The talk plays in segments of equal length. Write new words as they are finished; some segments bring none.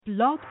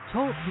Blog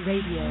Talk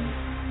Radio.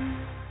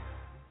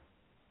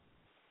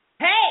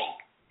 Hey!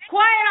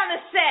 Quiet on the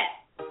set!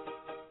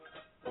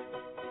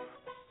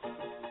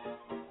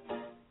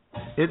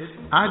 It's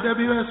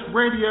IWS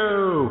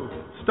Radio,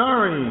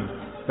 starring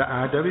the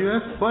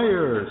IWS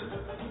Players,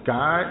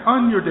 Guy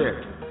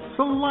Underdick,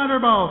 Slider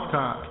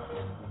Ballscock,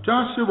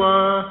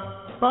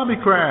 Joshua Bobby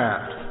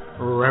Kraft,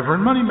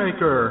 Reverend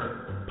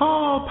Moneymaker,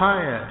 Paul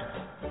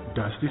Pyatt,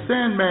 Dusty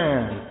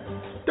Sandman,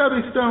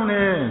 Stubby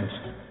Stonehenge,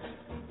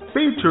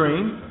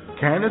 featuring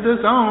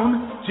Canada's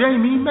own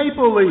Jamie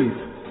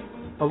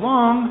Mapleleaf,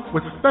 along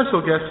with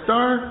special guest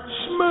star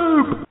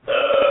Schmoop.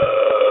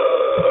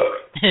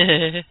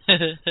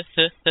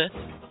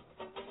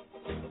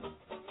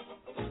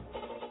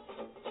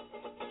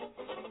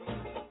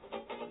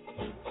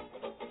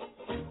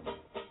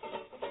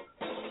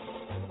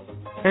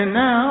 And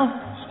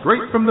now,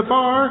 straight from the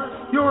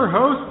bar, your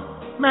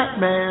hosts, Matt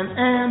Man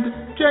and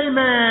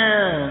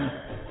Jayman.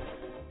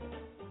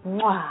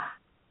 Wow.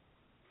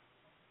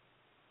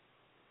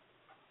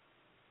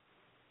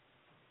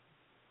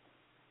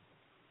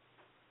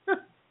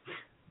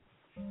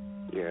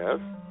 Yes.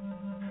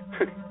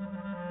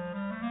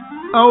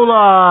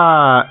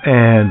 Hola,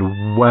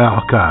 and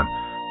welcome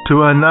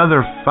to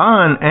another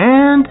fun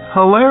and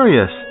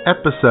hilarious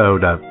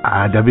episode of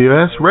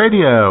IWS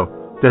Radio,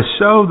 the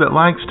show that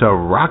likes to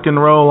rock and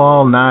roll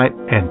all night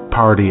and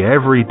party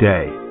every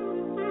day.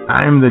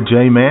 I'm the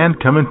J-Man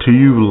coming to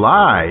you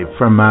live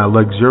from my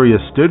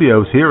luxurious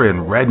studios here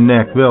in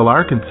Redneckville,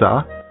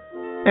 Arkansas,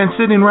 and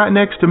sitting right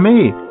next to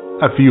me,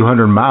 a few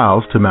hundred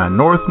miles to my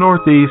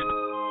northeast,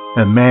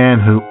 a man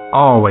who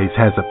always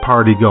has a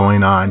party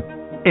going on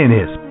in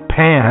his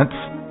pants,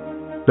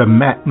 the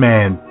Matt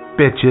Man,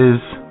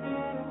 bitches.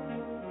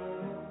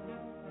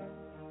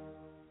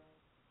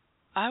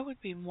 I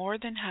would be more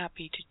than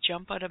happy to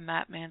jump out of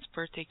Matt Man's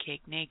birthday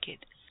cake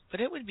naked,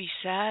 but it would be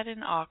sad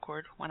and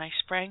awkward when I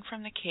sprang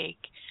from the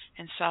cake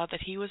and saw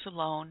that he was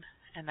alone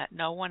and that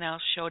no one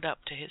else showed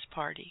up to his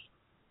party.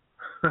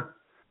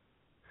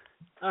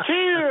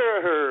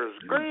 Cheers,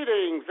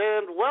 greetings,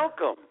 and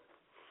welcome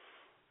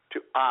to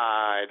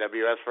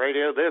IWS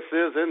Radio. This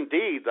is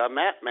indeed the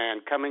Matt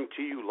Man coming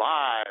to you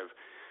live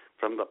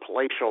from the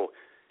palatial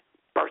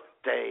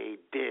birthday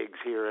digs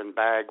here in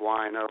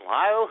Bagwine,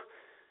 Ohio.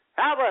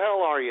 How the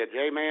hell are you,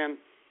 J-Man?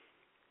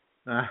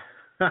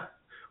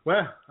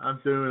 Well, I'm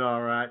doing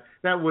all right.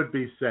 That would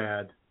be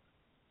sad.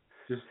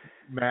 Just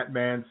Matt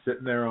Man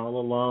sitting there all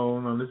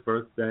alone on his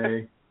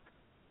birthday.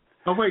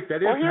 Oh, wait, that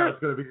is how it's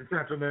going to be this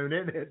afternoon,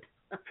 isn't it?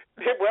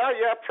 Well,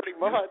 yeah, pretty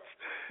much.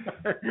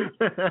 Here's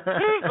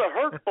the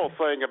hurtful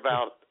thing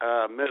about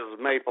Mrs.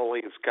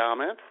 Mapleleaf's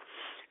comment.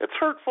 It's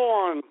hurtful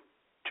on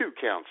two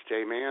counts,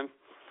 J-Man.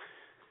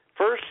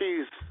 First,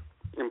 she's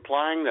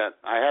implying that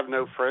I have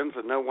no friends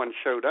and no one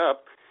showed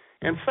up.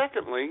 And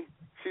secondly,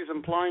 she's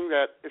implying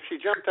that if she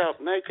jumped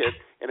out naked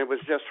and it was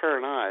just her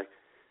and I,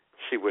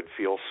 she would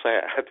feel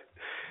sad.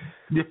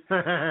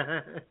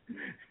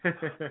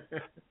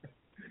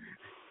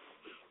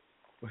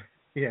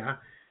 Yeah.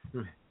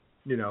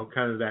 You know,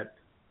 kind of that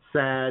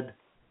sad,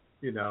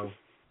 you know,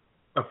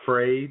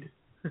 afraid.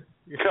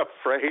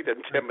 Afraid,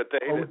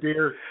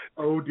 intimidated.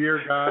 Oh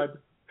dear God.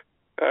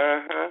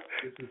 Uh-huh.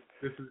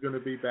 This is going to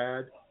be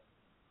bad.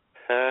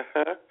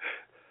 Uh-huh.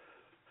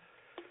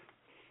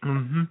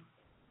 Mhm.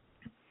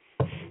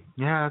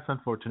 Yeah, that's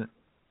unfortunate.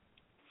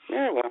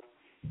 Yeah, well,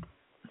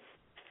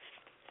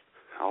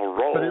 I'll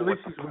roll. But at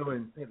least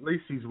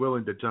he's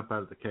willing to jump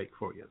out of the cake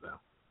for you, though.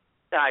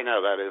 Yeah, I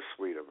know, that is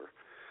sweet of her.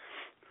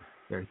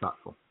 Very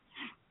thoughtful.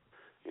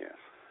 Yes.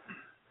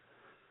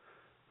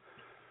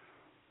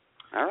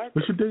 All right.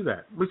 We should do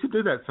that. We should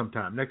do that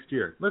sometime next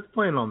year. Let's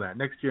plan on that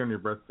next year on your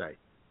birthday.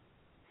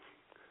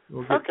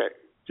 We'll get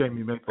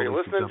Jamie Mapleleaf Are you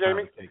listening, to jump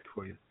Jamie? out of the cake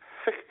for you.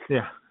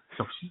 Yeah.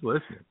 So she's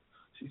listening.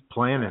 She's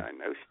planning. I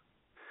know.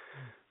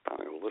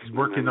 She's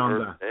working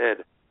on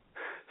bed.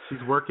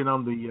 She's working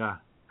on the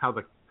how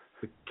the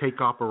cake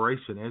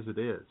operation as it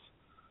is.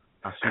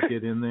 How she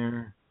get in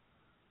there,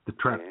 the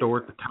trap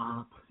door at the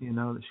top, you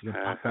know, that she can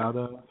pop out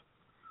of.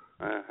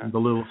 And the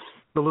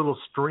little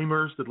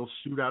streamers that'll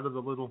shoot out of the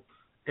little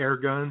air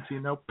guns, you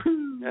know.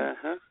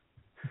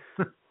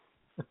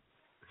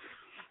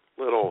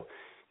 Little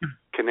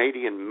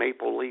Canadian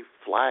maple leaf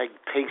flag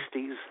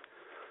pasties.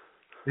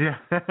 Yeah,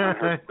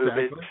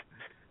 exactly.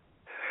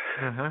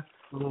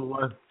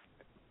 Little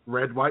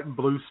red, white, and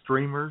blue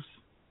streamers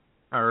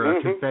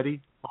or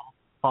confetti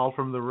fall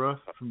from the roof,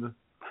 from the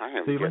ceiling. I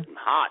am getting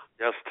hot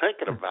just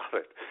thinking about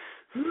it.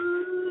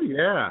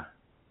 Yeah.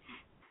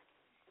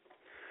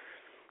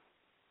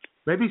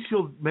 Maybe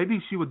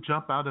she would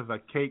jump out of a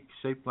cake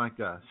shaped like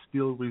a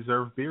Steel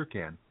Reserve beer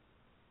can.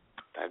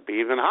 That'd be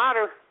even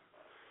hotter.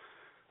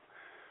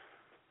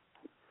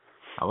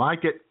 I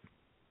like it.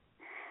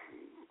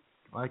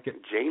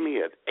 Jamie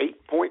at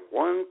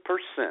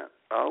 8.1%.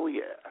 Oh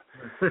yeah.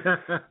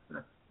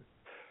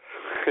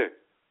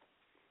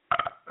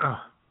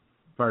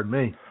 Pardon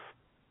me.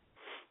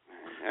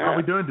 How are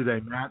we doing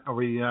today, Matt? Are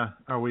we a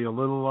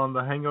little on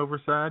the hangover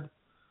side?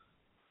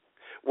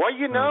 Well,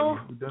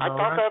 I thought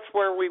right? that's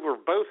where we were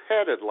both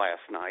headed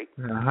last night.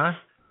 Uh-huh.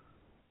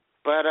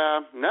 But,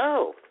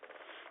 no.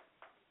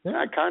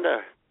 Yeah.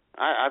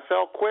 I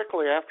fell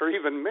quickly after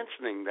even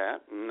mentioning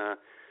that and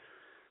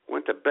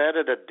went to bed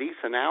at a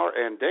decent hour.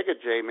 And dig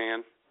it,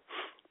 Jayman,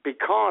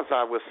 because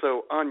I was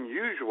so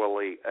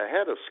unusually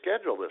ahead of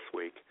schedule this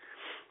week,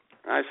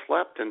 I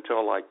slept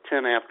until like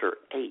 10 after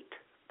 8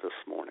 this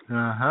morning.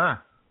 Uh-huh.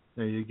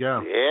 There you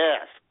go.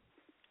 Yes.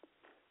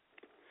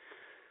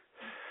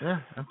 Yeah,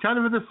 I'm kind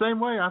of in the same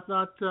way. I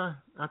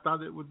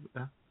thought it would.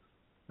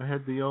 I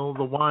had the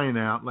wine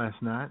out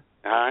last night.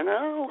 I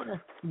know.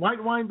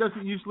 White wine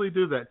doesn't usually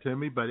do that to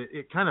me, but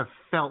it kind of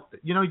felt.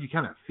 You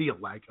kind of feel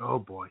like, oh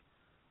boy,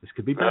 this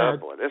could be bad. Oh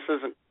boy, this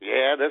isn't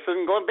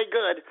going to be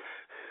good.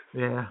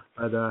 Yeah,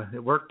 but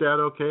it worked out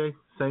okay.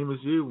 Same as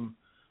you.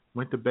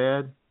 Went to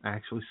bed. I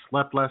actually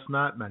slept last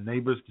night. My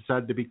neighbors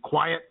decided to be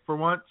quiet for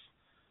once.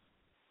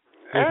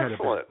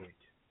 Excellent.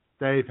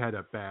 They've had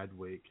a bad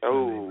week.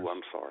 Oh,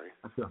 I'm sorry.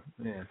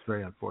 Yeah, it's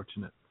very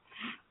unfortunate.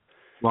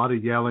 A lot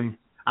of yelling.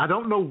 I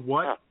don't know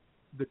what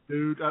the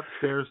dude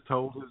upstairs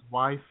told his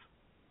wife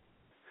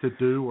to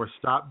do or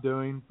stop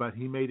doing, but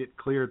he made it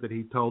clear that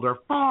he told her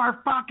 4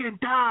 fucking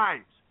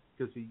times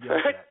because he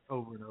yelled at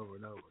over and over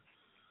and over.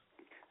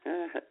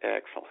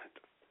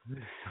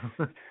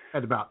 Excellent.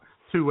 At about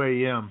 2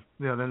 a.m.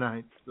 the other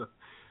night. So.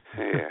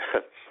 Yes.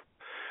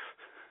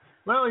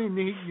 Well,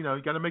 you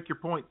got to make your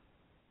point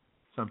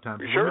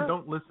sometimes. Sure? Women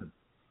don't listen,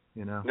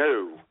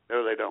 No,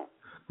 they don't.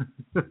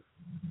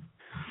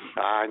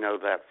 I know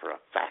that for a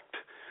fact.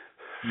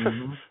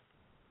 Mm-hmm.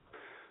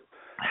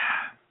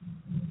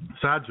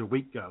 So how'd your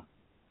week go?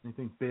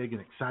 Anything big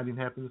and exciting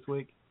happen this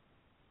week?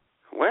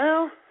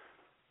 Well,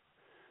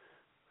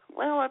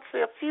 let's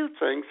say a few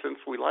things since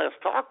we last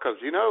talked, because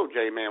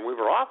Jayman, we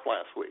were off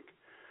last week.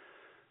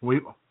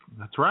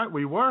 That's right,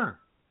 we were.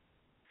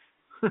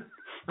 I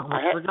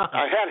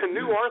had a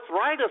new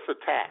arthritis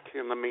attack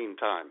in the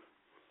meantime.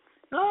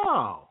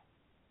 Oh.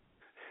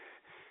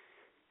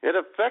 It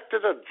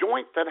affected a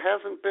joint that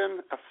hasn't been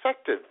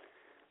affected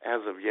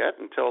as of yet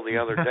until the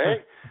other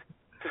day.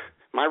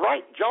 My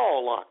right jaw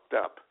locked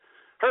up.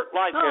 Hurt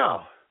like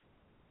hell.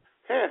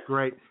 Yeah.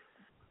 Great.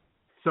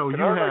 So you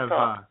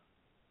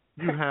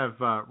have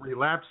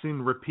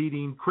relapsing,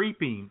 repeating,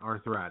 creeping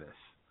arthritis.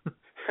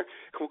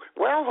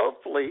 Well,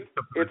 hopefully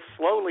it's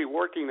slowly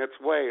working its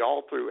way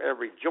all through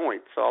every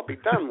joint, so I'll be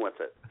done with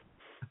it.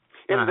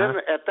 And then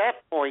at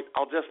that point,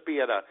 I'll just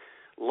be at a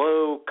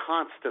low,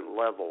 constant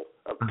level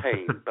of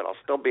pain, but I'll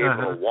still be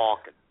able to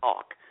walk and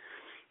talk.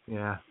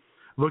 Yeah.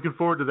 Looking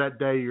forward to that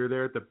day you're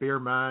there at the beer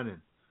mine and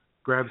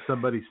grab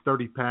somebody's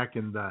 30-pack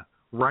and the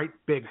right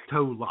big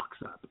toe locks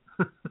up.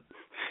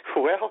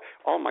 Well,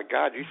 oh, my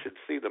God, you should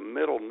see the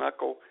middle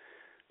knuckle.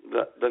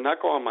 The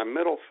knuckle on my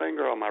middle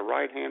finger on my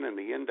right hand and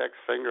the index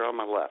finger on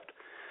my left.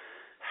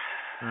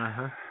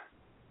 Uh-huh.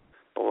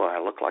 Boy, I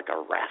look like a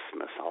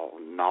Rasmus, all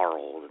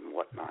gnarled and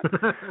whatnot.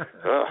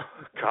 Oh,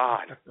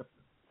 God.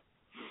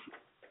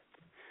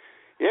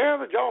 Yeah,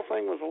 the jaw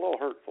thing was a little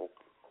hurtful.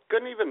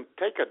 Couldn't even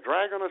take a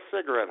drag on a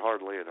cigarette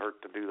hardly. It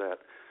hurt to do that.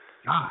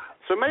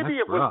 So maybe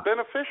it was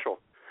beneficial.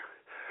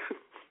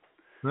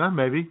 Well,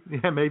 maybe.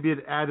 Yeah, maybe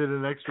it added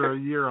an extra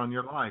year on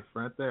your life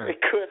right there. It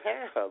could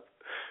have.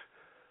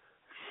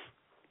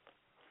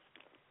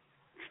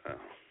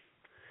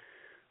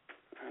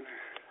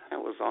 That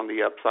was on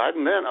the upside.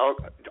 And then, oh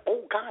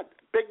God,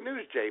 big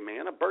news,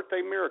 Jayman, a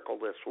birthday miracle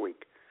this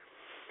week.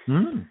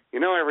 Mm.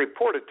 I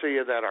reported to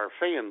you that our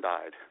fan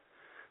died.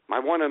 My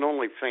one and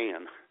only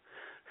fan.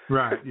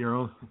 Right,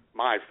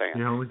 my fan.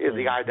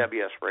 The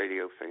IWS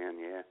Radio fan,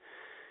 yeah.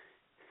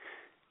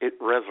 It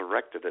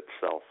resurrected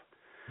itself.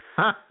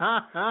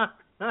 I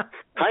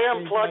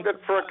unplugged it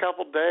for a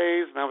couple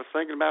days, and I was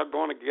thinking about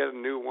going to get a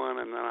new one,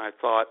 and then I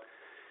thought,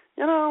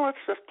 let's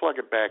just plug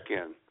it back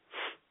in.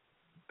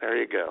 There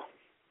you go.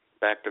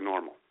 Back to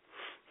normal.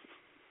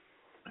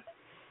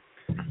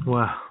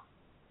 Well,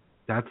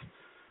 that's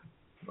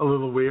a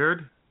little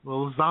weird. A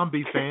little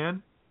zombie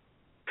fan.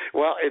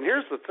 Well, and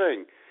here's the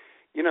thing.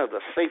 The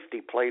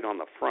safety plate on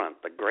the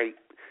front, the grate,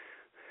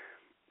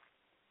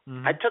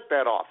 I took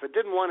that off. It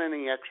didn't want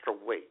any extra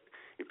weight.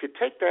 If you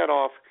take that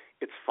off,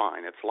 it's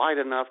fine. It's light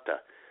enough to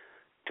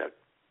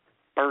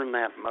burn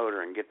that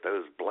motor and get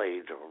those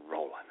blades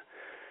rolling.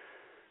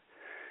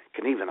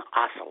 It can even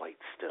oscillate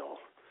still.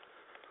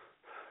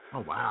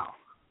 Oh, wow.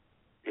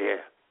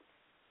 Yeah.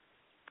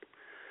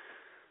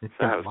 It's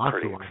got lots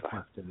of life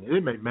left in it.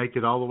 It may make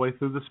it all the way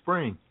through the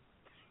spring.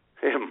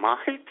 It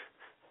might.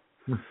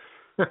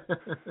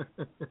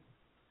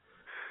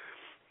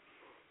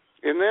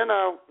 And then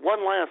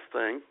one last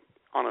thing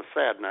on a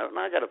sad note, and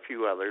I got a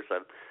few others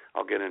that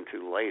I'll get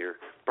into later,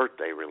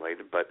 birthday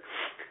related, but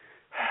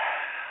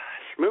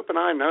Schmoop and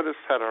I noticed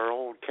that our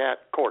old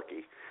cat,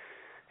 Corky,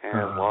 has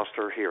lost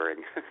her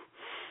hearing.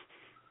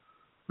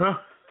 No.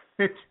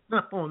 Yes.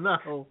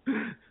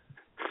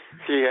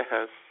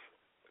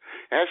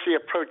 As she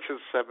approaches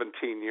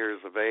 17 years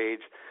of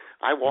age,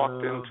 I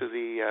walked into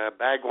the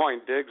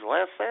Bagwine Digs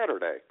last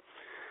Saturday.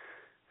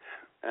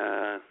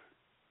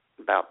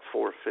 about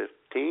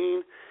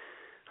 4:15.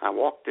 I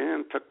walked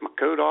in, took my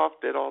coat off,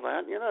 did all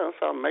that,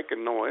 so I'm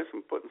making noise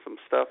and putting some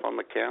stuff on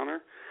the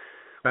counter.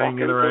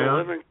 Banging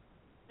around?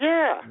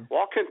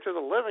 Walk into the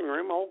living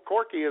room. Old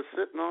Corky is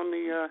sitting on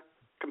the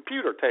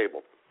computer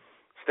table,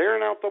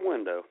 staring out the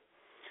window.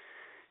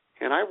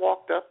 And I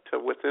walked up to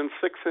within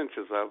 6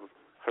 inches of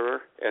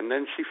her, and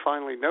then she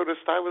finally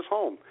noticed I was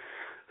home.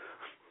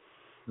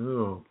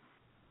 Oh.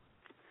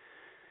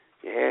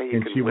 Yeah,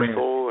 you can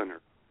whistle. And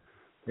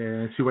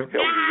yeah, she went.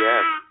 Oh,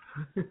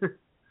 yes.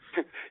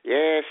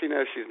 Yeah, she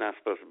knows she's not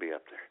supposed to be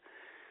up there.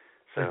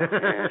 So,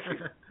 yeah,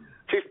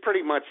 she's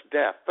pretty much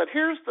deaf. But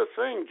here's the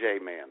thing,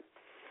 Jayman,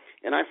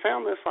 and I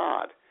found this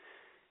odd,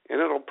 and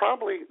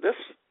this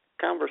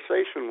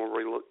conversation will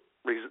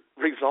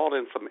result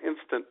in some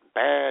instant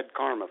bad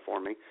karma for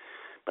me.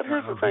 But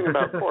here's the thing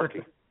about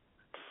Corky.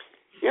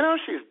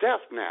 She's deaf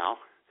now,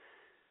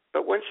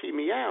 but when she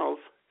meows,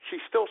 she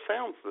still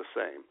sounds the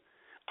same.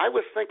 I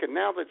was thinking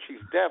now that she's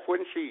deaf,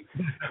 wouldn't she,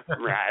 because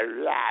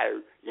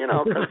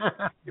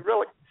you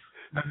really,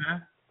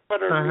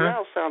 but her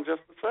meows sound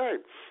just the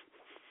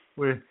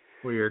same.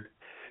 Weird.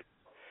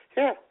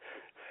 Yeah.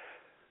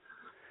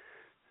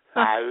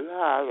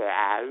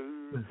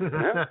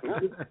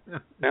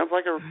 Sounds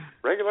like a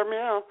regular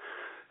meow.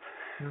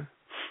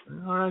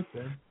 All right,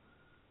 then.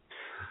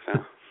 So,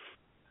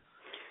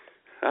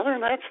 other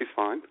than that, she's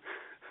fine.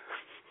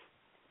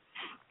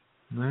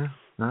 Yeah,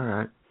 all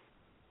right.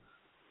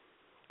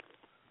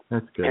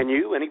 That's good. And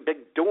you, any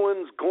big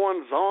doings,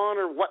 goings-on,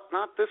 or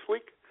whatnot this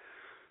week?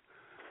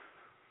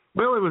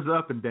 Well, it was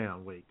up and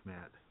down week,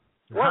 Matt.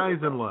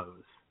 Highs and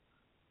lows.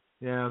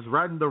 Yeah, I was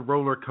riding the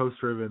roller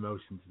coaster of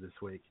emotions this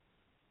week.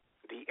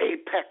 The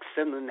apex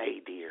and the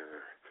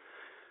nadir.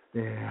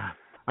 Yeah,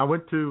 I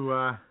went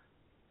to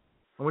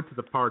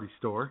the party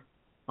store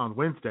on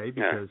Wednesday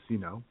because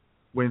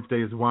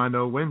Wednesday is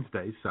Wino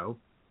Wednesday, so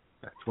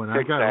that's when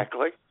I go.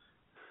 Exactly.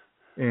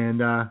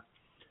 And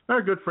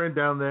our good friend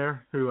down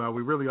there, who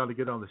we really ought to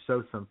get on the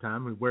show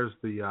sometime, who wears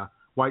the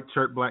white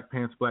shirt, black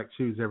pants, black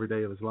shoes every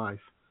day of his life.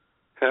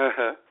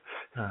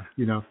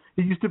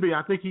 He used to be.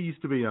 I think he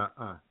used to be a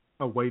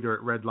waiter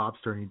at Red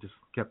Lobster, and he just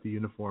kept the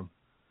uniform.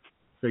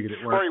 Figured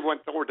it worked. Or he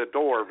went door to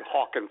door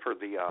hawking for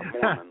the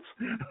Mormons.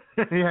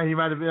 Yeah, he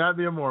might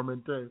be a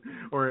Mormon too,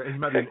 or he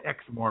might be an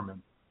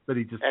ex-Mormon, but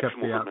he just kept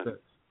the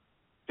outfit.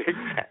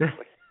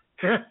 Exactly.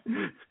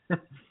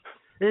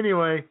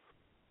 Anyway,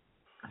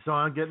 so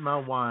I'm getting my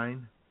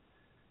wine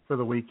for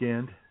the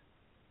weekend,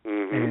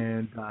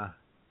 and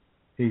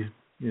he's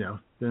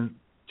been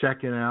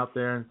checking out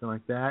there and something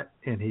like that,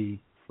 and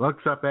he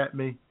looks up at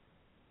me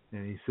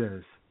and he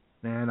says,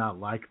 "Man, I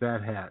like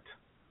that hat.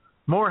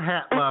 More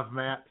hat love,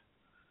 Matt."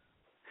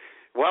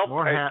 Well,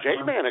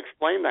 Jayman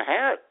explained the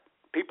hat.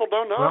 People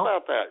don't know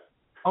about that.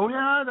 Oh,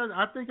 yeah,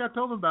 I think I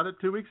told him about it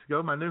 2 weeks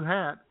ago, my new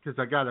hat, because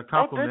I got a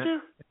compliment. Oh, did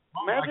you?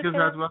 Magic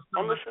hat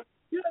on the show?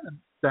 Yeah,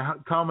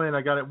 the comment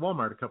I got at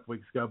Walmart a couple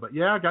weeks ago. But,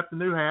 yeah, I got the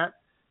new hat,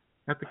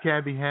 got the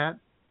cabbie hat,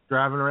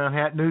 driving around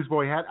hat,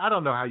 newsboy hat. I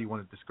don't know how you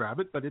want to describe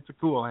it, but it's a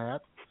cool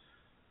hat.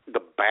 The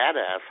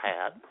badass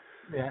hat.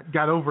 Yeah,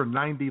 got over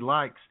 90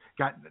 likes.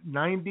 Got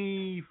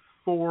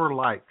 94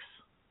 likes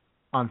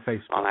on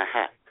Facebook. On a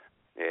hat.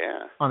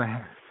 Yeah. On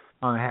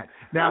a hat.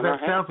 Now, that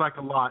sounds like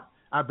a lot,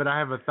 but I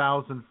have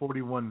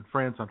 1,041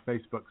 friends on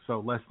Facebook, so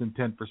less than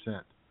 10%.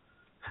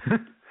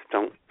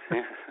 Don't.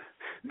 Yeah.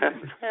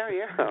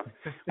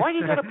 Why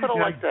you got to put it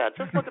like that?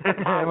 Just look at the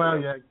positive. Well,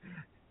 yeah.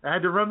 I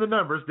had to run the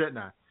numbers, didn't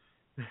I?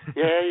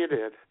 Yeah, you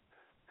did.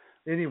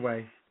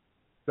 Anyway,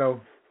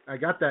 so I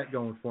got that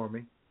going for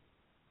me.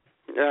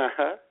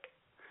 Uh-huh.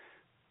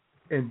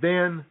 And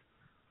then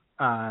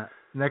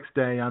next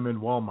day I'm in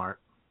Walmart.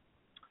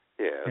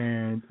 Yeah.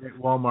 And at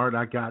Walmart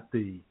I got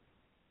the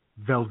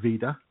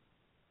Velveeta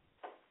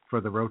for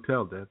the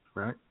Rotel dip,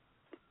 right?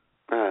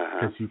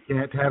 Because you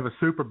can't have a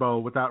Super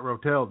Bowl without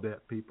Rotel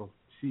dip, people.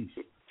 Sheesh.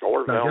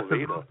 Or so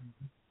Velveeta.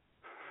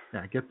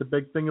 I get the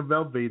big thing of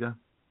Velveeta.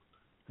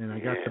 And I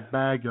got the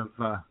bag of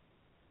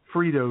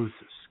Fritos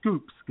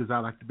scoops because I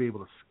like to be able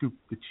to scoop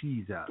the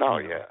cheese out. Oh,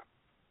 yeah.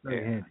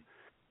 Very handy.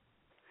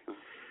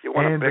 You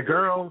want and a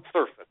bigger the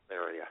surface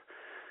area.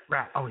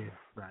 Right. Oh, yeah.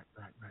 Right.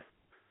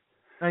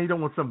 Now, you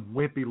don't want some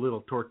wimpy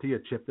little tortilla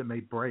chip that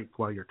may break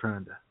while you're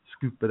trying to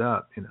scoop it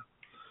up,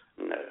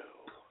 No.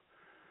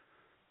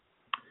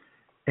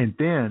 And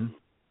then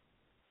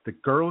the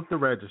girl at the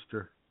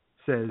register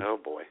says, "Oh,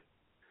 boy.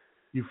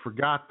 You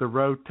forgot the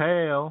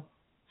Rotel."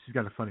 She's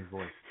got a funny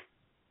voice.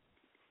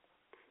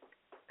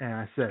 And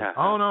I said,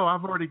 "Oh, no, I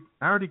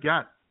already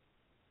got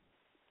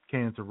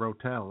cans of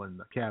Rotel in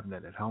the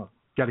cabinet at home.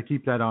 Got to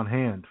keep that on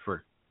hand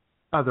for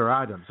other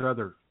items,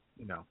 other,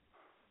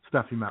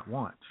 stuff you might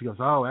want." She goes,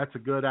 "Oh, that's a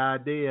good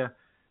idea.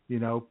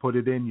 Put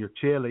it in your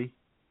chili."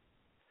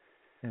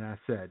 And I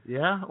said,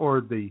 "Yeah,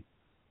 or the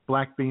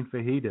black bean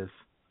fajitas."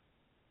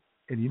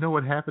 And you know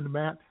what happened,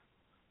 Matt?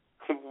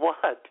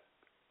 What?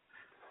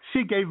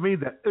 She gave me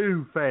the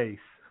ooh face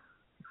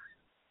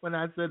when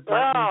I said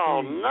black bean fajitas.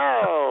 Oh,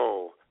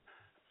 no.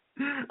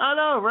 I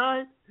know,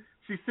 right?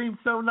 she seemed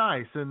so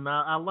nice, and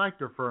I liked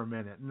her for a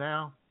minute.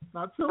 Now,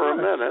 not so For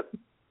much.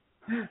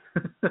 a minute.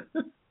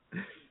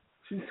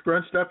 She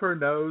scrunched up her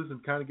nose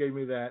and kind of gave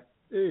me that,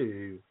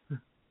 ew. I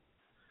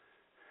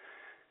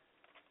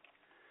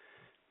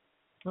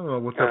don't know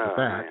what's up with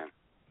that. Man.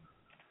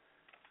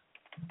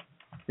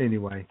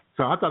 Anyway,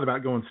 so I thought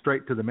about going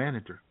straight to the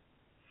manager.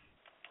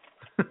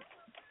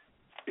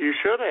 You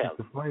should have.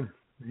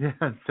 Yeah,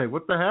 and say,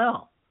 what the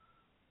hell?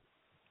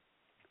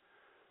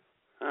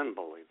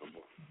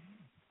 Unbelievable.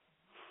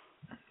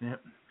 Yeah.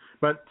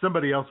 But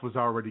somebody else was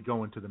already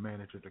going to the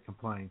manager to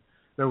complain.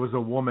 There was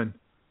a woman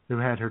who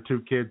had her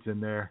 2 kids in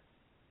there,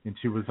 and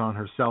she was on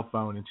her cell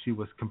phone, and she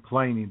was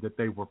complaining that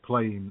they were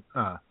playing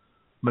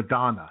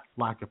Madonna,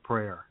 Like a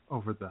Prayer,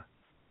 over the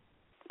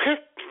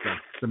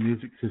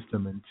music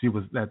system, and she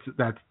was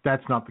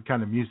that's not the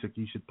kind of music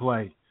you should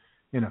play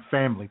in a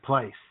family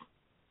place.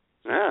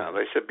 Yeah,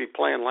 they should be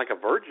playing Like a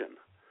Virgin.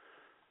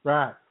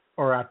 Right.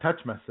 Or I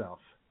Touch Myself.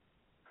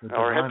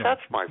 Or I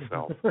Touch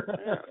Myself.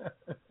 Yeah.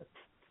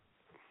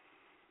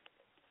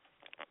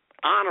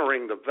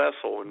 Honoring the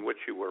vessel in which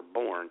you were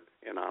born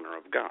in honor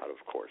of God,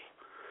 of course.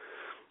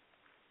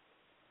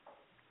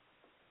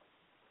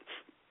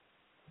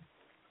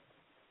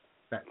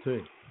 That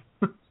too.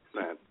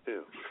 That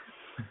too.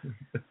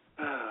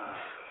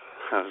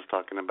 I was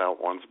talking about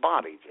one's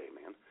body,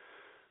 Jayman.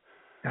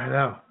 I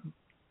know.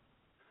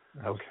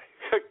 Okay.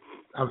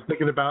 I was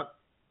thinking about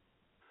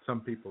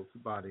some people's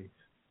bodies.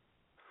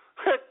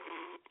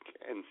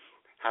 And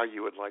how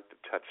you would like to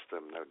touch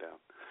them, no doubt.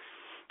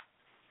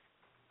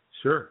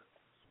 Sure.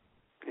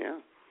 Yeah.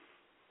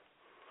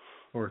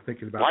 Or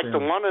thinking about like them. the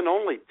one and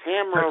only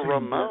Tamara Touching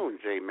Ramon,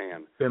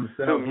 Jayman.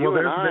 Themselves. Well,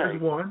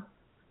 there's one.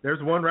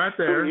 There's one right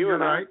there. You're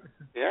right.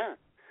 Yeah.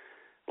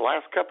 The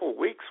last couple of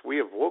weeks, we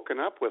have woken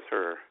up with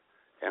her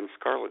and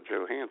Scarlett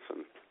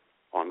Johansson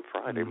on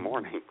Friday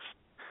mornings.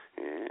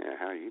 Yeah,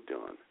 how you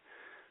doing?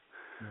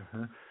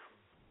 Uh-huh.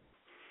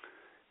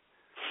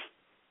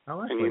 I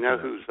like and you know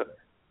who's...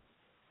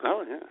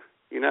 Oh, yeah.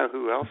 You know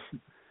who else?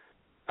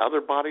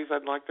 Other bodies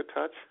I'd like to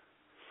touch?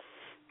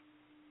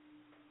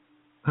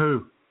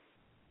 Who?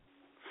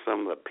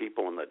 Some of the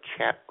people in the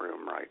chat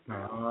room right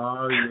now.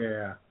 Oh,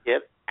 yeah.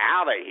 Get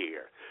out of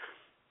here.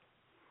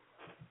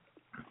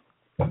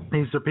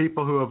 These are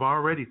people who have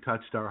already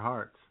touched our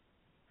hearts.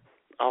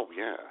 Oh,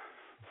 yeah.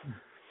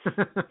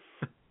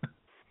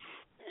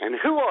 And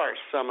who are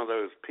some of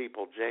those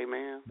people,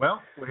 J-Man?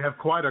 Well, we have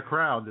quite a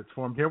crowd that's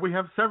formed here. We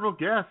have several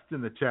guests in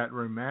the chat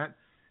room, Matt,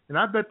 and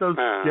I bet those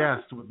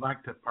guests would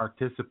like to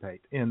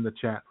participate in the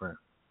chat room.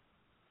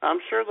 I'm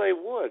sure they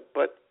would,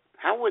 but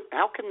how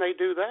can they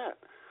do that?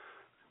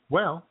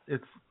 Well,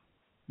 it's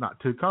not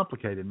too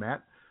complicated,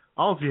 Matt.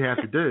 All you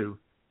have to do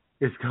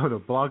is go to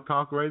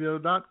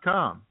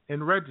BlogTalkRadio.com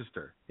and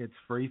register. It's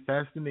free,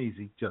 fast, and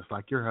easy, just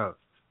like your host.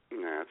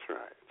 That's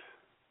right.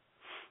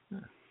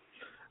 Yeah.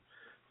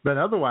 But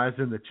otherwise,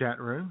 in the chat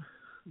room,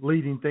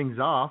 leading things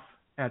off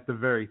at the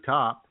very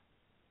top,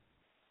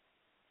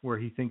 where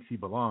he thinks he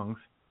belongs,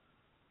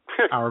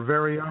 our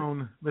very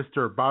own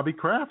Mr. Bobby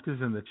Kraft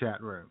is in the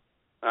chat room.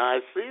 I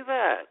see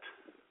that.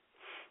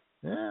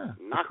 Yeah,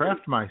 the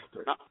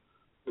Kraftmeister.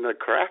 The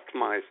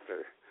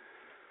Kraftmeister.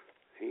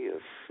 He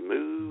is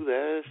smooth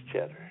as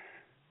cheddar.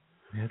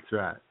 That's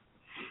right.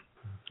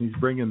 He's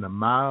bringing the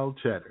mild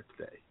cheddar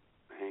today.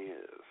 He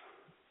is.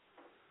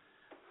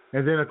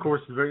 And then, of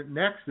course,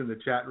 next in the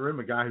chat room,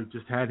 a guy who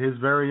just had his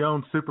very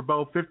own Super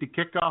Bowl 50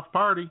 kickoff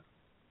party.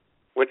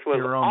 Which was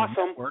here on awesome.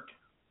 The network.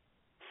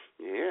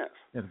 Yes.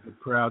 And a good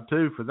crowd,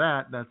 too, for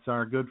that. That's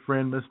our good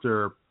friend,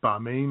 Mr.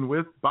 Bumming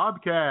with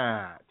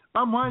Bobcat.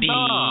 Bumwine Bob.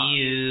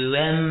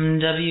 BUMWINE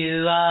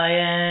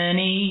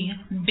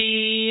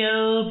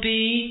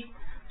BOBCAT.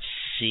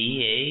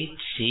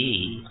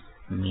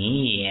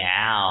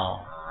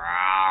 Meow.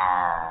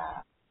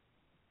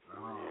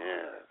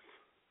 Yes.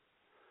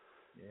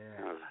 Yeah.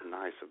 That was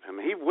nice of him.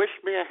 He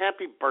wished me a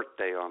happy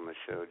birthday on the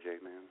show,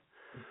 J-Man.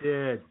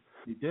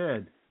 He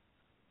did.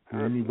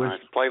 And he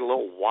wished... Played a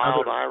little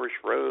Wild Irish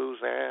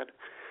Rose ad.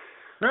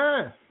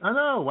 Yeah, I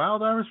know,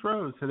 Wild Irish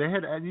Rose. They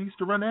used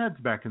to run ads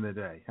back in the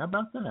day. How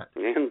about that?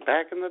 And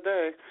back in the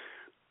day.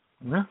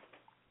 Yeah.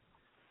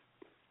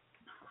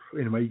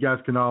 Anyway, you guys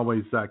can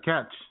always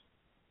catch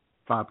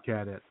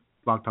Bobcat at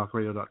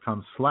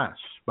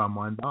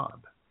blogtalkradio.com/bumwinebob.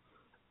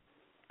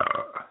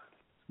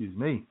 Excuse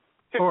me.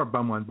 Or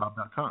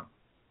bumwinebob.com.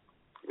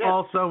 Yes.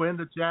 Also in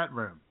the chat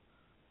room.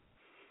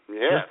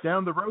 Yes. Just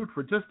down the road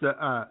for just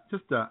a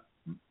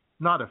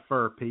not a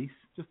fur piece,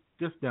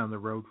 just down the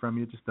road from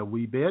you, just a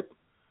wee bit.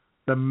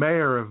 The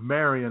mayor of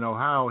Marion,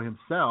 Ohio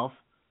himself,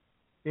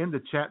 in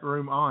the chat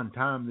room on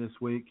time this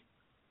week,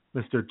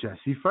 Mr.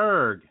 Jesse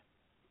Ferg.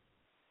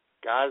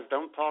 Guys,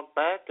 don't talk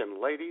back, and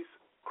ladies,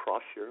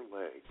 cross your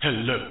legs.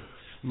 Hello,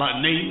 my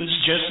name is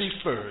Jesse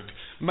Ferg.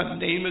 My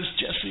name is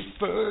Jesse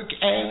Ferg,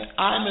 and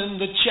I'm in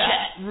the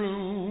chat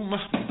room.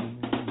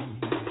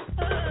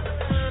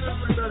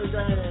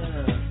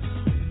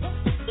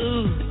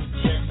 Ooh,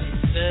 Jesse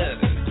Ferg.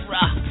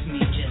 Rock me,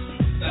 Jesse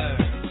Ferg.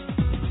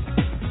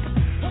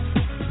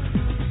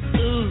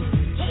 Ooh,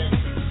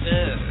 Jesse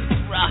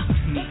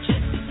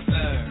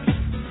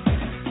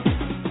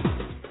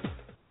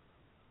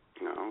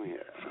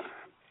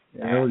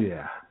Oh,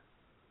 yeah.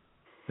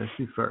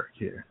 Jesse Ferg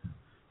here.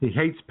 He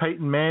hates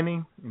Peyton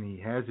Manning, and he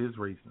has his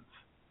reasons.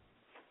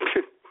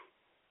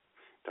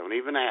 Don't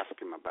even ask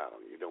him about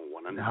him. You don't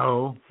want to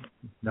know.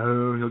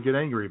 No, he'll get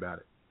angry about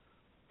it.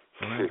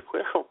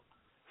 Well.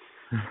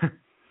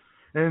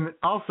 And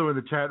also in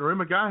the chat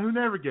room, a guy who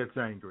never gets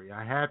angry, a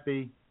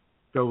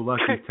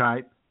happy-go-lucky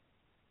type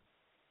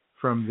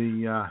from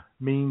the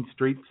mean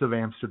streets of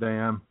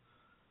Amsterdam,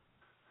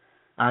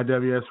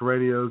 IWS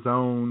Radio's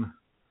own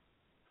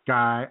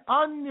guy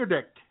on your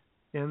deck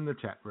in the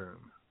chat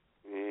room.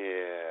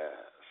 Yes.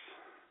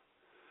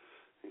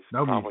 He's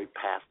probably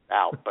passed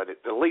out, but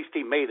at least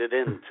he made it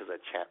into the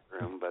chat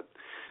room. But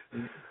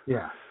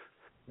yeah,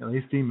 at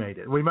least he made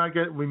it.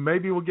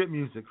 Maybe we'll get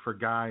music for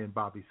Guy and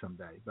Bobby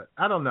someday, but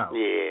I don't know.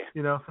 Yeah.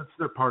 You know, since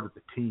they're part of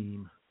the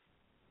team.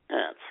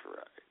 That's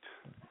right.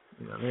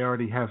 You know, they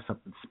already have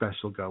something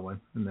special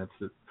going, and that's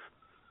it.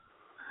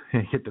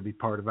 They get to be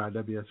part of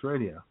IWS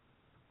Radio.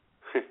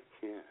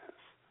 Yes.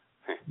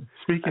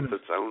 Speaking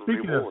that's its own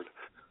reward.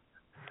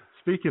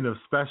 Speaking of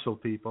special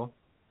people,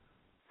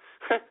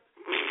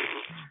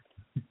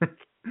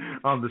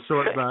 on the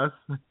short bus.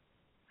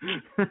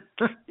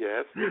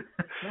 Yes.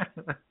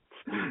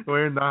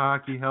 Wearing the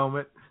hockey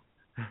helmet.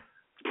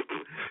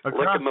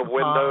 Licking the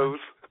windows.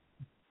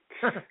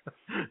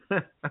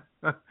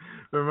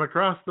 From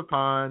across the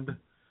pond,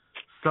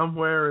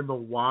 somewhere in the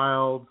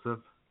wilds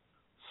of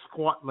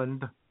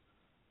Scotland,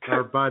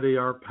 our buddy,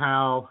 our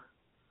pal,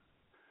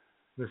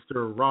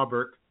 Mr.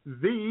 Robert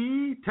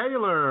the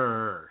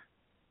Taylor.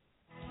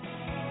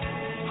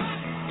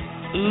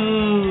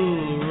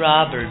 Ooh,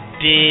 Robert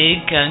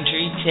Big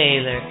Country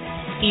Taylor.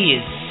 He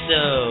is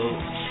so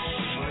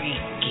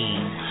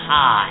freaking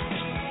hot.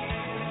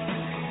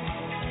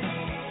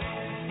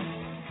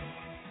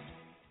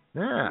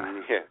 Yeah.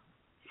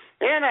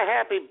 And a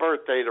happy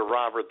birthday to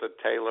Robert the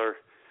Taylor,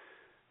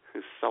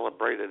 who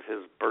celebrated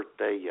his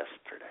birthday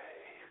yesterday.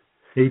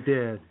 He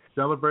did.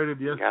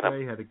 Celebrated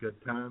yesterday, had a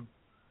good time.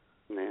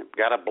 Yeah,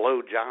 got a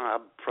blow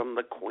job from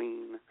the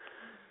Queen.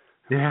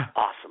 Yeah.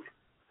 Awesome.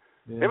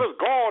 Yeah. It was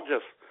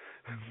gorgeous.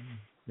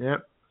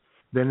 Yep.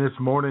 Then this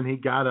morning he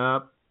got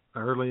up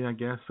early, I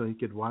guess, so he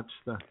could watch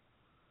the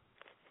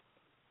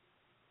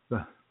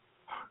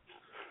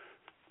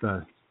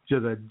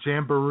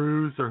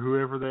Jamborees or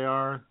whoever they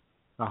are.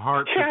 The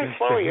Hearts. Yeah, I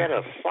saw he had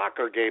a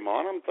soccer game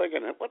on. I'm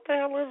thinking, what the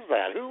hell is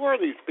that? Who are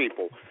these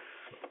people?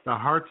 The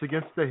Hearts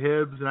against the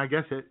Hibs, and I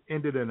guess it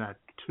ended in a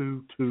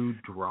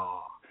 2-2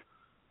 draw.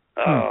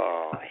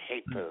 Oh, I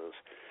hate those.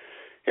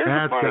 Here's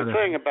the funny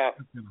thing about...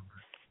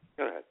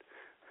 Go ahead.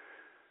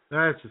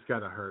 That's just got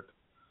to hurt.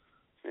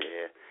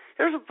 Yeah.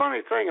 Here's the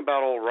funny thing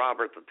about old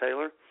Robert the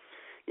Taylor.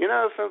 You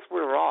know, since we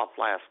were off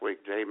last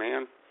week,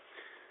 Jayman,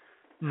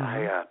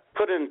 I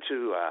put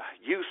into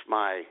use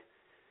my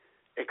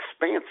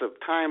expansive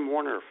Time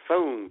Warner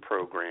phone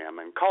program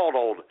and called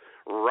old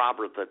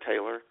Robert the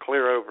Taylor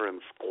clear over in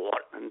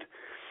Scotland.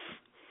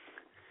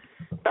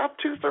 About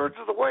 2/3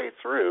 of the way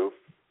through,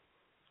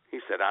 he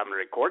said, "I'm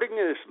recording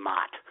this,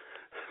 Mott."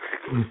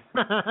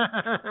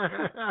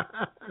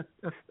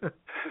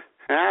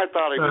 I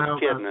thought he was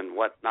kidding and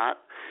whatnot.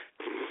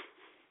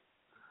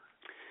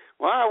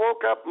 Well, I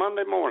woke up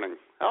Monday morning.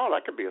 Oh,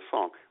 that could be a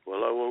song.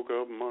 Well, I woke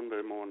up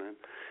Monday morning.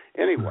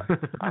 Anyway,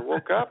 I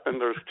woke up and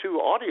there's 2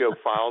 audio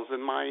files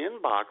in my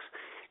inbox,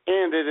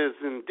 and it is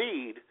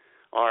indeed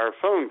our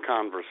phone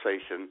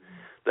conversation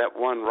that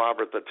one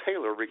Robert the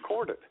Taylor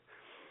recorded.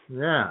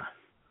 Yeah.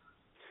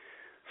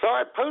 So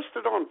I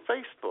posted on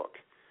Facebook.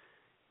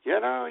 You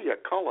know, you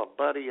call a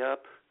buddy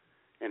up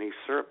and he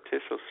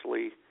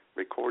surreptitiously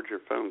records your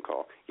phone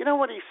call. You know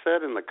what he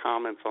said in the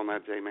comments on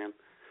that, J-Man?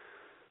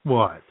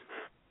 What?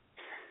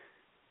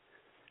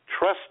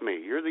 Trust me,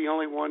 you're the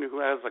only one who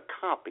has a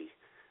copy.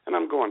 And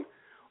I'm going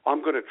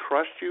to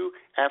trust you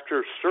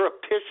after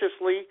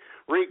surreptitiously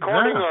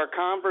recording our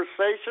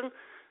conversation?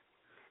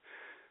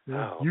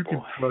 Yeah, oh, you boy.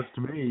 can trust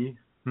me.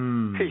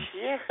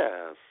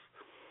 Yes.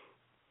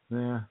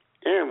 Yeah.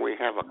 And we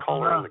have a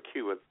caller in the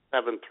queue at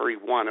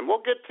 731. And we'll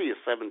get to you,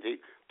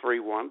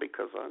 731,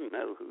 because I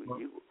know who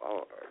you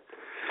are.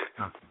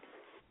 Okay.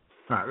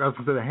 All right. I was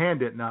going to say the hand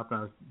didn't up.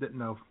 I didn't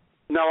know.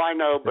 No, I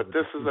know, but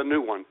this is a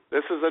new one.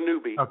 This is a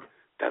newbie. Okay.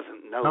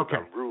 Doesn't know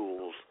the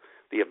rules,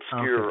 the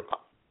obscure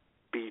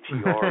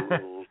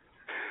BTR rules.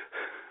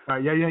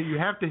 Yeah, you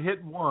have to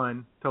hit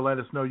 1 to let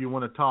us know you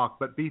want to talk,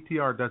 but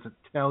BTR doesn't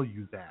tell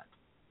you that.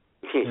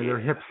 And they're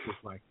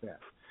hipsters like that.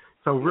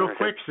 So real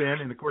quick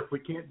then, and of course we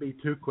can't be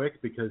too quick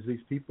because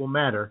these people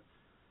matter.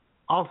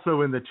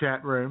 Also in the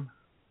chat room,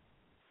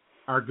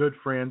 our good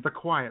friend, the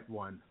quiet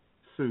one,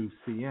 Sue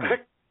CM.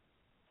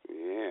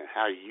 Yeah,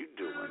 how you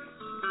doing?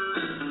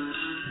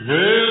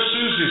 Well,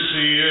 Susie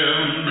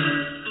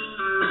CM.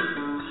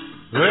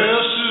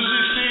 Well,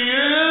 Susie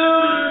CM.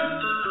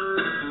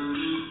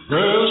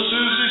 Well,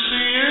 Susie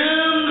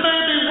CM,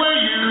 baby, where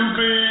you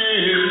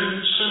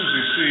been?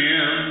 Susie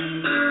CM.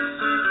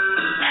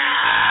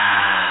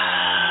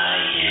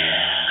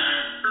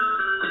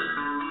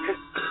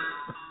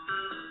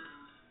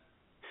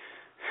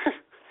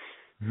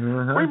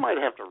 We might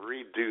have to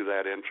redo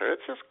that intro.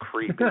 It's just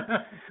creepy.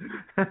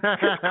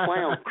 It's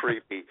clown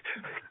creepy.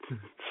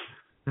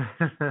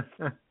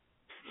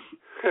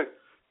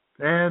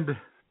 And,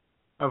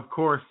 of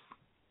course,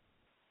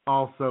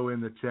 also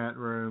in the chat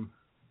room,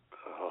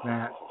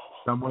 Matt,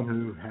 someone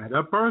who had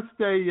a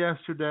birthday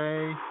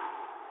yesterday.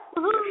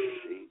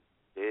 She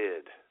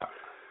did.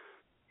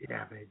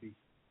 Yeah, baby.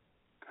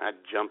 I'd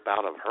jump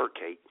out of her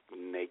cake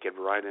naked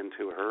right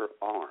into her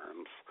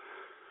arms.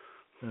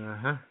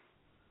 Uh-huh.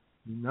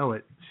 You know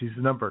it. She's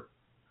number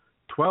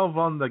 12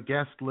 on the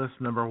guest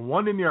list, number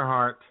 1 in your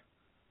heart.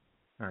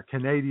 Our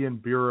Canadian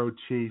Bureau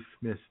Chief,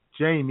 Miss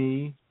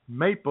Jamie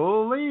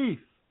Mapleleaf.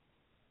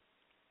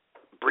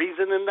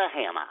 Breezing in the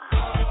hammer.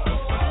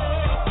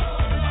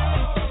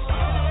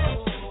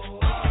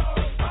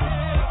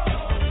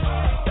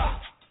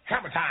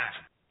 Hammer time.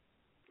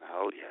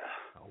 Oh, yeah.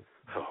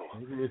 Oh.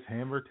 Maybe it's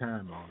hammer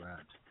time, all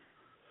right.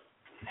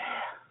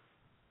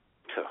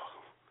 Oh.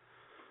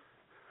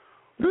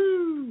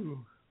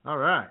 Woo! All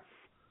right.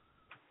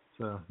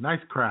 So,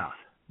 nice crowd.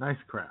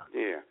 Nice crowd.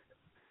 Yeah.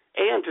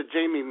 And to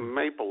Jamie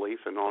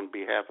Mapleleaf, and on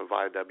behalf of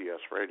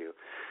IWS Radio,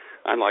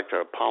 I'd like to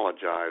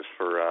apologize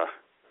for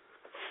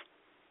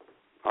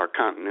our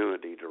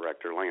continuity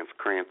director, Lance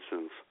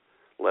Cranston's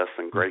less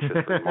than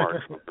gracious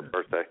remarks on her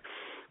birthday.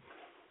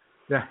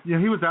 Yeah,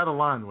 he was out of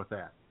line with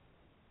that.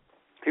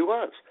 He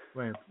was.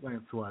 Lance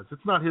was.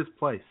 It's not his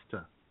place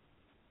to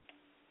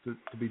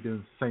be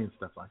saying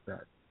stuff like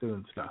that,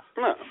 doing stuff.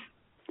 No.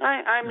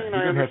 I mean,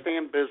 I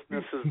understand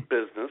business is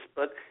business,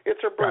 but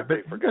it's her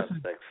birthday, for God's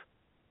sakes.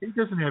 He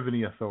doesn't have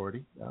any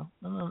authority, though.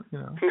 No, he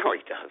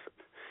doesn't.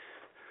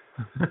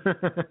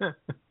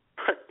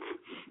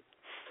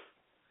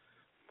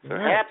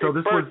 Happy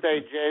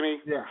birthday,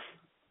 Jamie. Yeah.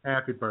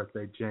 Happy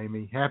birthday,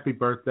 Jamie. Happy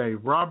birthday,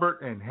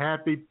 Robert, and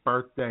happy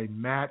birthday,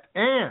 Matt.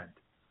 And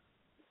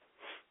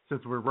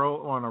since we're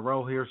on a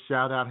roll here,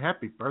 shout out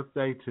happy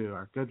birthday to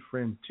our good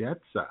friend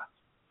Jetsa.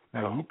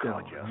 How you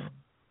doing?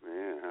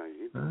 Yeah, how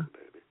you doing,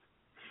 baby?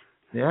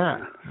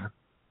 Yeah.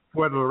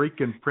 Puerto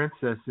Rican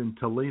princess in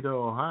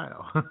Toledo,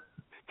 Ohio.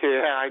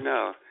 Yeah, I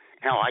know.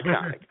 How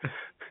iconic.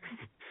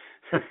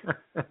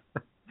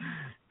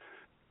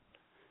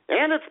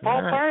 And it's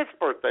Paul Pyatt's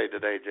birthday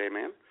today,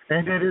 Jayman.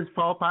 And it is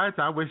Paul Pyatt.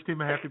 I wished him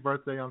a happy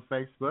birthday on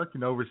Facebook.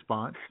 No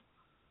response.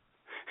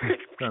 I'm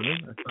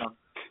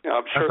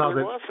sure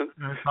there wasn't.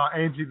 I saw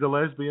Angie the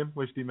lesbian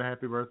wished him a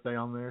happy birthday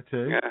on there,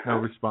 too. No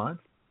response.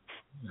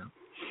 No.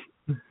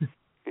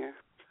 Yeah.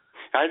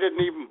 I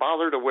didn't even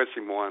bother to wish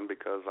him one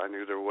because I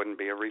knew there wouldn't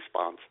be a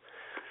response.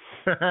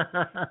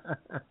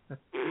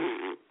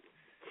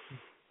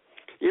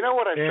 You know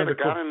what I should have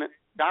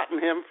gotten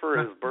him for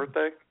his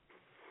birthday?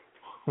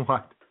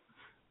 What?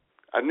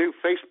 A new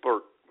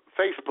Facebook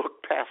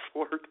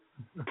password.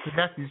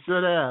 Yes, you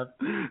should have.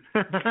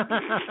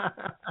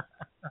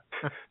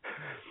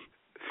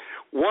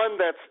 One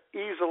that's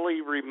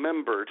easily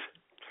remembered.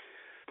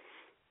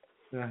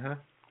 Uh-huh.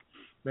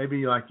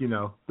 Maybe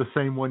the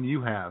same one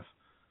you have.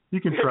 You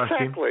can trust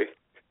him. Exactly.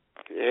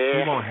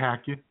 Yeah. He won't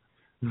hack you.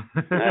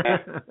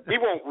 He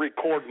won't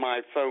record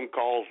my phone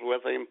calls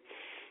with him.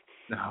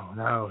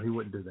 No, he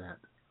wouldn't do that.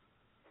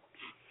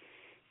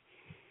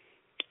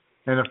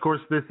 And, of course,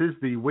 this is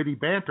the witty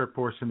banter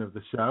portion of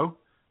the show.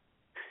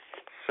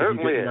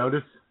 Certainly is.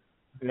 Notice.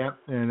 Yep.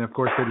 And, of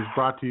course, it is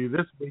brought to you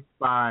this week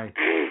by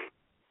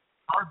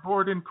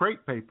cardboard and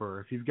crate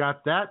paper. If you've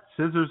got that,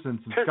 scissors, and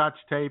some Scotch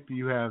tape,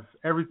 you have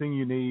everything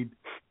you need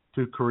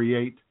to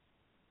create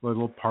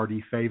little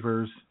party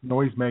favors,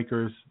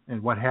 noisemakers,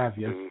 and what have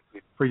you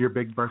for your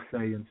big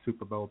birthday and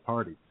Super Bowl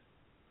parties.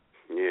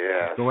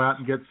 Yeah. Go out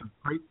and get some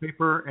crate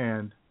paper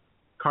and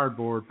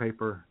cardboard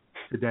paper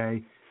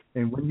today.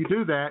 And when you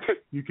do that,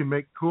 you can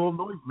make cool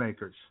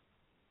noisemakers.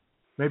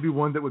 Maybe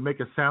one that would make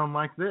a sound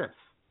like this.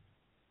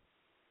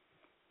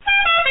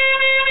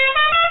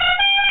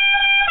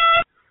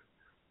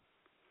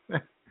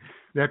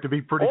 They have to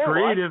be pretty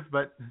creative,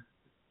 but...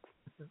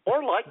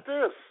 Or like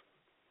this.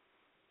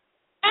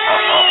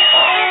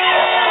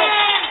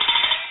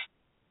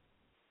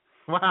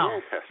 Wow.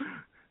 Yes.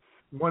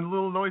 One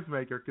little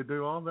noisemaker could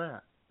do all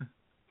that.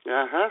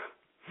 Uh-huh.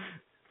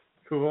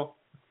 Cool.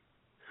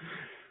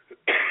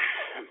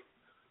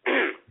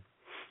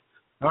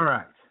 All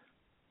right.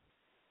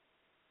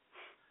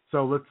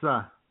 So let's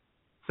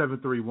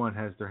 731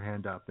 has their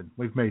hand up, and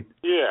we've made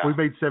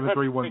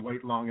 731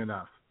 wait long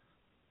enough.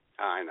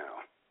 I know.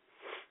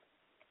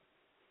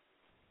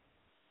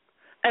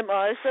 Am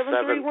I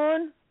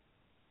 731?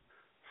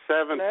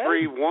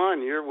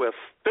 731, you're with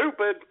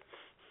stupid.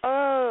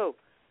 Oh,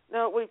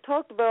 now we've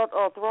talked about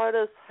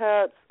arthritis,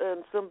 hats,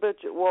 and some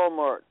bitch at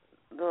Walmart.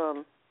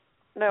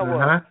 Now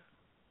what?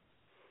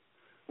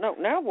 No,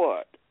 now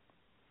what?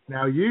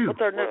 Now you.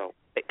 What's our next?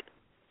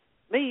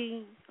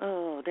 Me.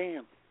 Oh,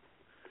 damn.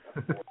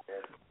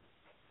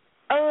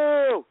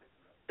 Oh,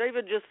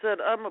 David just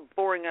said I'm a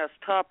boring-ass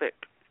topic.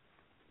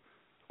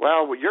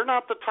 Well, you're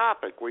not the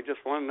topic. We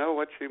just want to know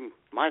what you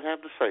might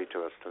have to say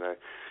to us today.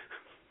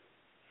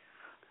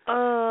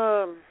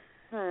 I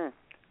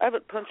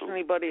haven't punched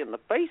anybody in the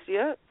face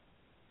yet.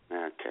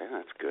 Okay,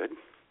 that's good.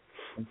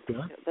 That's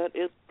good. Yeah, that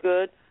is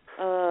good.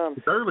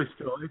 It's early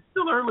still. It's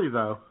still early,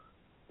 though.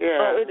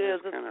 Yeah, it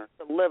is.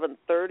 It's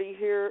 11:30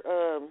 here.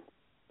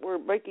 We're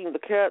making the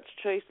cats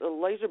chase a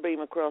laser beam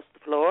across the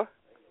floor.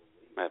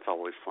 That's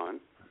always fun.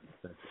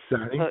 That's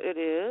exciting. It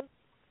is.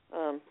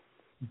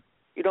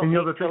 You don't and, need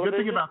the good thing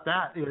television? about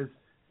that is,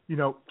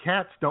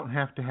 cats don't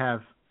have to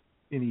have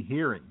any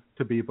hearing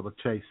to be able to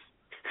chase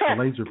the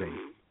laser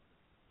beam.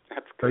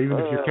 That's So good. even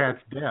if your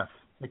cat's deaf,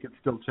 they can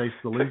still chase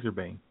the laser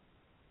beam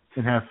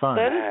and have fun.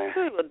 That is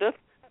true. A deaf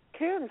cat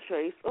can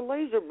chase a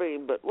laser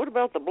beam, but what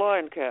about the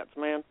blind cats,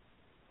 man?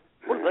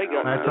 What have they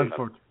got That's to do?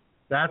 unfortunate.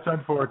 That's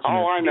unfortunate.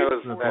 All I know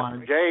is The that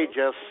blind. Jay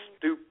just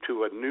stooped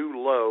to a new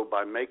low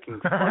by making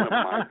fun of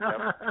my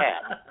deaf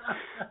cat.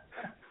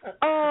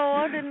 Oh,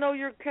 I didn't know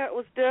your cat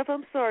was deaf.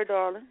 I'm sorry,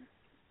 darling.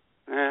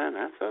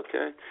 That's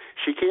okay.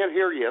 She can't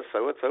hear you,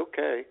 so it's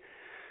okay.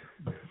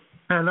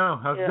 I know.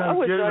 I was I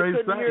wish getting I ready to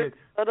couldn't say hear. it.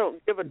 I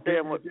don't give a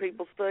damn what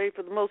people say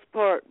for the most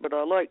part, but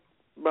I like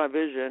my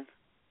vision.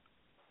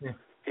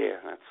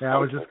 Yeah, that's I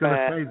was just going to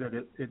bad. say that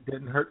it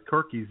didn't hurt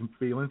Corky's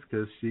feelings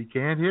because she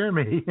can't hear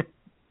me.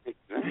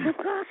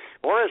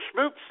 Or as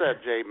Smoop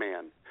said,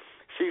 Jayman,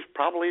 she's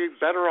probably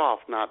better off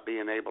not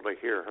being able to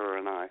hear her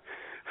and I.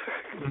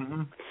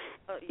 Mm-hmm.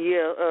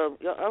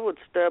 I would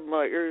stab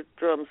my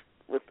eardrums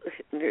with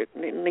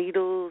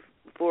needles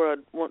before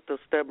I'd want to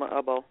stab my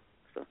eyeball.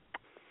 So.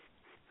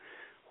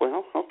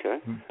 Well, okay.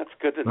 That's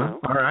good to know.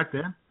 All right,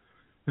 then.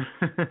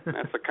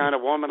 That's the kind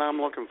of woman I'm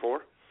looking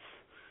for.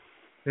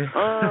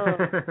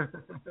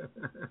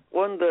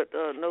 One that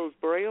knows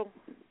Braille.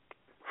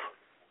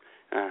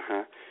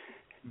 Uh-huh.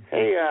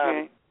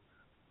 Hey,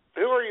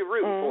 who are you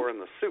rooting for in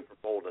the Super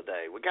Bowl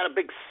today? We got a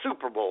big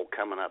Super Bowl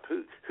coming up.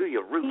 Who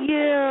you rooting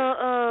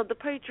for? The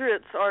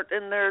Patriots aren't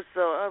in there,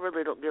 so I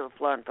really don't give a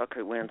flying fuck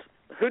who wins.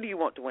 Who do you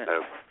want to win?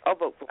 No. I'll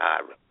vote for. I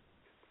don't.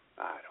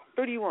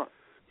 Who do you want?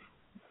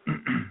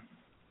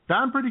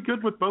 I'm pretty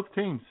good with both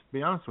teams, to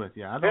be honest with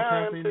you. I don't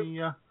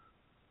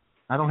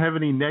have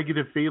any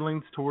negative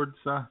feelings towards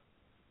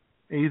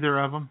either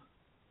of them.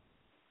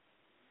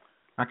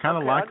 I kind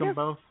of like them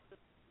both.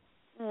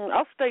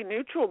 I'll stay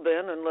neutral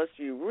then, unless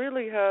you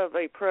really have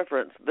a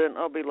preference. Then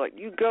I'll be like,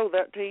 you go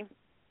that team.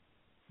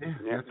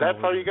 Yeah,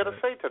 that's all you got to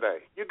say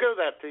today. You go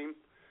that team.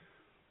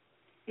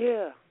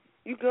 Yeah,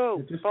 you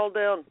go. Fall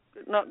down,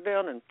 get knocked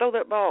down, and throw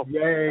that ball.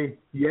 Yay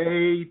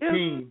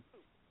team.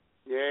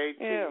 Yay team.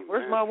 Yeah,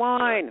 where's my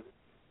wine?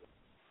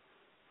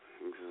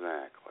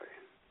 Exactly.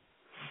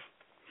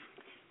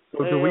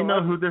 So do we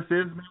know who this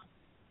is, man?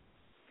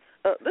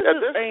 This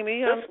is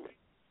Amy. I'm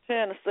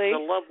Tennessee. The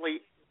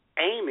lovely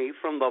Amy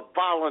from the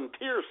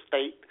volunteer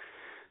state.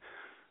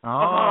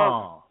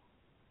 Oh.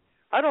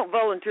 I don't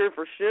volunteer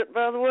for shit,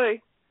 by the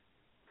way.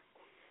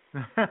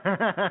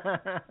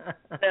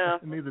 Yeah,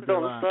 Neither on do the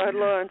I.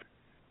 sidelines.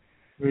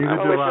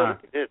 Neither do I.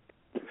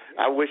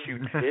 I wish you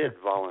did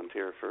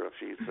volunteer for a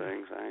few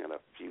things. I got a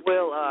few.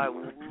 Well, I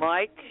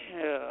might.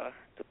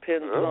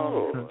 Depends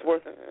on what's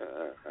worth.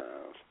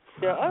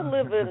 Yeah, I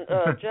live in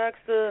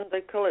Jackson.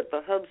 They call it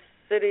the Hub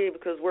City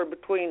because we're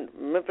between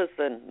Memphis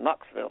and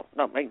Knoxville.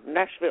 No,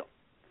 Nashville.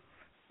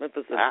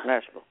 Memphis and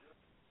Nashville.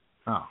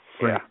 Oh,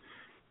 great. Yeah.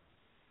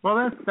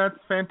 Well, that's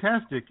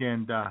fantastic,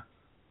 and a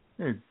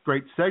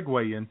great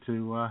segue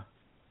into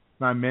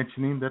my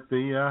mentioning that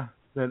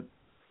that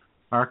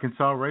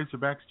Arkansas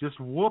Razorbacks just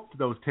whooped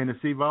those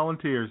Tennessee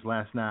Volunteers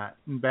last night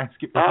in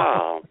basketball.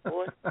 Oh,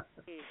 boy.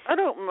 I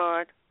don't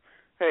mind.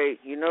 Hey,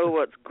 you know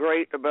what's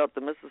great about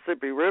the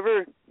Mississippi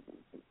River?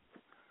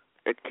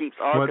 It keeps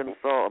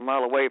Arkansas a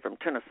mile away from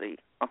Tennessee.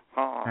 That's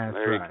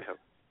there right.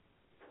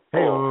 You go.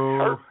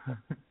 Hey-o.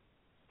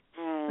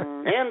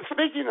 And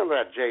speaking of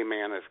that,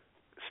 J-Man,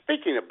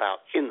 speaking about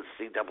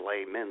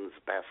NCAA men's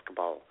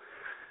basketball,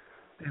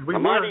 the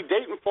mighty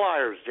Dayton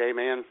Flyers,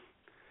 J-Man,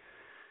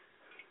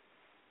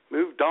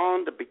 moved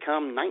on to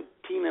become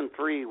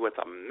 19-3 with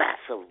a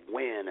massive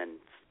win and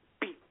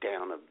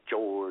beatdown of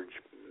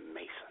George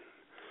Mason.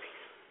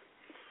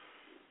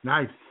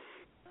 Nice.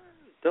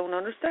 Don't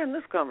understand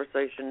this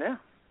conversation now.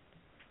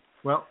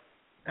 Well,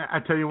 I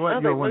tell you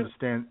what, you'll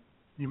understand.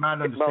 You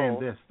might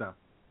understand this, though.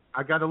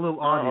 I got a little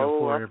audio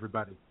for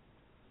everybody.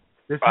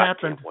 This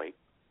happened. Can't wait.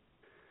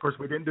 Of course,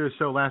 we didn't do a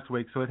show last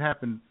week, so it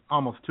happened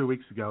almost 2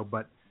 weeks ago,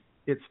 but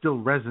it still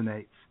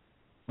resonates.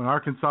 When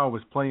Arkansas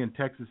was playing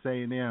Texas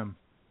A&M,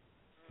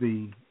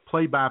 the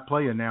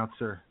play-by-play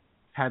announcer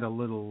had a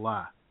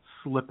little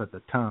slip of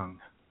the tongue.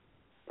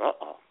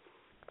 Uh-oh.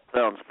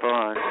 Sounds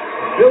fun.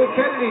 Bill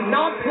Kennedy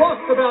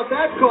nonplussed about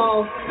that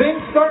call.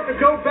 Things starting to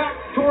go back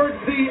towards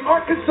the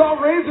Arkansas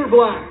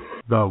Razorblacks.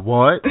 The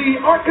what? The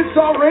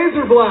Arkansas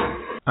Razorblacks.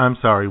 I'm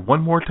sorry,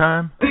 one more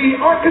time? The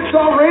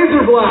Arkansas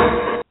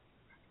Razorblacks.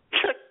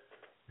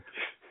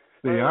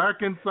 The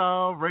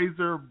Arkansas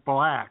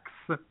Razorblacks.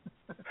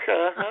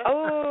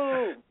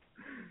 Oh.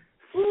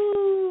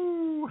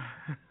 Woo.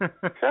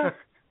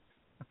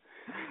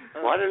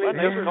 Why didn't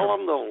he just call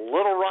them the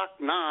Little Rock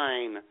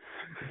Nine?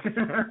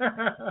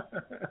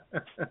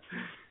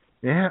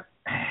 Yeah.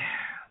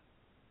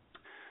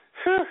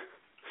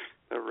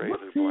 The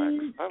razor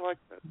blacks. I like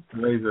that.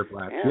 Razor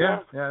black. Yeah,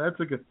 that's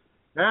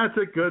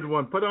a good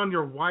one. Put on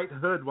your white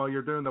hood while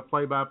you're doing the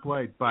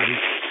play-by-play, buddy.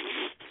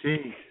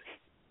 Jeez.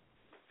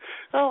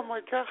 Oh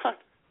my God.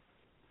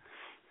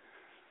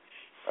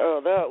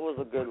 Oh, that was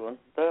a good one.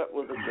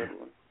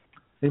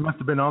 He must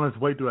have been on his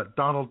way to a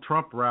Donald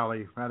Trump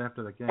rally right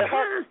after the game.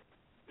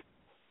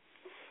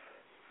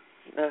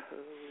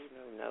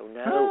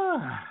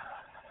 No.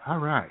 All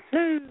right.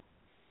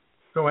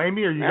 So,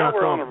 Amy, are you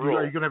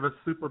going to have a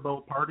Super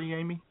Bowl party,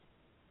 Amy?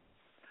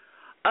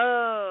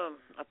 A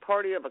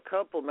party of a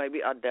couple,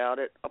 maybe. I doubt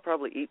it. I'll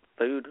probably eat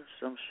food or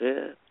some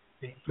shit.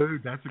 Eat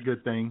food, that's a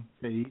good thing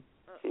to eat.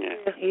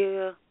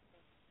 Yeah.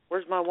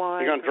 Where's my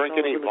wine? You going to drink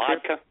any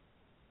vodka?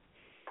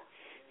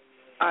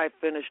 I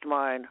finished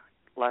mine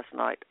last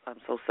night. I'm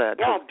so sad.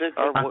 No, did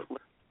you?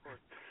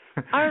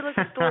 Our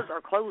liquor stores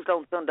are closed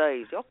on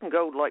Sundays. Y'all can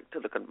go to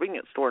the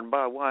convenience store and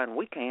buy wine.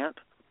 We can't.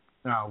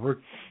 No,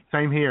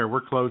 same here.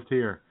 We're closed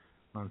here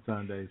on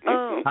Sundays.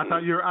 Oh.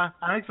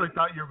 I actually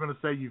thought you were going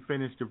to say you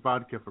finished your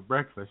vodka for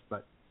breakfast,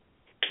 but.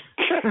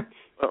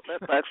 Well,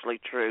 that's actually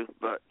true,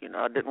 but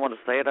I didn't want to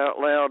say it out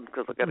loud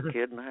because I got a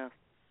kid in the house.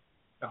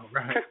 Oh,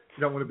 right.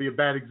 You don't want to be a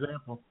bad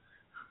example.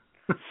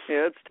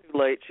 Yeah, it's too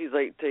late. She's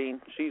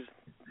 18.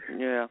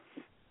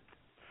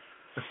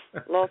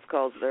 Lost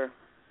cause there.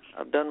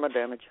 I've done my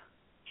damage.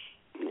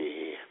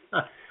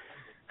 Yeah.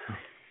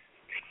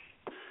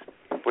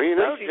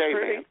 Well,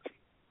 Jayman.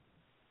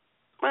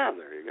 Well,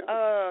 there you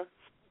go.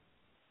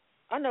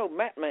 I know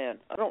Matt Man.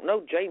 I don't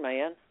know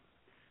Jayman.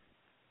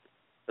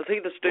 Is he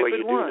the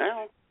stupid one? Do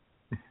now.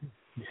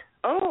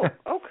 Oh,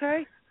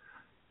 okay.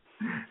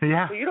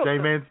 Yeah, well,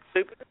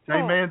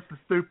 Jayman's the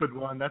stupid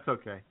one. That's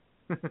okay.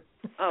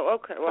 Oh,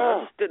 okay. Well,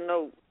 I just didn't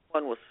know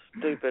one was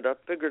stupid. I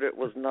figured it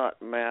was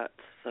not Matt,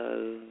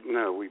 so...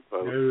 No, we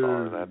both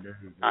are. That's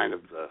kind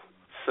of the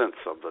sense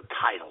of the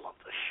title of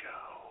the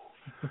show.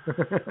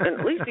 And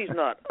at least he's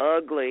not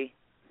ugly.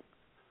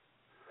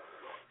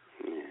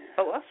 Yeah.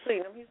 Oh, I've seen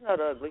him. He's not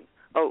ugly.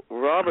 Oh,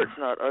 Robert's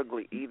not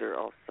ugly either,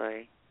 I'll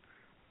say.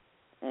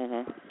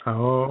 Mm-hmm.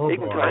 Oh,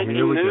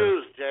 breaking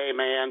news,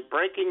 Jayman.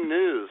 Breaking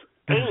news.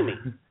 Amy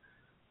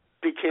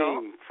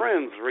became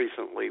friends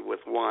recently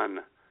with one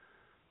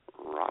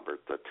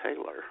Robert the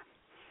Tailor.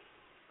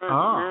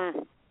 Mm-hmm.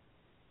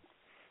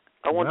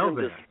 I want him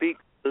to speak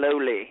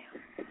slowly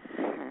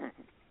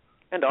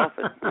and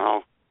often.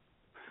 Oh.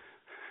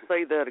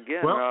 Say that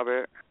again,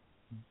 Robert.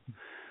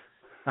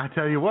 I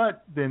tell you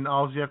what, then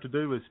all you have to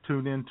do is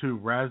tune in to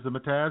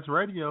Razzamataz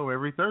Radio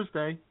every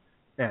Thursday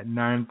at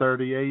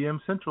 9:30 a.m.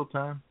 Central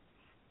Time.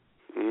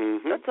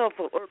 Mm-hmm. That's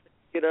awful early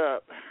to get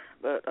up.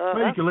 But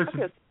you can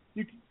listen.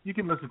 You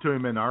can listen to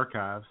him in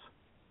archives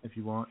if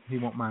you want. He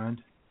won't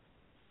mind.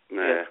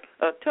 Nah.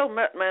 Yeah. Tell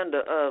Matt Man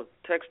to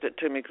text it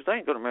to me because I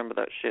ain't gonna remember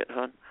that shit,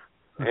 hon.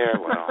 Yeah,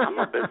 well, I'm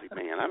a busy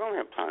man. I don't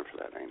have time for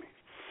that, Amy.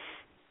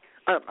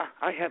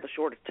 I have a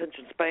short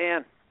attention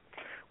span,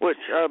 which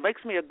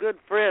makes me a good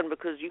friend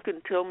because you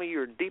can tell me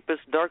your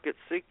deepest, darkest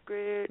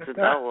secrets, and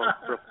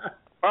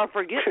I'll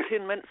forget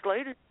 10 minutes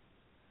later.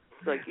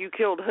 It's like, you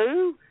killed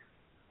who?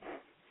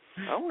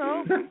 Oh,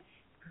 no.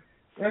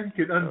 And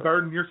you can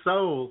unburden your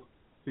soul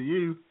to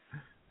you.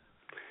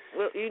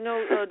 Well,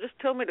 just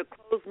tell me to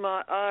close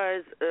my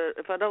eyes.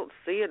 If I don't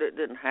see it, it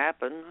didn't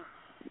happen.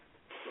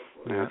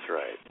 That's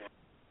right.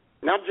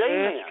 Now,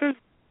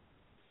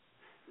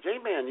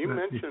 Jayman, you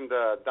mentioned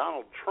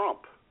Donald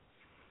Trump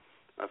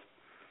a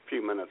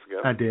few minutes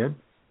ago. I did.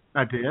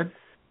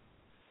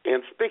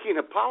 And speaking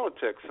of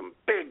politics, some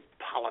big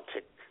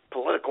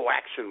political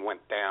action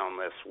went down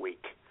this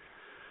week.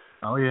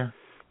 Oh, yeah.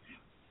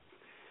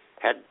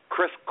 Had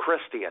Chris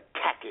Christie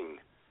attacking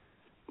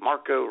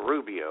Marco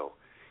Rubio.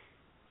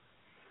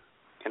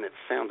 And it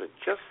sounded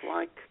just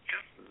like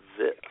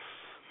this.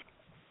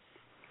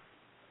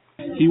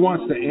 He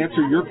wants to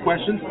answer your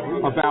questions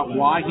about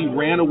why he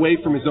ran away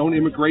from his own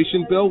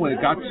immigration bill when it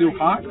got too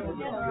hot.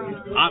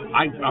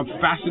 I'm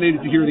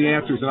fascinated to hear the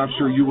answers, and I'm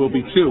sure you will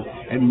be too.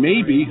 And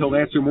maybe he'll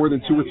answer more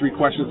than 2 or 3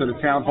 questions at a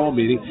town hall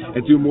meeting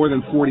and do more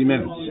than 40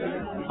 minutes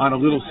on a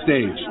little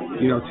stage,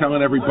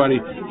 telling everybody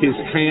his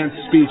canned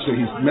speech that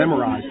he's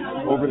memorized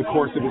over the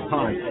course of his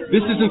time.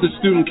 This isn't the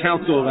student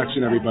council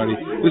election, everybody.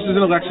 This is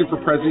an election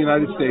for President of the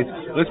United States.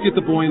 Let's get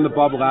the boy in the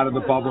bubble out of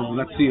the bubble, and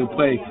let's see him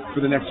play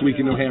for the next week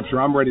in New Hampshire.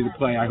 I'm ready to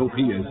play. I hope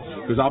he is,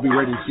 because I'll be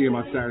ready to see him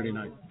on Saturday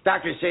night.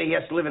 Doctors say he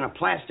has to live in a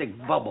plastic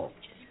bubble.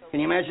 Can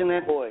you imagine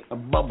that? Boy. A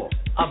bubble.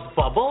 A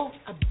bubble?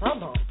 A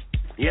bubble.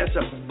 Yes,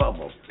 a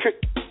bubble.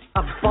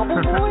 A bubble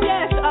boy?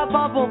 Yes, a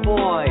bubble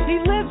boy. He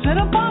lives in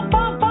a bubble.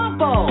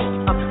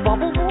 A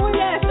bubble boy?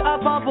 Yes, a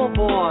bubble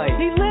boy.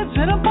 He lives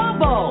in a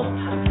bubble.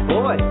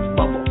 Boy,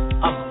 bubble.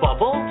 A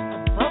bubble?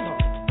 A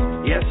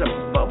bubble. Yes, a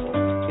bubble.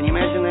 Can you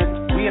imagine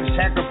that? We have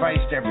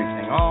sacrificed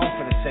everything, all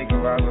for the sake of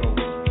our little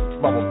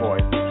bubble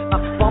boy. A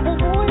bubble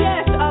boy?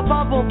 Yes, a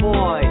bubble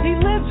boy. He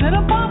lives in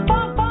a bubble.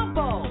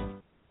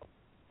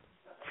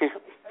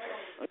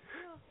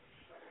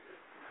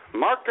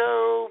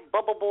 Marco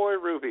Bubble Boy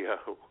Rubio.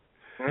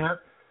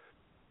 Yep.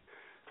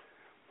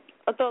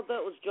 I thought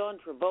that was John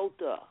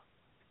Travolta.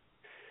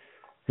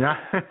 Yeah.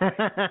 Then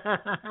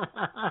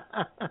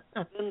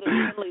they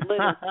finally let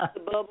him hit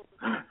the bubble.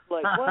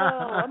 Like,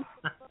 wow, I'm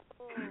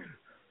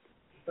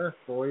the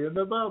boy in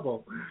the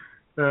bubble.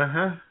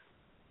 Uh-huh.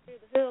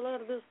 get the hell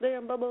out of this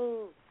damn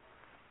bubble.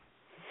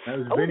 That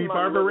was Vinnie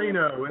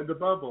Barbarino in the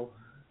bubble.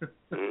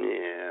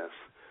 Yes.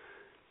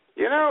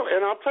 You know,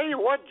 and I'll tell you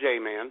what,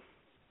 Jayman,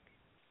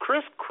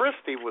 Chris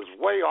Christie was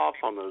way off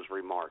on those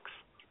remarks.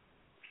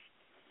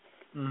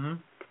 Mm-hmm.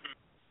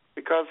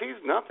 Because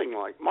he's nothing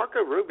like, Marco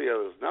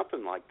Rubio is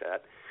nothing like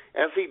that,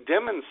 as he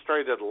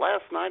demonstrated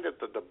last night at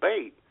the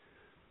debate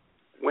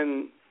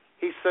when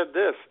he said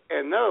this,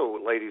 and no,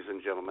 ladies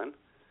and gentlemen,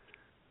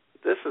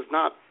 this is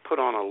not put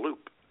on a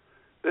loop.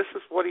 This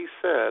is what he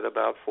said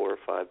about 4 or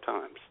 5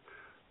 times.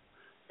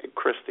 And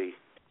Christie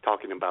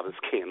talking about his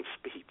canned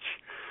speech.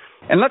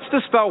 And let's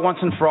dispel once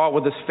and for all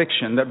with this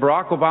fiction that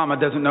Barack Obama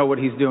doesn't know what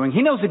he's doing.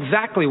 He knows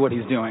exactly what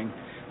he's doing.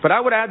 But I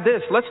would add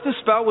this, let's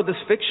dispel with this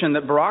fiction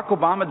that Barack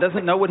Obama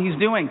doesn't know what he's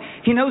doing.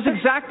 He knows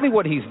exactly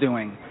what he's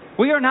doing.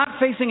 We are not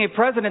facing a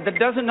president that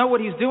doesn't know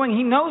what he's doing.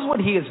 He knows what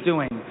he is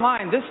doing.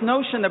 Fine, this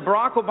notion that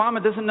Barack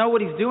Obama doesn't know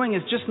what he's doing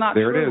is just not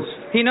true. There it is.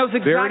 He knows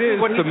exactly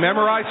what he's doing. The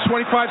memorized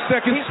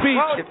 25-second speech.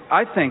 Well,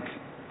 I think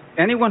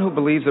anyone who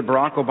believes that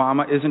Barack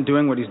Obama isn't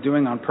doing what he's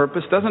doing on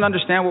purpose doesn't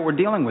understand what we're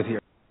dealing with here.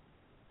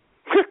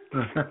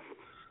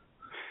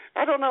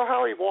 I don't know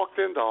how he walked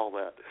into all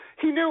that.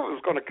 He knew it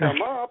was going to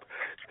come up.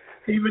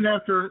 Even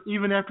after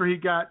he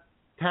got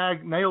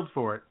nailed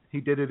for it,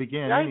 he did it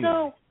again. I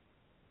know.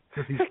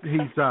 Because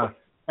he's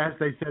as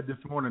they said this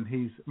morning,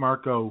 he's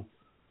Marco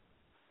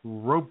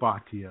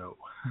Robotio.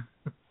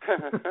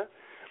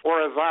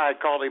 Or as I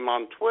called him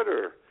on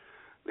Twitter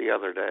the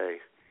other day,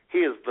 he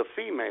is the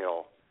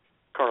female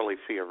Carly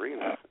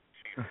Fiorina.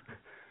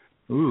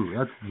 Ooh,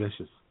 that's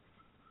vicious.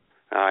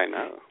 I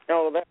know.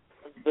 Oh, that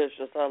was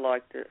vicious. I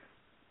liked it.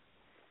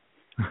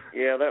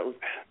 Yeah, that was.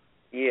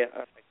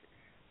 Yeah.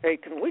 Hey,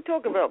 can we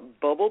talk about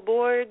Bubble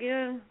Boy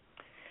again?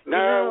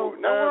 No,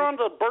 we're on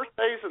to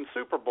birthdays and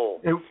Super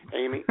Bowl,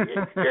 Amy.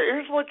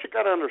 Here's what you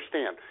got to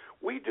understand.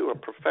 We do a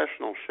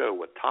professional show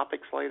with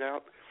topics laid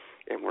out,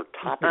 and we're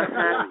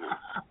topic-oriented.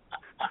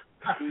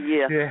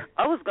 Yeah.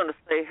 I was going to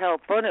say how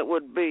fun it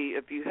would be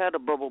if you had a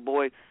Bubble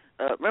Boy.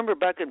 Remember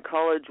back in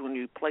college when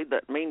you played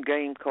that mean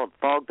game called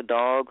Fog the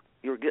Dog?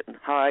 You were getting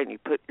high, and you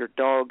put your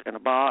dog in a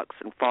box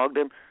and fogged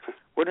him.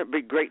 Wouldn't it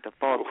be great to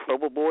fog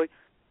Bubble Boy?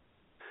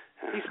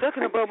 He's stuck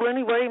in a bubble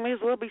anyway. He may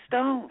as well be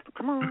stoned.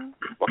 Come on.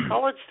 What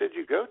college did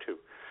you go to?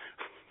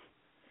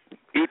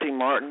 UT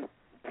Martin.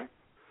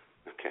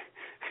 Okay.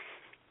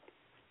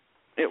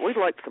 Yeah, we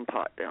like some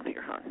pot down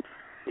here, hon.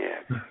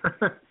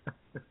 Yeah.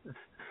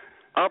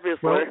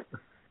 Obviously. Well,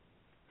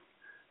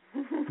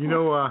 you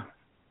know,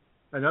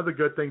 another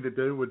good thing to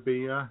do would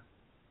be, to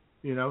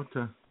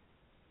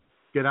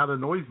get out a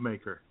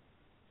noisemaker.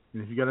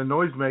 And if you got a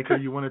noisemaker,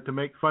 you want it to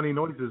make funny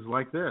noises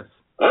like this.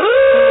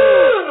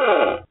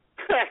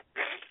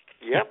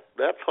 Yep,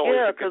 that's all.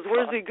 Yeah, because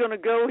where's he going to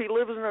go? He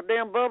lives in a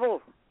damn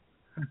bubble.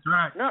 That's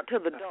right. Not to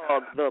the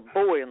dog, the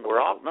boy in the We're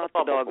bubble, off not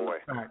the dog. boy.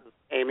 Right.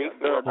 Amy,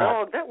 the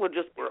dog, that would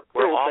just be a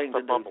cruel thing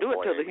to do. Do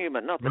it to the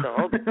human, not the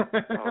dog.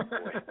 Oh,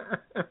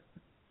 boy.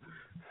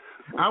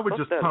 I would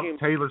just pump human?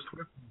 Taylor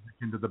Swift music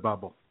into the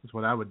bubble. That's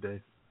what I would do,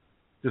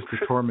 just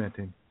to torment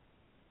him.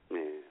 Yes.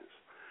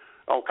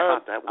 Oh,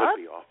 God, that would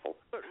be awful.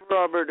 Put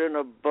Robert in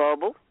a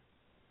bubble.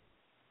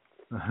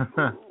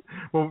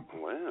 Well,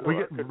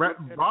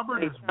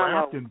 Robert is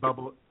wrapped in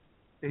bubble.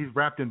 He's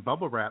wrapped in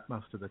bubble wrap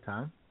most of the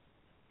time.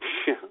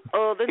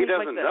 Oh, then he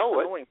doesn't make that know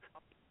annoying.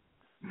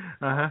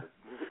 It.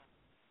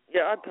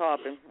 Yeah, I'd pop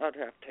him. I'd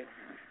have to.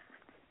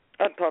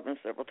 I'd pop him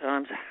several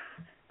times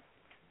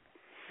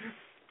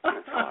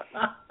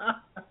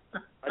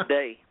a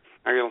day.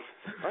 I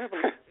have a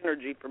lot of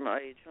energy for my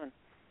age, hon.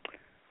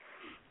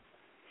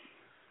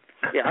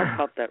 Yeah, I'd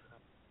pop that.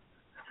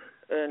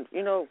 And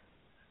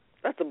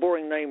that's a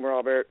boring name,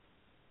 Robert.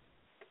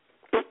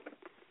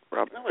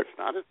 No, it's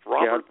not. It's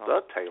Robert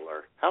the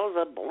Taylor. How is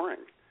that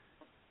boring?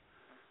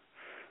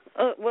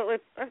 Well,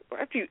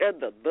 after you add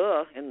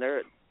the in there,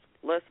 it's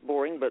less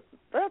boring, but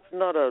that's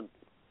not a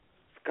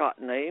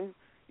Scott name.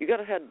 You got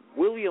to have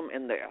William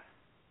in there.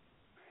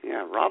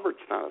 Yeah, Robert's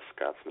not a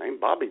Scots name.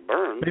 Bobby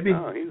Burns, he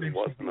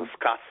wasn't a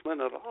Scotsman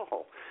at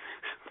all.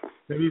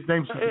 Maybe his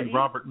name should be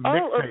Robert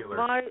Mick Taylor.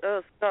 All of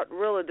my Scott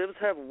relatives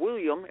have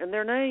William in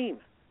their name.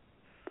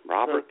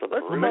 Robert the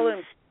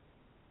Burns.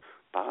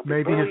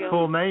 Maybe his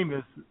full name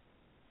is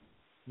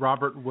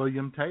Robert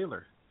William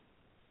Taylor.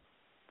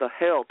 The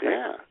hell,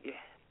 Taylor. Yeah.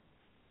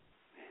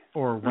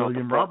 Or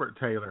William Robert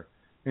Taylor.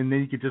 And then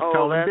you could just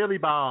call him Billy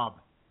Bob.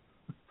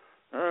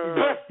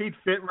 He'd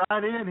fit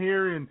right in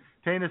here in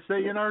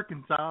Tennessee and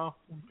Arkansas.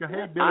 Go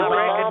ahead, Billy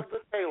Bob. The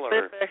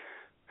Taylor.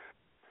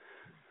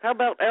 How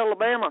about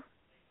Alabama?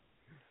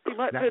 He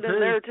might fit in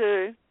there,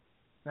 too.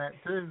 That,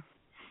 too.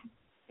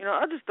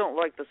 I just don't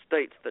like the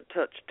states that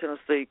touch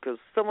Tennessee because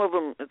some of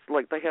them, it's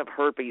like they have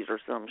herpes or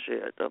some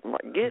shit. I'm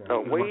like, get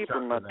away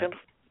from my Tennessee.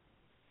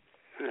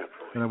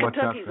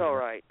 Kentucky's all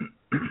right.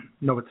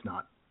 No, it's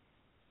not.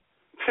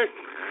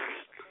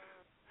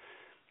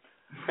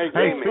 Hey,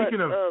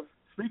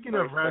 speaking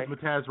of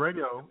Razzamataz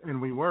Radio,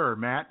 and we were,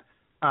 Matt,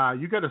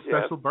 you got a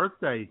special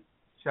birthday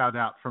shout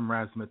out from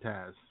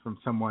Razzamataz, from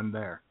someone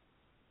there.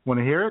 Want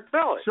to hear it?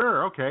 Really?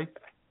 Sure, okay.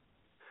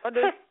 I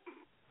do.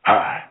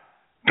 Hi,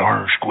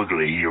 Darn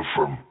Squiggly here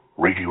from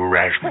Radio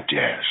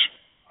Razzamataz,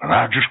 and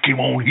I just came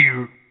on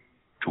here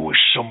to wish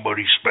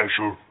somebody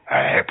special a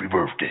happy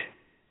birthday.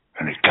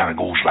 And it kind of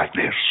goes like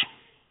this.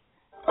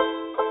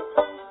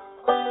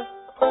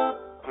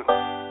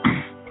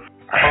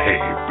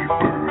 Happy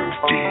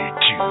birthday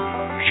to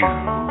you.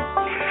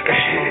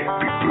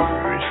 Happy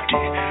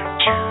birthday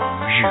to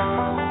you.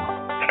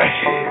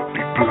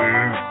 Happy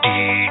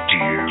birthday,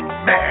 dear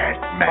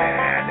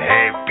Madman.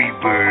 Happy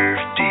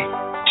birthday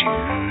to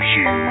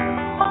you.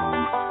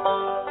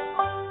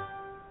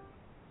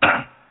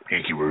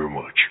 Thank you very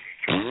much.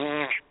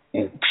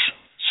 Oops,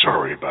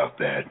 sorry about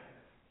that.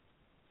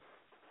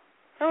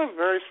 That was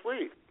very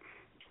sweet.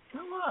 It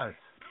was.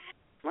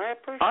 I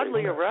appreciate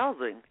Oddly that.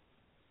 arousing.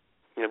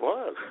 It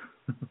was.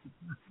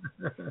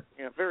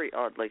 Yeah, very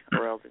oddly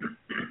arousing.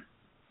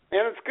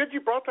 And it's good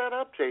you brought that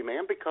up,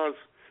 Jayman, because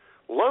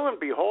lo and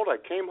behold, I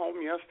came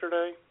home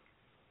yesterday,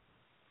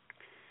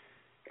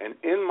 and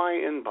in my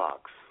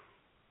inbox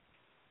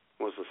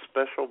was a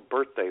special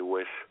birthday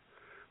wish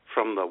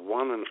from the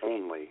one and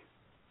only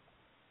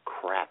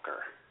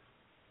Cracker.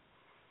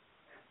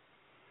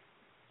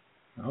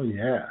 Oh,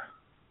 yeah.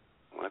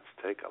 Let's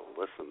take a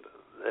listen to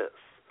this.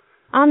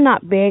 I'm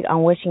not big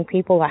on wishing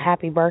people a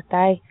happy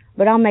birthday,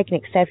 but I'll make an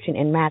exception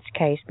in Matt's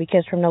case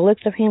because from the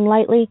looks of him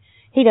lately,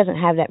 he doesn't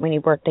have that many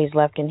birthdays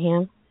left in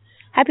him.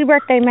 Happy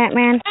birthday, Matt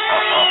Man.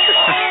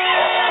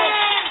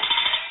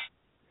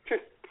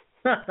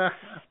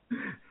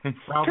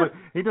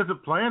 He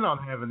doesn't plan on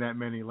having that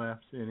many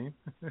left in him.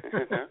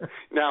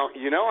 Now,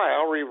 I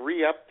already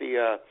re-upped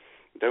the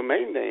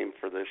domain name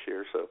for this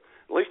year, so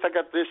at least I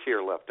got this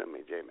year left in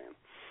me, J-Man.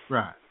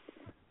 Right.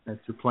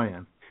 That's your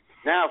plan.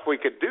 Now, if we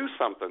could do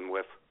something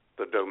with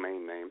the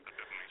domain name.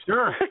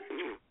 Sure.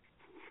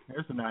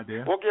 There's an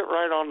idea. We'll get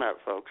right on that,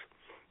 folks.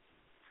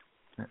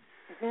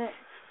 Yeah,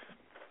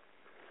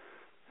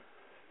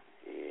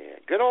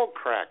 good old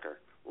Cracker.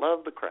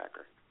 Love the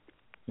Cracker.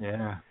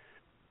 Yeah.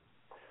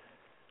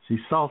 She's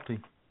salty.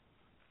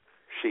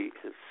 She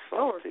is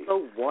salty.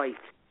 Oh, so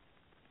white.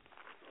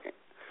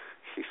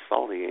 She's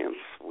salty and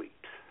sweet.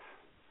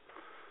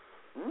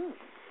 Mm.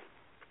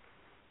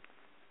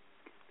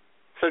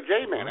 So,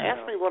 J-Man,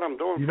 ask me what I'm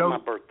doing for my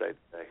birthday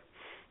today.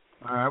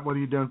 All right, what are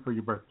you doing for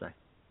your birthday?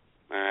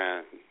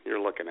 You're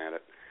looking at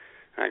it.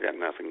 I got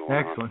nothing going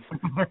on. Excellent.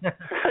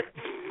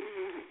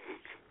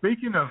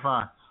 Speaking of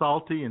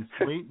salty and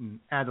sweet and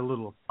add a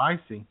little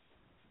spicy,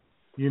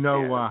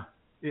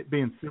 it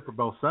being Super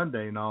Bowl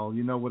Sunday and all,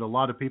 you know what a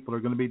lot of people are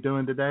going to be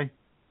doing today?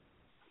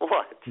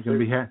 What? They're going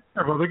to be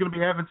they're going to be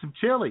having some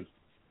chili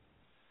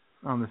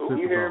on the Super Bowl.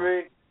 You hear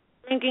me?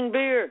 Drinking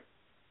beer.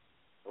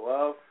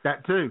 Hello?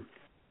 That too.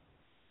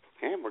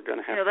 And we're going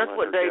to have to that's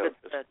what David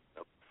said.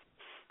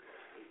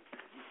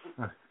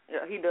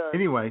 Yeah, he does.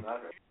 Anyway.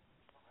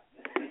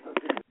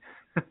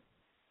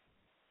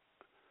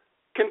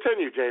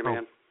 Continue,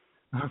 J-Man.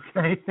 Oh.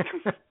 Okay.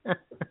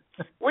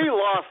 We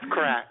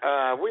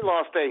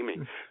lost Amy.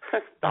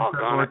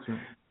 Doggone it.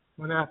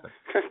 What happened?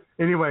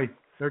 Anyway,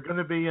 they're going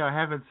to be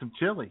having some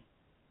chili.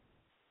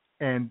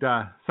 And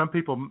some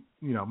people,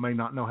 may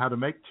not know how to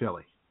make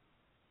chili.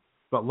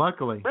 But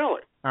luckily,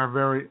 our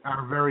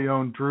very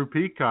own Drew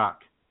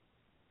Peacock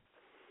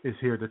is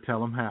here to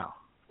tell them how.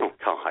 Oh,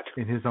 God.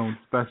 In his own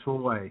special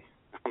way.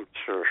 I'm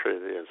sure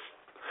it is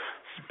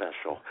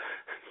special.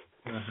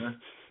 Uh-huh.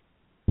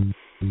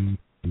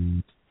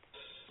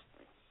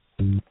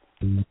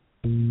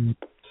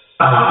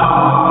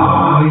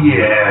 Oh,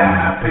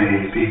 yeah,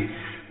 baby.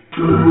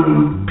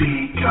 Drew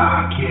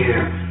Peacock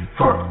here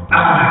for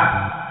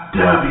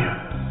IWS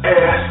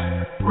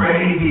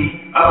Radio.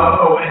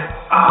 And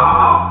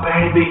oh,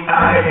 baby,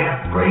 I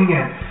am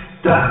bringing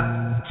the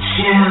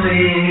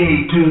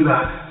chili to the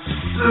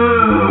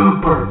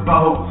Super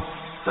Bowl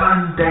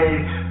Sunday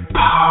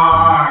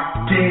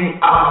party.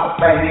 Oh,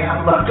 baby,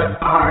 I love to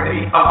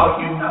party. Oh,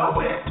 you know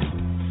it.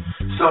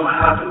 So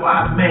how do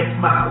I make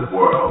my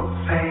world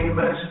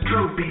famous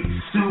droopy,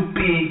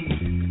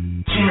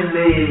 soupy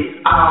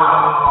chili?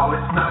 Oh,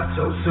 it's not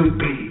so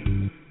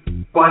soupy.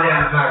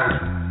 Whatever.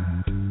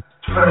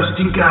 First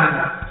you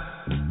gotta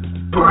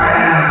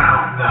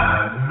brown the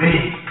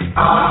meat.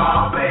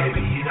 Oh,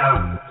 baby,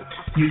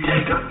 you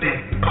take a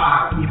big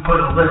pot, you put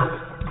a little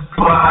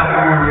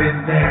butter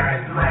in there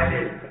and let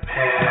it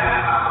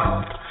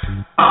melt.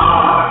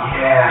 Oh,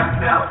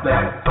 yeah, melt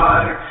that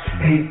butter.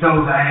 And you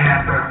throw the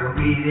hamburger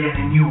meat in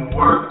and you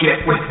work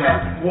it with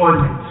that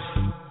wooden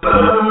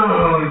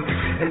spoon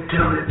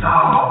until it's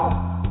all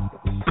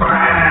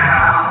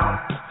brown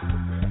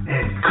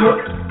and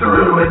cooked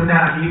through. And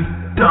now you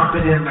dump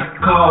it in the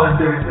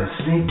colander in the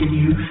sink and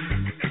you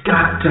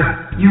got to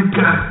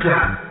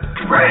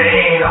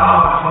drain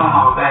off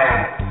all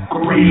that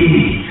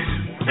grease.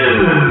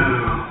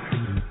 Ooh.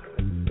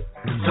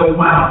 So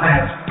while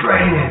that's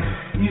draining,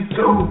 you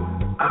throw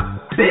a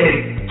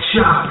big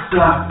chopped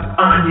up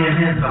onion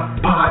in the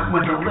pot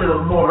with a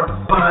little more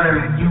butter,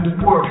 and you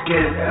work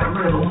it a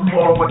little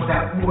more with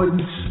that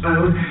wooden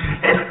spoon,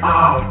 and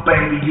oh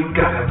baby, you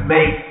gotta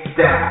make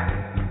that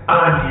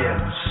onion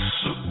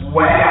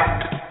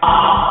sweat.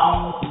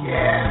 Oh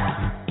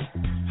yeah.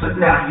 So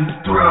now you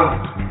throw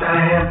the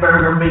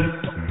hamburger meat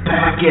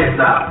back in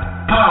the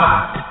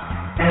pot,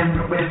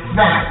 and with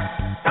that,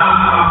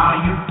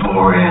 you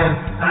pour in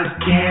a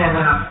can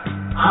of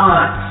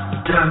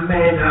Hunt's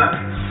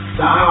tomato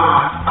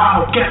sauce.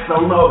 Oh, get the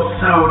low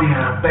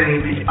sodium,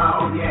 baby.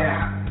 Oh,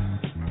 yeah.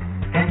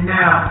 And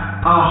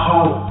now a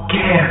whole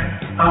can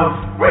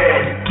of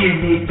red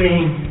kidney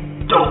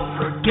beans. Don't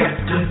forget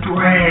to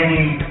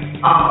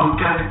drain. Oh,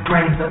 gotta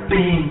drain the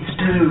beans,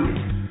 too.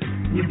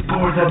 You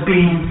pour the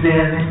beans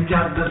in and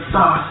got the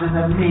sauce and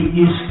the meat.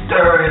 You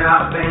stir it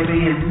up,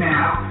 baby. And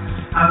now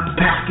a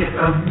packet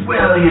of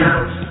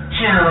Williams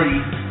chili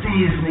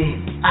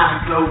seasoning.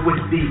 I go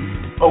with the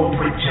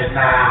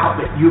original,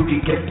 but you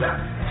can get the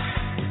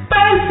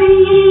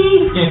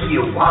spicy if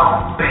you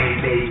want,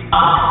 baby.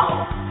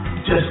 Oh,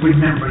 just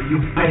remember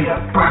you pay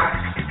a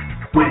price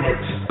when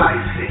it's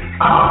spicy.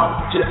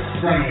 Oh, just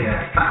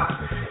saying.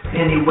 Oh,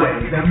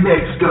 anyway, the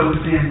mix goes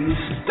in, you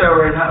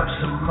stir it up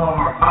some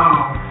more.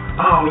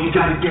 Oh, you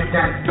gotta get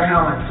that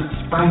balance of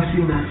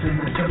spiciness and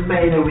the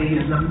tomatoey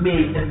and the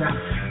meat and the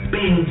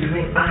beans and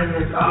the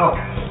onions. Oh,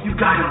 you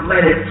gotta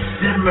let it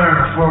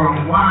simmer for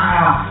a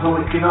while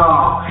so it can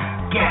all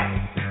get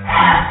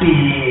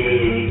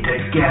happy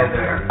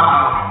together.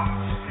 Oh,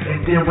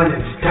 and then when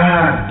it's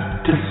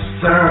time to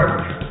serve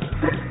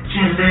the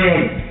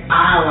chili,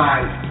 I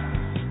like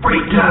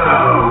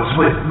Fritos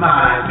with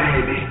mine,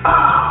 baby. Oh,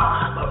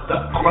 I love the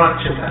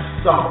crunch and the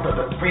salt of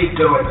the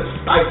Frito and the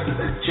spice of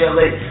the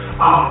chili.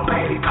 Oh,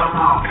 baby, come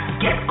on,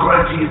 get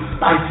crunchy and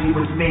spicy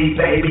with me,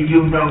 baby.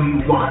 You know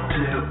you want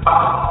to.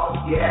 Oh,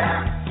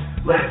 yeah.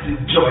 Let's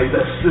enjoy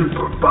the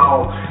Super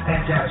Bowl.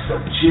 Let's have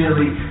some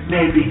chili,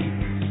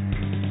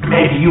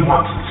 Maybe you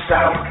want some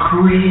sour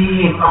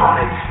cream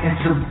on it and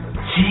some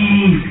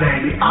cheese,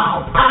 baby.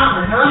 Oh,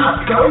 pile it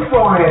up. Go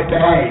for it,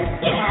 babe.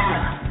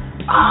 Yeah.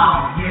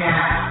 Oh,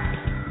 yeah.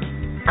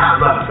 I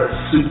love the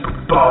Super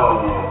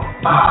Bowl.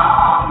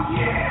 Oh,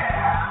 yeah.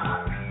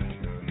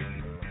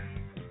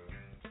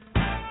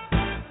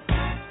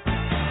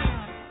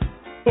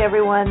 Hey,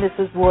 everyone. This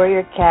is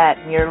Warrior Cat,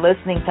 and you're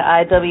listening to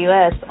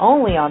IWS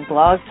only on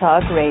Blog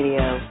Talk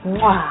Radio.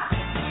 Mwah.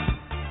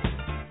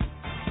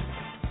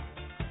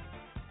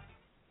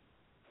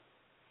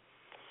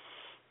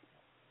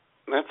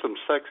 That's some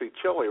sexy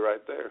chili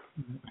right there.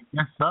 I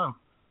guess so.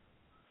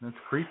 That's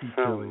creepy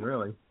chili,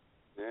 really.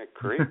 Yeah,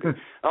 creepy.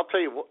 I'll tell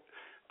you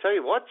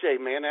what,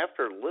 Jayman,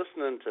 after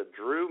listening to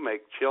Drew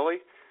make chili,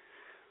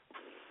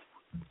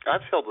 I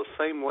feel the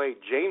same way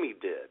Jamie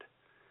did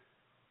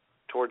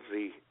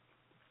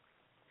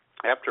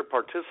after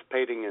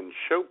participating in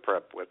show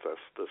prep with us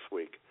this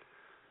week.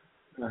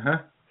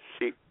 Uh-huh.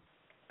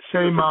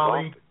 Hey,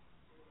 Molly.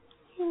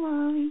 Hey,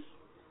 Molly.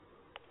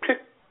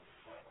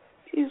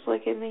 She's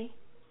looking at me.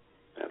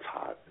 That's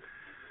hot.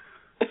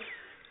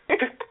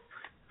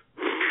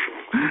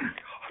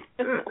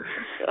 Oh,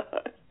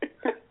 God.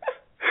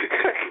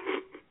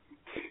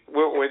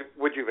 What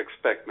would you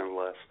expect, no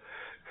less?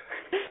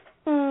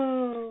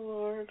 Oh,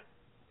 Lord.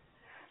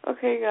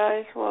 Okay,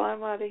 guys, well,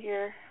 I'm out of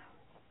here.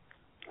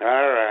 All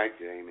right,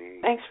 Jamie.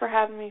 Thanks for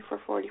having me for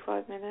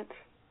 45 minutes.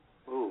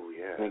 Oh,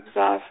 yeah. I'm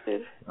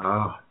exhausted.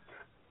 Oh.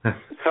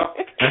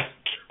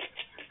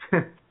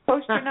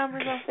 Post your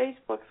numbers on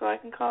Facebook so I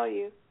can call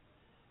you.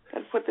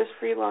 Gotta put this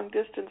free long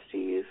distance to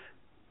use.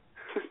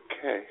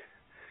 Okay.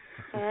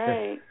 All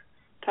right.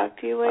 Talk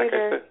to you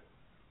later. Like I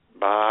said,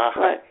 bye.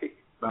 What?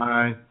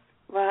 Bye.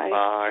 Bye.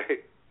 Bye.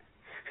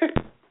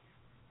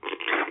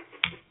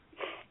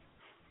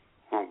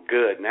 Oh,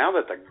 good. Now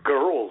that the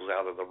girl's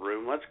out of the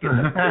room, let's get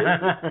to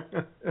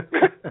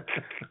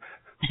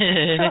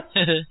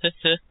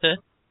business.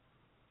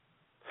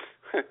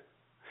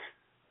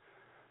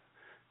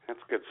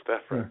 That's good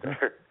stuff right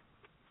there.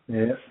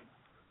 Yeah.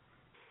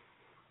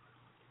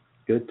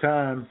 Good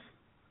times.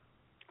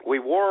 We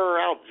wore her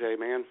out,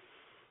 Jayman.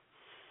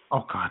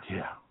 Oh, God,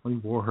 yeah. We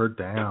wore her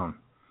down.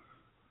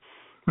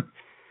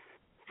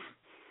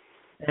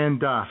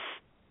 And,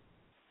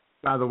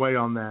 by the way,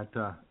 on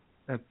that,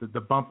 at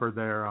the bumper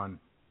there on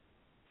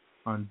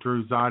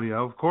Drew's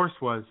audio, of course,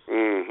 was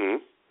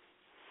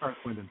Earth,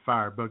 Wind and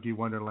Fire, Boogie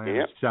Wonderland.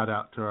 Yep. Shout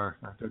out to our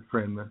good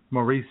friend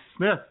Maurice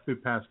Smith, who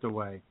passed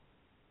away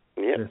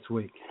this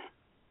week.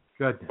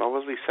 Goodness. What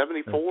was he,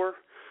 74?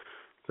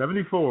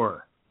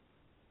 74.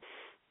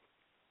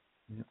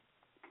 Yep.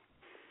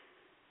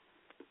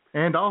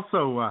 And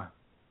also,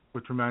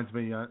 which reminds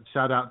me,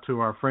 shout out to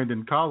our friend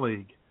and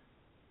colleague,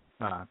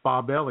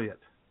 Bob Elliott,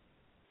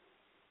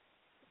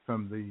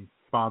 from the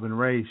Bob and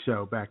Ray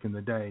show back in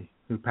the day,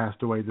 who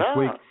passed away this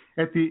week.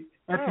 At the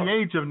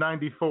age of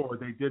 94,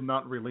 they did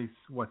not release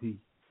what he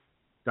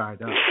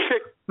died of.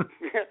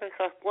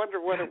 I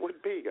wonder what it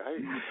would be. I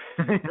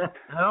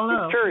don't know.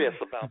 I'm curious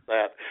about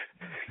that.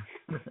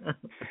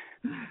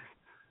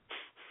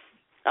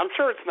 I'm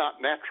sure it's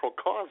not natural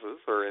causes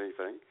or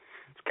anything.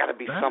 It's got to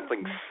be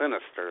something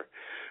sinister.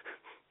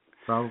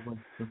 Probably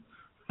some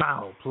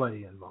foul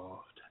play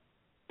involved.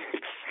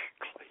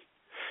 Exactly.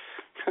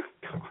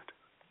 God.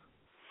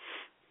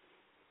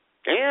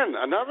 And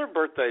another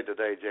birthday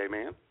today,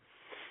 Jayman.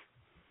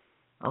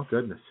 Oh,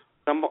 goodness.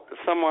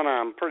 Someone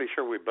I'm pretty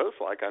sure we both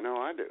like. I know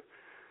I do.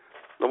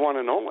 The one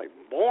and only.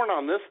 Born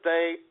on this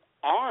day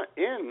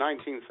in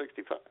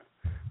 1965.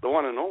 The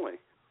one and only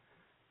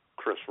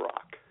Chris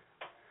Rock.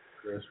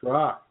 Chris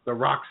Rock, the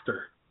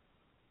rockster.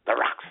 The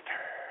rockster.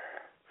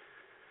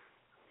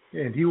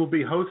 And he will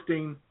be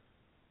hosting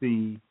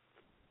the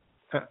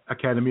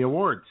Academy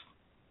Awards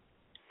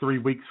 3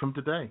 weeks from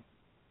today.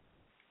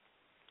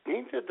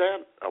 He did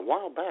that a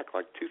while back,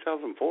 like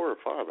 2004 or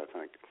 5, I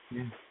think.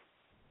 Yeah.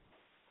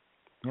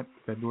 Yep,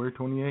 February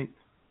 28th.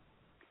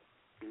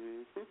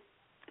 Mm-hmm.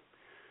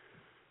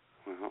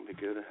 Well, that'll be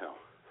good as hell.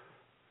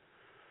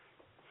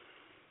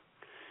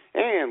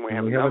 And we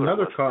have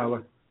another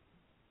caller.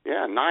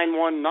 Yeah,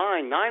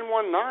 919.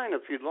 919,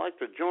 if you'd like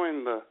to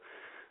join the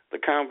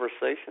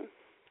conversation.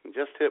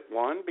 Just hit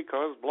 1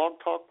 because Blog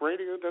Talk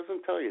Radio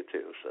doesn't tell you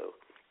to. So.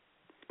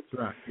 That's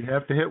right. You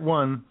have to hit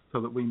 1 so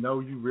that we know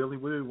you really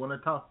want to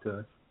talk to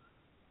us.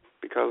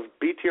 Because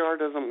BTR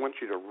doesn't want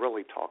you to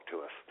really talk to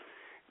us.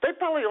 They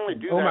probably only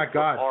do that for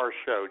our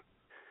show.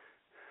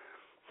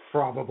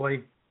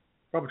 Probably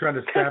trying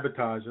to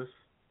sabotage us.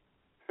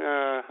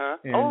 Uh-huh.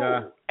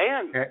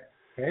 And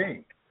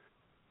hey.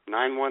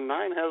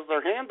 919 has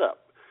their hand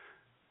up.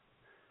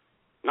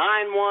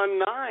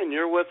 919,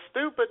 you're with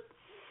stupid.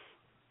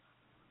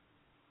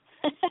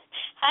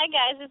 Hi,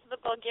 guys. It's the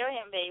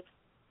Bulgarian babe.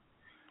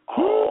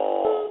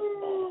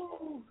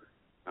 Oh.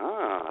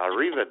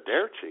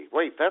 Arrivederci.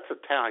 Wait, that's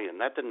Italian.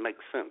 That didn't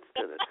make sense,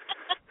 did it?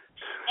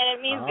 And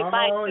it means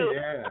goodbye, too. Oh,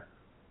 yeah.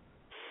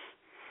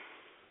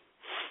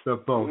 The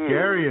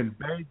Bulgarian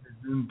babe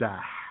is in the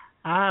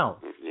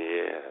house.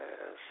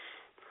 Yes.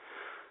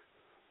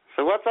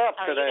 So what's up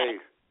today?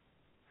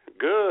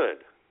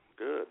 Good.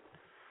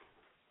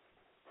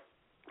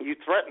 You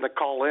threatened to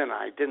call in.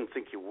 I didn't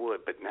think you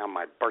would, but now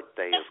my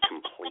birthday is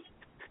complete.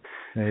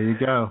 There you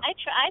go. I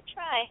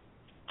try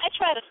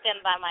to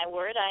stand by my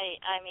word.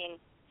 I mean,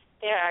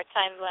 there are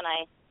times when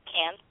I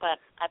can't, but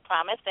I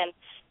promise. And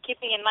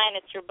keeping in mind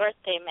it's your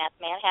birthday, Matt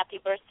Man. Happy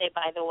birthday,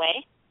 by the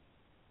way.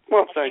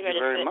 Well, thank you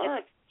very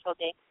much.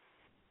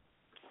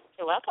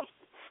 You're welcome.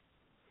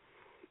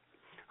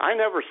 I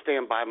never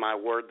stand by my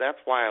word. That's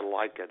why I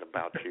like it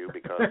about you,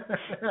 because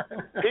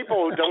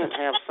people who don't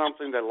have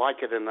something, they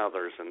like it in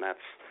others, and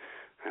that's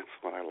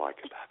what I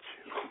like about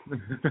you.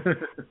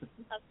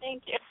 Oh,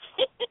 thank you.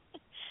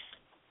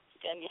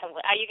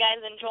 Are you guys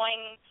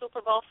enjoying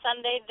Super Bowl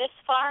Sunday this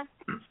far?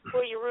 Who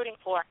are you rooting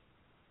for?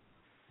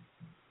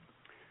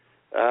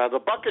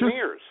 The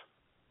Buccaneers.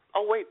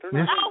 Oh, wait, they're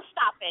not. Oh,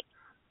 stop it.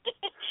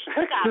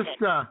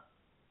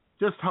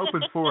 Just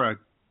hoping for a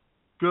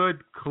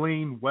good,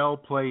 clean,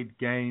 well-played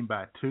game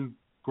by two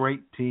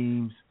great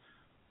teams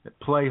that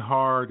play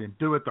hard and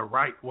do it the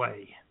right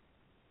way.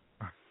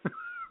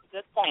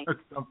 Good point. Or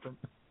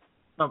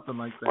something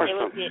like that.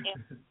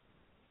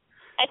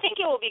 I think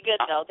it will be good,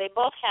 though. They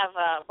both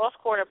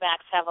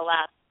quarterbacks have a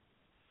lot,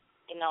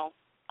 to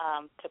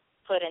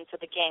put into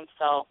the game,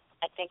 so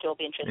I think it will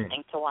be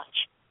interesting to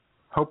watch.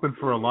 Hoping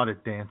for a lot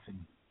of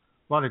dancing.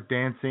 A lot of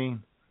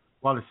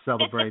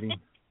celebrating.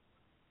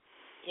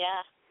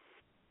 Yeah.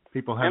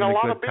 People having a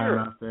good time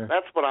out there.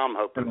 That's what I'm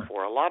hoping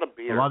for. A lot of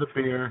beer. A lot of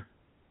beer.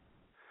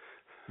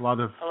 A lot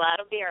of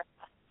beer.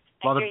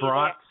 A lot of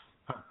brats.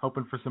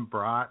 Hoping for some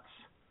brats.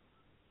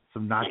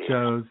 Some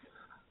nachos.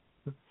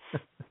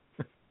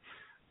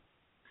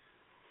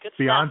 Good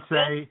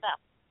Beyonce. stuff.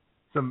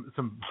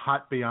 Some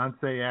hot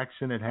Beyonce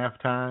action at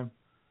halftime,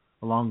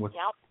 along with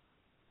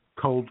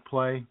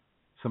Coldplay.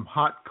 Some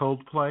hot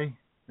Coldplay.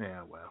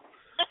 Yeah, well.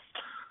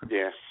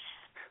 Yeah,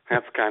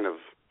 that's kind of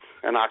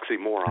an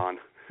oxymoron.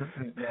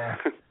 Yeah.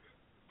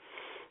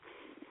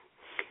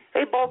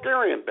 Hey,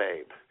 Bulgarian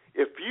babe,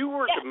 if you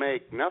were to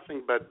make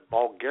nothing but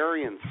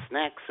Bulgarian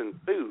snacks and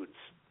foods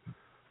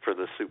for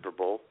the Super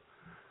Bowl,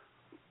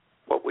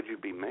 what would you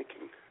be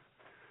making?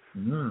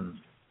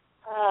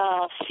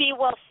 See,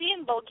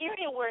 in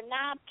Bulgaria we're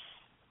not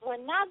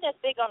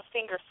that big on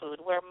finger food.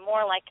 We're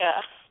more like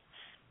a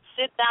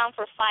sit down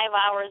for 5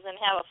 hours and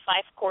have a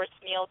 5-course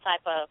meal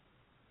type of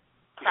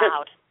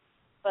crowd.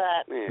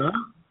 But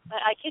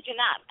I kid you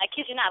not.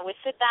 We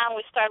sit down,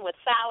 we start with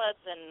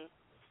salads and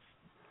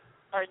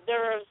hors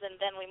d'oeuvres, and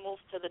then we move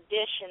to the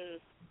dish,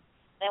 and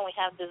then we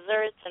have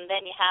desserts, and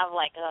then you have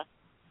like a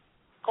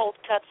cold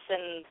cuts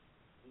and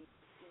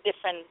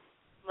different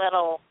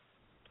little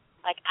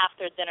like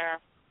after dinner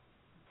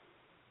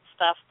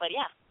stuff. But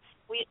yeah,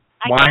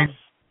 wine.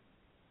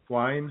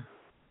 Wine,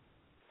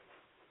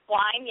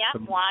 yeah,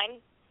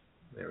 wine.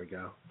 There we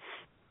go.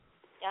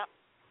 Yeah,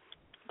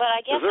 but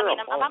I guess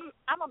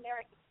I'm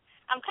American.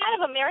 I'm kind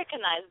of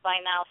Americanized by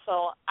now,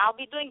 so I'll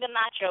be doing the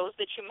nachos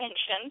that you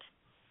mentioned.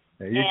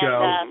 There you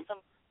go. And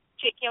some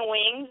chicken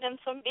wings and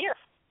some beer.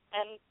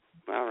 And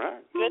all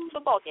right. Good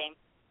football game.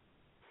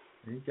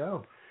 There you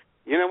go.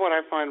 You know what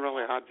I find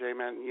really hot,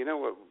 Jayman? You know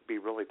what would be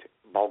really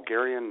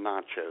Bulgarian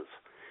nachos.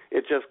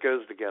 It just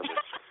goes together.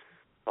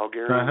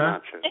 Bulgarian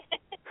nachos.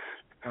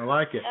 I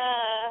like it.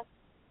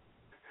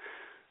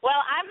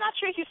 Well, I'm not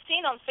sure if you've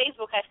seen on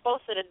Facebook. I've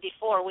posted it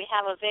before. We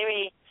have a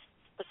very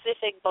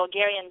specific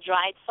Bulgarian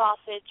dried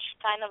sausage,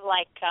 kind of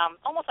like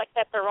almost like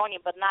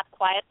pepperoni, but not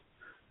quite.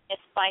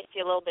 It's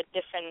spicy, a little bit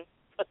different,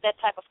 but that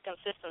type of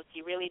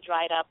consistency, really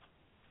dried up.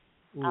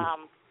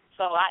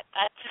 So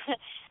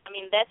I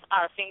mean, that's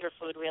our finger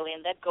food, really,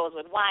 and that goes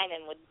with wine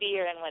and with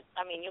beer and with,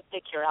 I mean, you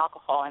pick your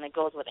alcohol, and it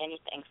goes with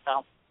anything.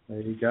 So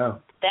there you go.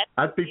 That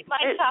would be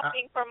my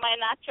topping for my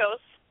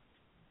nachos.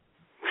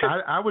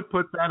 I would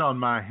put that on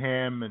my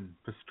ham and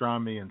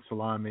pastrami and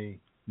salami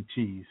and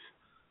cheese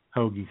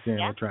hoagie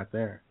sandwich right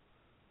there.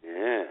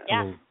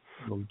 Yeah. A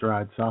little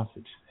dried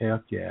sausage.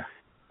 Heck yeah.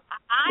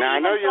 I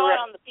know throw it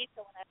on the pizza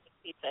when I make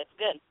pizza. It's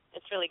good.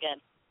 It's really good.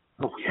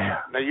 Oh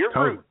yeah. Now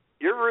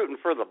you're rooting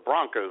for the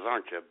Broncos,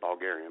 aren't you,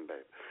 Bulgarian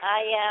babe?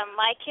 I am.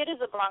 My kid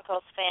is a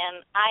Broncos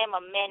fan. I am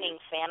a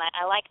Manning fan.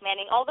 I like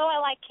Manning. Although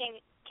I like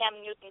Cam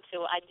Newton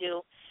too, I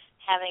do,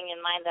 having in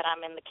mind that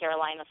I'm in the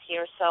Carolinas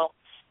here. So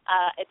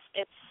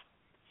it's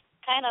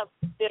kind of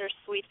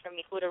bittersweet for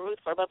me who to root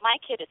for. But my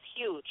kid is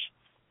huge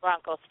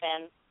Broncos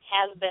fan,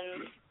 has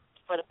been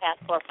for the past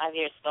 4 or 5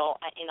 years.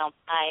 So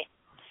I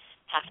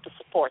have to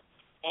support,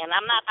 and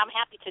I'm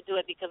happy to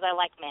do it because I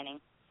like Manning.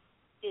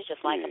 He's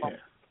just likable. Yeah.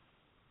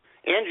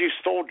 And you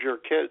stole your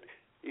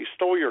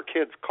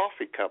kid's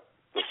coffee cup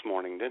this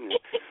morning, didn't you?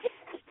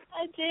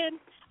 I did.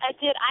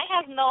 I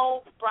have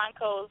no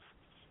Broncos,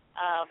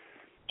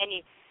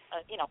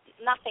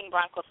 nothing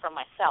Broncos for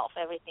myself.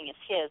 Everything is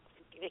his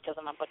because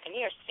I'm a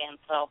Buccaneers fan.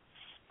 So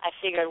I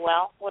figured,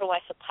 well,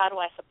 how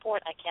do I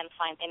support? I can't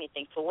find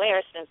anything to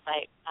wear since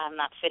I'm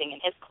not fitting in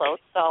his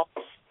clothes. So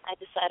I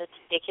decided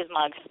to take his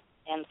mug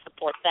and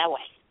support that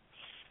way.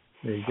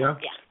 There you go.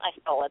 Yeah, I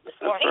stole it this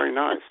morning. That's very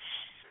nice.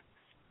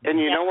 And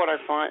you know what I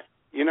find?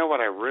 You know what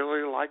I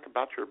really like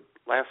about your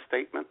last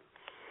statement?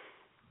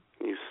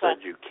 You said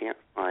you can't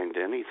find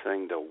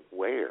anything to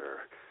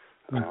wear.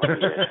 Oh,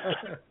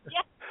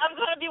 yeah, I'm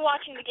going to be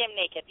watching the game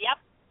naked. Yep,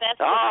 that's.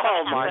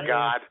 Oh my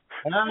God!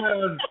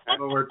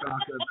 That's what we're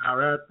talking about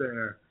right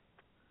there.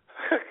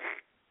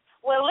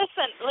 Well,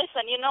 listen.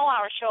 You know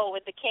our show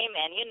with the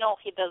K-Man. You know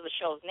he does the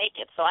shows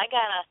naked, so I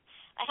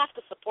have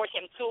to support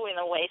him too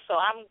in a way. So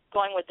I'm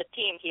going with the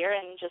team here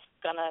and just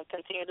gonna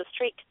continue the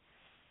streak.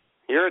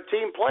 You're a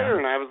team player,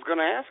 and I was going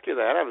to ask you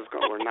that.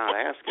 Not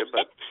ask you,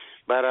 but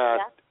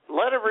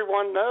let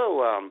everyone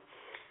know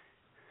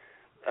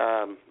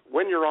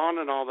when you're on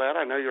and all that.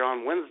 I know you're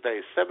on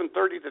Wednesdays,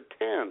 7:30 to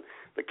 10,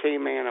 the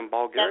K-Man and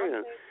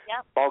Bulgarian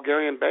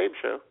Babe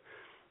Show.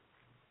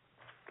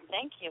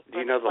 Thank you. Do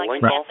you know the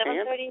link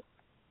offhand? 7:30.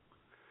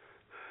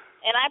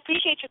 And I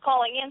appreciate you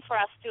calling in for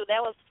us too.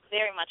 That was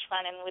very much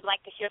fun, and we'd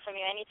like to hear from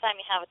you anytime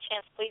you have a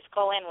chance. Please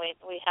call in.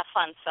 We have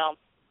fun, so.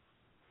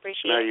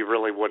 Appreciate it. You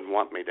really wouldn't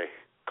want me to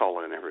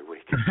call in every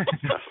week.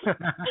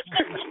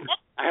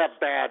 I have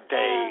bad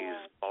days.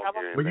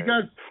 Well,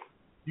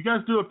 you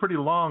guys do a pretty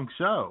long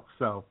show,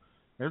 so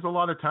there's a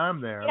lot of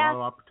time there, a lot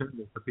of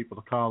opportunity for people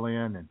to call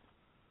in and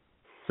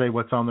say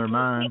what's on their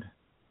mind.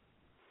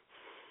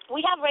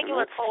 We have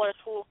regular callers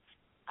who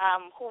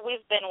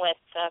we've been with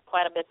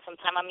quite a bit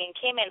sometime. I mean,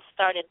 K-Man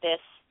started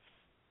this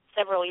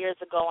several years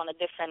ago with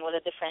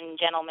a different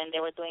gentleman.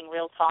 They were doing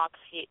real talks.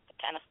 He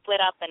kind of split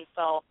up, and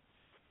so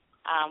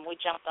we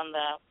jumped on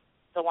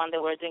the one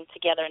that we're doing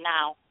together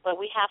now. But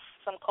we have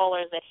some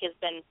callers that he's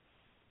been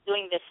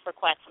doing this for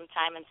quite some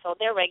time, and so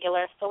they're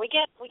regular. So we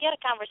get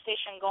a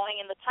conversation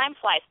going, and the time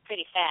flies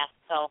pretty fast.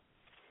 So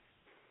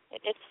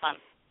it's fun.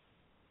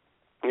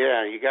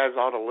 Yeah, you guys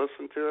ought to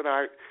listen to it.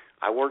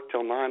 I work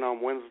till 9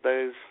 on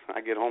Wednesdays.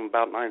 I get home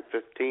about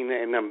 9:15,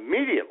 and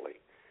immediately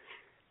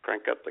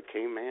crank up the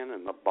K-Man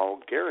and the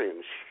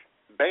Bulgarian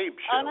Babe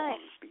Show. Oh, nice.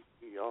 On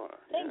BTR.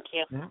 Thank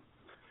you. Yeah.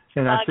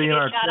 And I'll give you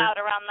a shout out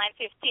around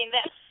 9:15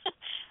 then.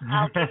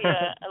 I'll give you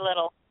a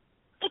little.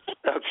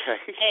 Okay.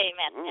 Hey,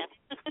 man.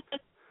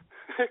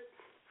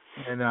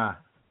 And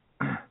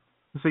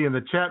see, in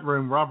the chat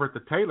room, Robert the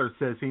Taylor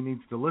says he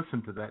needs to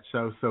listen to that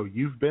show, so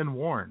you've been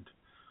warned.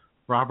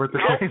 Robert the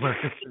Taylor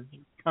is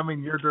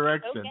coming your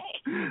direction.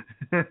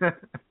 Okay.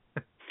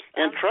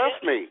 And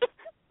trust me,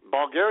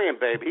 Bulgarian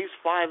Babe, he's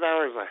 5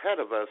 hours ahead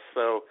of us,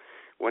 so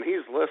when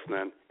he's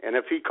listening, and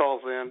if he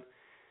calls in,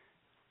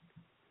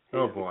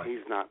 oh boy,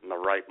 he's not in the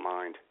right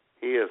mind.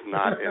 He is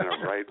not in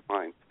the right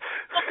mind.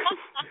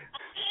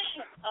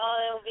 Oh,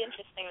 it'll be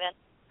interesting then.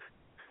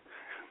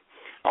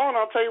 Oh, and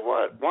I'll tell you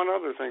what, one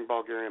other thing,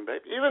 Bulgarian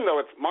Babe. Even though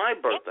it's my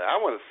birthday, I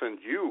want to send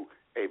you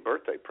a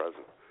birthday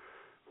present.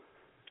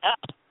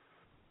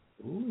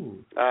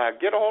 Ooh.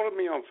 Get a hold of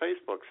me on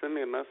Facebook. Send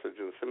me a message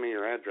and send me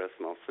your address,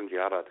 and I'll send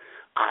you out an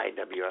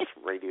IWS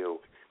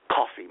Radio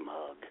coffee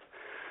mug.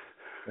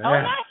 Yeah. Oh,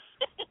 nice.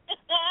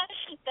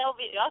 That'll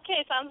be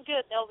okay. Sounds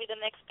good. That'll be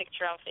the next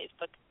picture on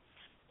Facebook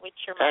with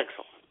your mug.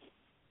 Excellent.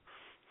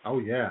 Oh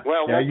yeah.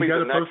 Well, it yeah, won't be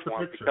the next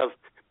one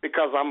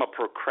because I'm a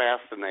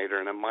procrastinator,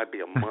 and it might be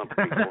a month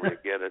before you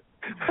get it.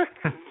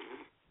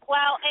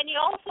 Well, and you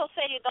also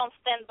say you don't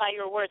stand by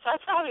your word, so I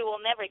probably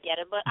will never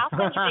get it, but I'll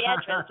send you the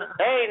address.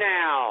 Hey,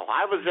 now,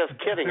 I was just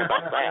kidding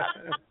about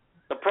that.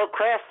 The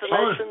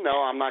procrastination,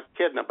 no, I'm not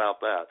kidding about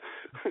that.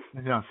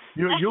 Yeah,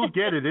 you'll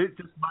get it. It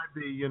just might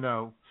be,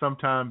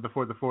 sometime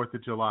before the 4th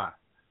of July.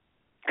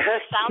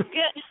 Sounds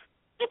good.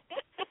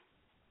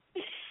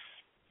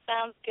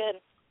 Sounds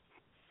good.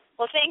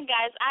 Well, thank you,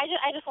 guys.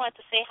 I just wanted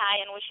to say hi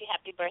and wish you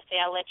happy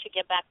birthday. I'll let you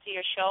get back to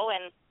your show,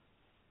 and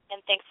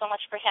thanks so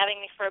much for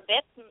having me for a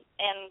bit,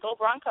 and go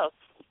Broncos.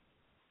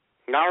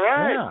 All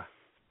right. Yeah.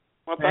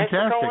 Well, thanks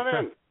for calling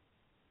in.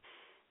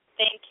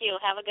 Thank you.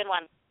 Have a good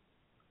one.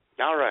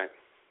 All right.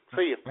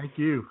 See you. Thank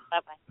you.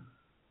 Bye-bye.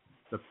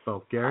 The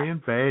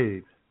Bulgarian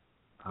Babe.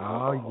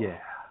 Oh, yeah.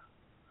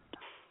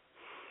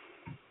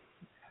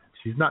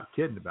 She's not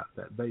kidding about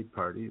that babe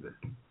part either.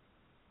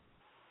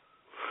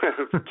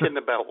 Kidding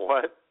about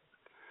what?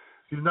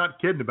 She's not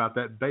kidding about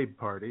that babe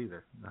part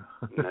either.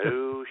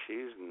 No,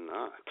 she's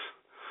not.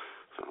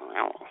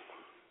 All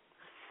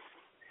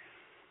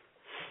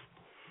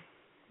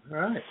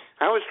right.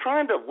 I was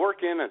trying to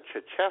work in a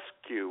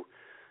Ceausescu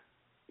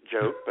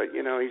joke, but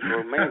he's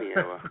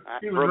Romanian.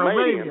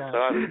 Romanian. So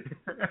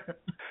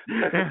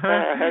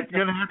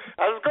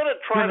I was going to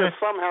try to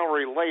somehow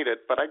relate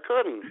it, but I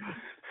couldn't.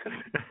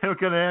 We're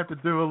going to have to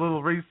do a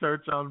little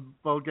research on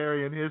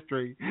Bulgarian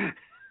history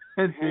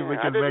and see if we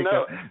can make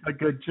a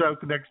good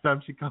joke next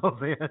time she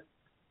calls in.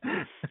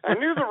 I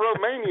knew the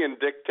Romanian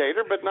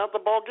dictator, but not the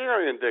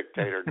Bulgarian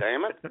dictator,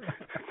 damn it.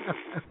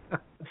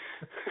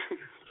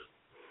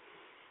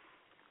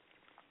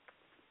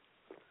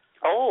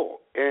 Oh,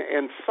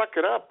 and suck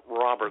it up,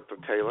 Robert the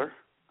Tailor.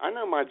 I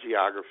know my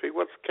geography.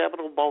 What's the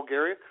capital of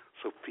Bulgaria?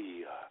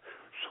 Sofia.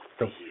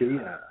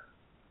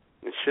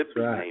 It should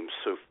be named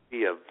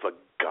Sofia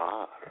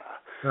Vergara.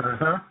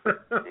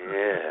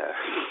 Yeah.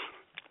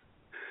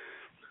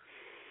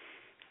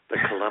 The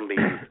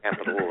Colombian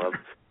capital of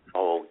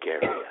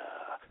Bulgaria.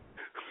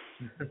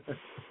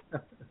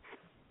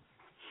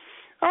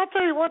 I'll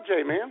tell you what,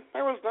 Jayman,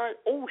 that was nice.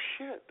 Oh,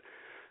 shit.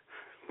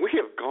 We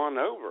have gone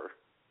over.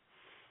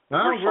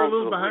 Well, we're a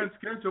little behind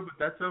schedule, but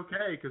that's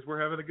okay because we're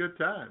having a good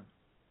time.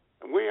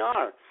 We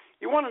are.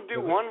 You want to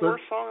do one more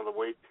song of the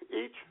week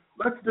each?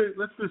 Let's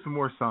do some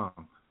more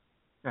songs.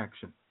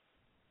 Action.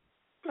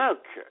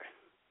 Okay.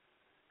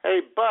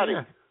 Hey, buddy.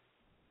 Yeah.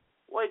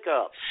 Wake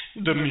up.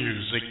 The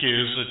music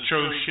is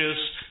atrocious.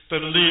 The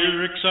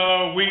lyrics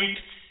are weak.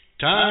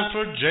 Time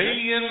for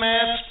Jay and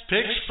Matt's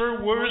picks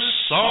for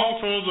worst song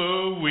for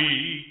the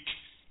week.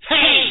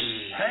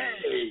 Hey!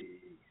 Hey!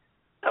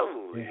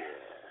 Oh, yeah.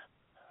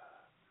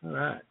 All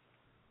right.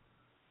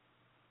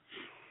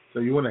 So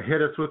you want to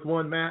hit us with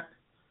one, Matt?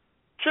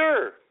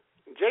 Sure.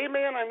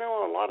 Jayman, I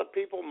know a lot of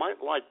people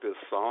might like this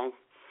song.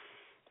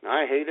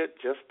 I hate it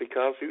just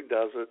because who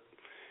does it.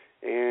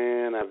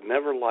 And I've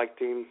never liked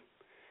him.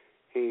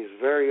 He's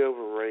very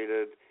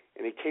overrated.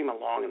 And he came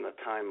along in the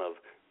time of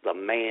the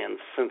man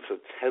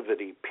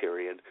sensitivity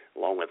period,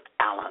 along with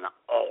Alan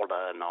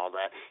Alda and all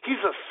that.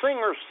 He's a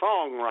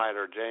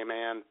singer-songwriter,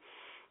 Jayman,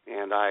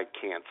 and I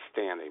can't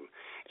stand him.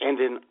 And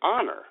in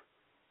honor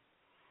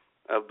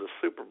of the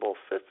Super Bowl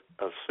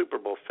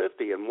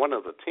 50 and one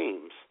of the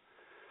teams,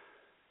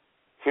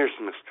 here's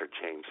Mr.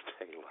 James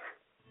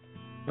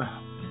Taylor.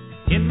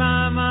 In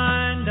my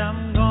mind,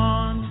 I'm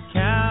gone to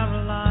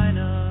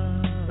Carolina.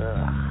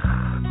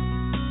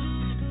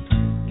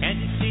 Can't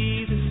you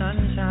see the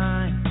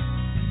sunshine?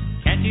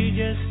 Can't you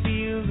just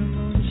feel the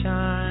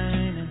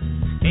moonshine?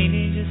 Ain't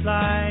it just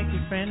like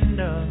a friend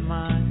of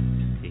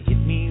mine to hit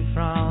me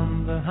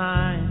from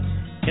behind?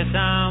 Yes,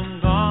 I'm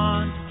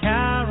gone to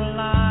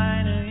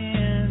Carolina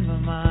in my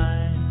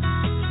mind.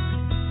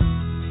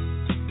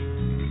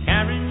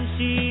 Karen,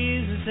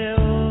 she's a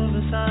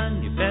silver sun.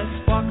 You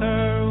best walk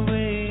her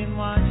away and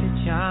watch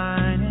it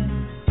shining.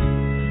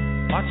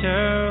 Watch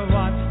her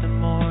watch the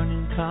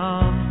morning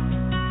come.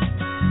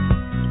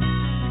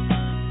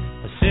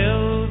 A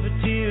silver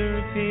tear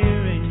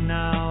appearing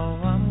now.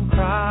 I'm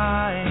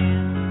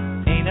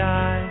crying, ain't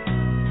I?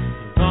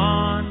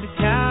 Gone to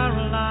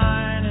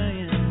Carolina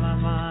in my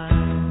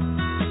mind.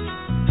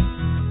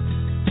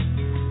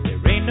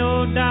 There ain't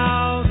no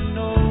doubt in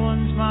no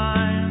one's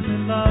mind that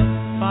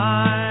love's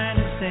fine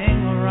and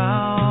sing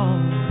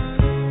around.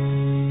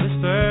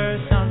 Whisper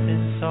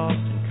something soft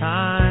and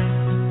kind.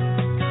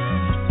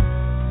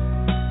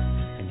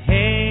 And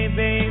hey,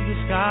 babe, the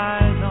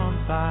sky's on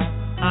fire.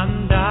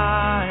 I'm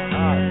dying,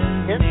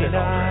 ain't I?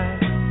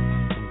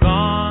 I'm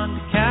gone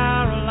to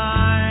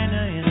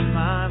Carolina in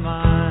my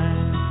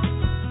mind.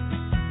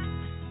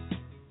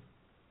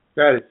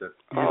 That is a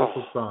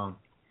beautiful song.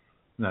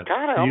 That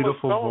God, I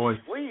beautiful almost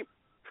voice. fell asleep.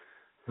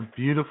 A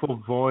beautiful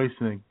voice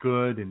and a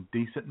good and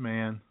decent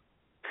man.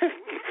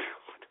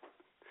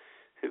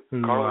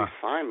 Who, Carly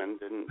Simon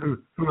didn't.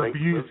 Who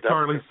abused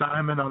Carly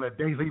Simon on a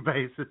daily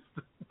basis.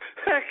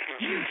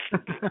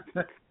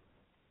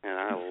 And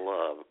I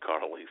love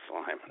Carly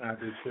Simon. I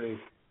do too.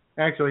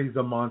 Actually, he's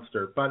a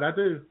monster, but I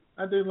do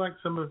like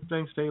some of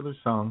James Taylor's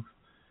songs.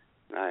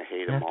 I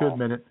hate I them have to all.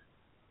 admit it.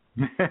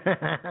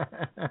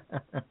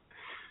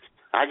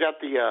 I got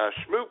the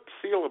Schmoop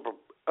seal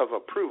of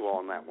approval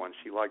on that one.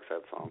 She likes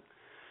that song.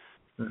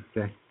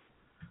 Okay.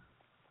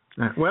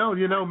 Well,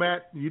 you know,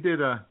 Matt, you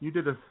did a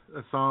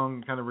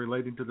song kind of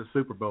relating to the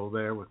Super Bowl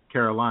there with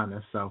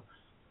Carolina, so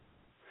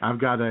I've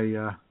got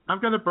a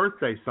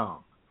birthday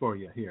song for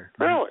you here.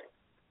 Really?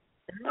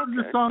 And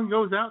the song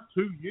goes out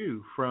to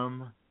you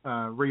from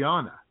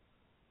Rihanna.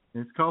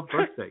 It's called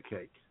Birthday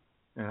Cake.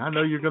 And I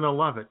know you're going to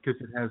love it because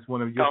it has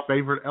one of your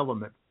favorite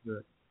elements to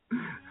it.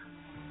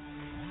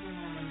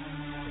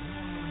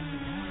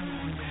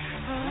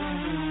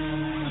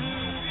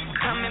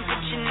 Come and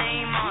put your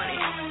name on it.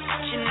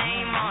 Put your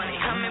name on it.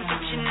 Come and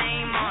put your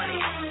name on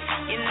it.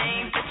 Your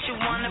name that you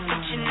want to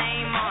put your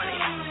name on it.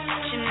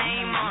 Put your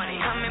name on it.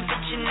 Come and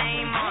put your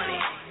name on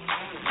it.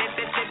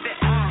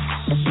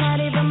 It's not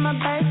even my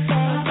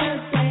birthday,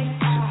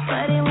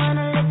 but I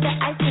wanna lick the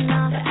icing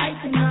off.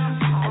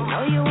 I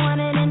know you want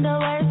it in the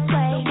worst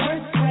way.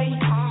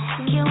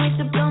 Can't wait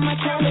to blow my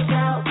candles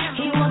out.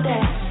 He want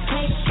that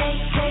cake,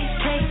 cake, cake,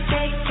 cake,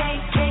 cake,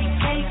 cake, cake,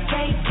 cake,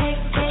 cake,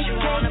 cake,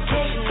 cake,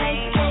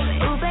 cake,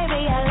 cake. Ooh,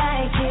 baby, I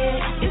like it.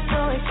 You're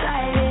so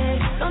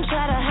excited. Don't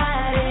try to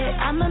hide it.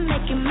 I'ma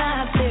make it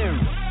my beer.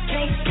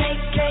 Cake,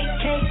 cake, cake,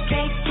 cake,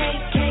 cake,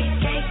 cake,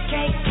 cake, cake,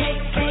 cake,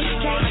 cake,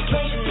 cake,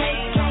 cake,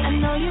 cake. I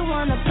know you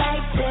wanna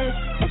bite this.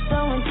 It's so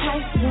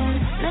enticing.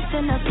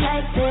 Nothing else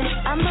like this.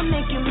 I'ma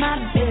make you my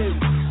beer.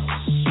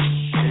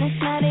 And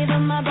it's not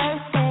even my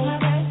birthday,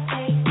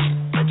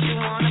 But you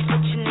want to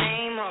put your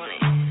name on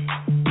it.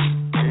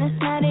 and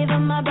it's not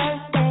even my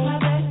birthday.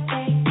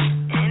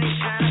 And he's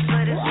trying to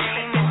put his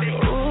name on it.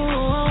 Ooh,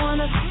 I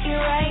wanna fuck you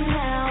right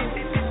now.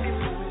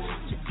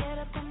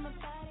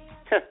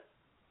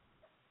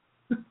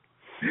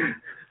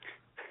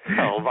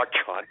 Oh, my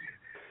God.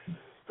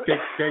 Cake,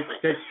 cake,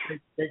 cake,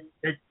 cake,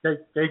 cake,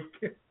 cake, cake,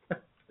 cake.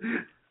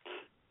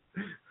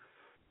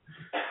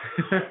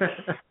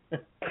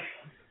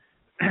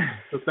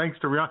 So thanks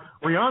to Rihanna.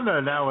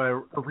 Rihanna now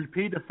a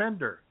repeat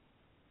offender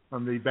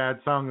on the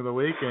Bad Song of the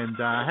Week, and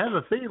I have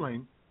a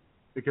feeling,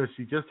 because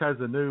she just has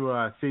a new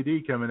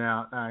CD coming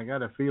out, I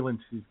got a feeling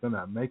she's going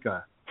to make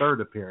a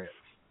third appearance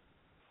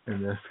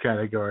in this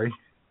category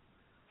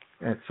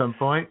at some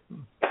point.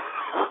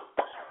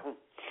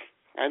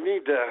 I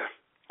need to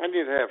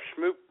have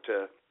Schmoop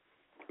to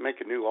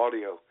make a new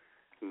audio.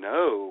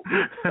 No,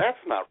 that's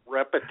not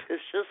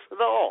repetitious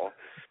at all.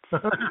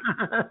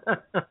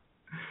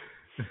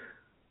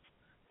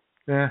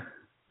 Yeah.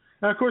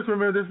 Now, of course,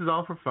 remember, this is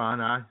all for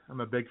fun. I'm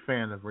a big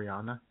fan of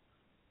Rihanna.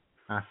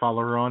 I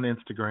follow her on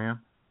Instagram.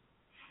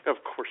 Of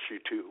course you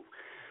do.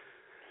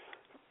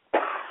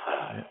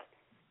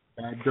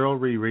 Bad girl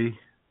Riri.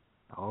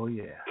 Oh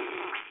yeah.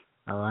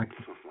 I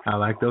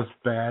like those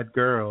bad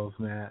girls,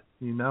 Matt.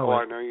 You know it.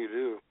 I know you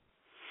do.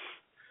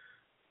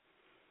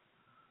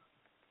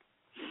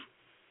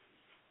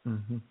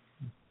 Mm-hmm.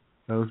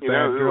 Those You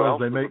bad know who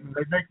girls. else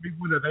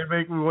They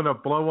make me want to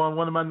blow on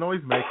one of my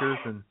noisemakers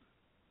and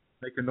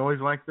make a noise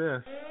like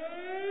this.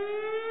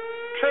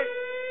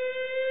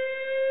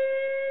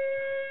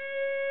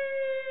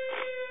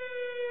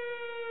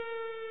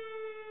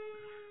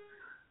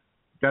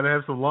 Got to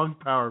have some lung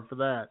power for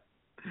that.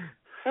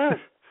 That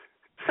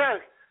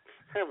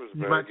was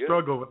You very might good.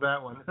 struggle with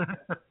that one.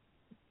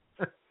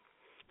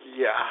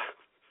 Yeah.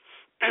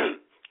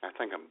 I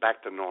think I'm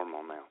back to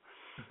normal now.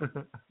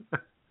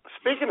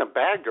 Speaking of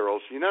bad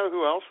girls, you know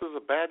who else is a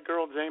bad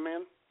girl,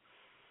 Jayman?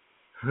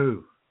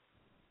 Who?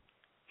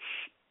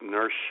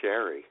 Nurse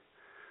Sherry.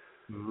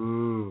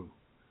 Ooh.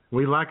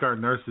 We like our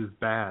nurses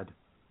bad.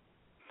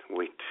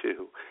 We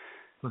do.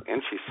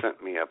 And she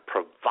sent me a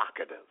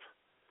provocative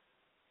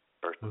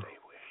birthday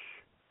wish.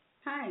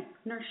 Hi,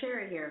 Nurse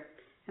Sherry here,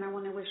 and I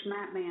want to wish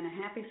Matt Man a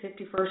happy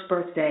 51st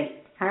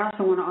birthday. I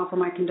also want to offer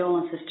my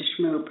condolences to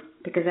Schmoop,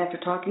 because after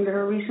talking to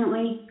her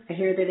recently, I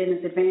hear that in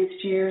his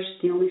advanced years,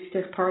 the only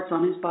stiff parts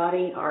on his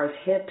body are his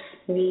hips,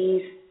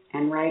 knees,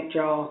 and right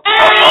jaw.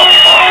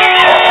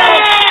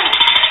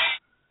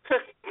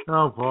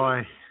 Oh,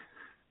 boy.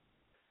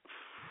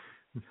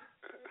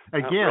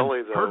 Again,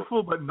 really,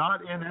 hurtful but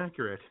not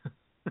inaccurate.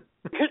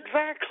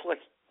 Exactly.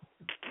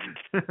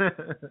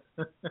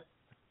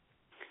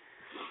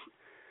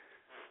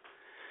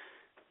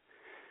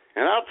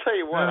 And I'll tell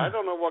you what, I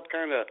don't know what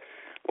kind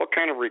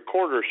of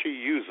recorder she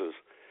uses.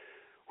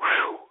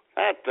 Whew,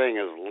 that thing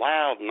is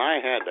loud, and I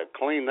had to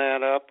clean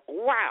that up.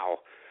 Wow.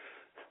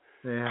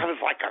 Yeah. I was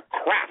like a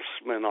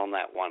craftsman on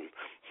that one.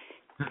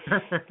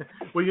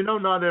 Well, you know,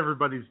 not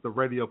everybody's the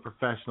radio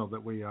professional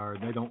that we are,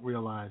 and they don't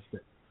realize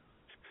that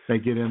they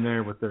get in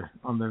there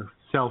on their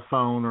cell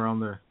phone or on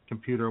their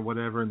computer or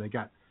whatever, and they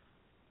got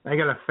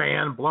a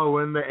fan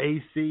blowing, the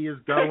AC is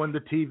going, the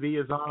TV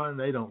is on.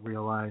 They don't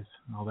realize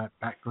all that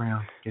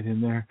background. Get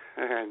in there.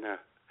 I know.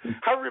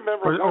 I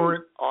remember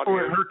or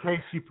audio. in her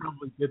case, she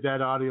probably did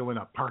that audio in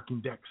a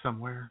parking deck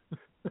somewhere.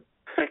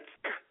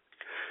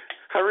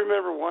 I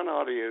remember one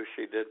audio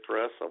she did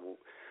for us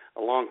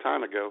a long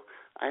time ago.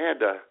 I had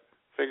to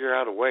figure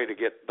out a way to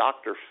get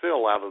Dr.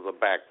 Phil out of the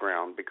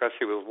background because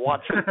she was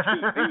watching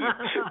TV.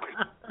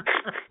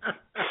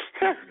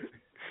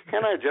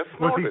 And I just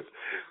snorted.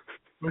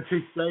 Was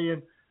he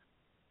saying,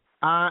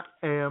 I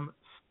am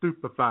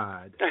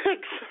stupefied?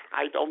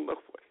 I don't know.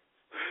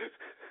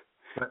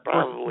 But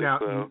probably now,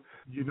 so.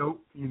 You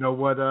know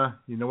what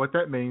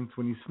that means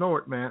when you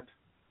snort, Matt.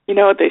 You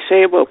know what they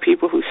say about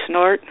people who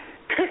snort?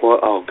 Well,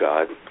 oh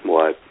God,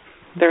 what?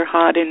 They're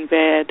hot in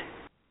bed.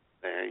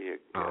 There you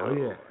go. Oh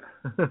yeah.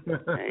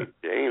 Hey,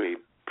 Jamie,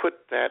 put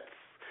that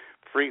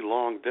free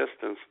long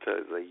distance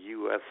to the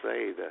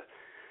USA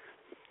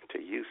to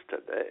use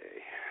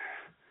today.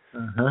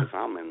 Because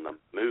I'm in the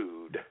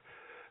mood.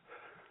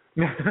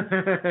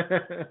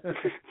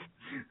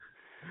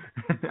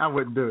 I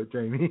wouldn't do it,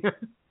 Jamie.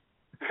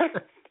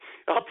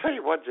 I'll tell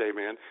you what,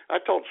 Jayman. I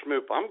told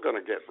Schmoop I'm going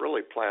to get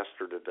really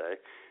plastered today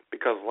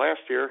because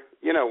last year,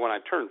 when I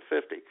turned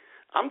 50,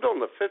 I'm doing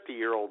the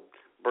 50-year-old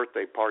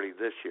birthday party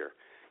this year.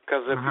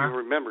 Because if you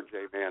remember,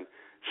 Jayman,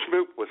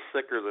 Schmoop was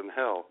sicker than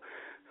hell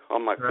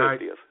on my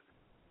 50th.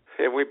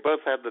 And we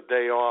both had the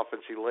day off,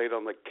 and she laid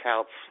on the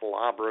couch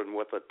slobbering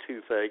with a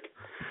toothache.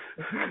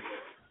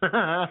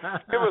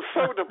 It was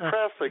so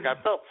depressing. I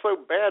felt so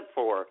bad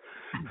for her.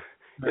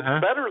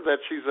 It's better that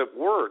she's at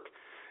work.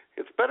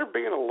 It's better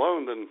being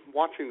alone than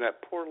watching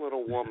that poor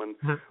little woman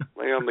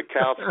lay on the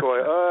couch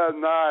going, oh,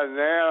 I'm not an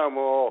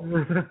animal.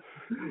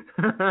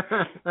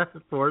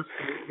 Poor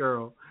sweet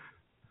girl.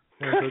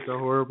 That's such a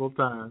horrible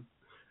time.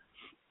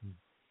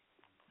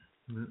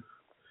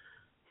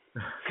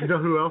 You know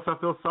who else I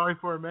feel sorry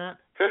for, Matt?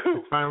 Who?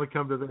 It's finally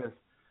come to this.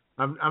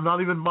 I'm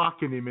not even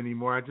mocking him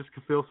anymore. I just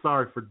feel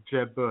sorry for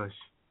Jeb Bush.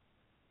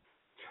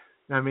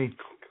 I mean,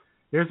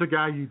 here's a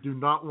guy you do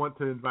not want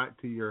to invite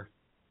to your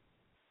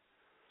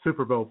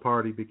Super Bowl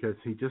party because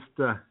he just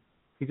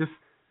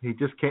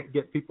can't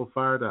get people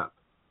fired up.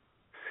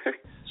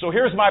 So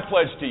here's my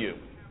pledge to you.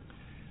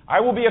 I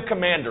will be a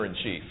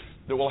commander-in-chief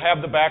that will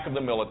have the back of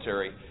the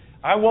military.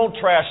 I won't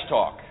trash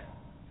talk.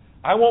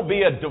 I won't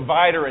be a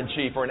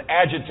divider-in-chief or an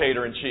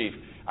agitator-in-chief.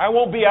 I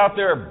won't be out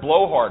there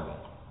blowharding,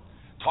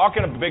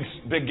 talking a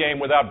big game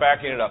without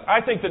backing it up.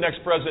 I think the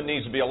next president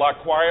needs to be a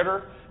lot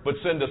quieter, but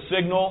send a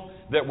signal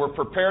that we're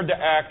prepared to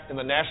act in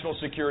the national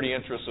security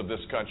interests of this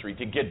country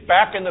to get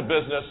back in the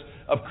business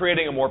of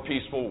creating a more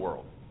peaceful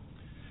world.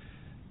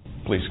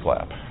 Please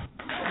clap.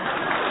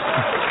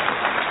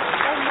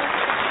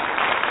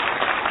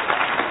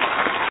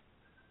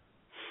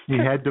 He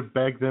had to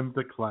beg them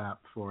to clap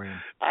for him.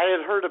 I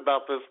had heard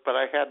about this, but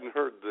I hadn't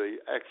heard the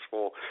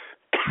actual.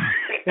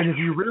 And if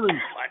you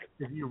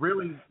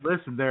really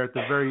listen there at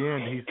the very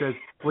end, he says,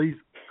 "Please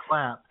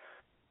clap,"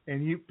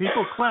 and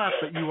people clap,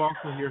 but you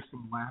also hear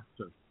some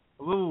laughter,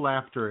 a little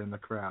laughter in the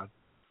crowd.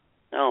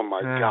 Oh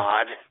my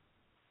God!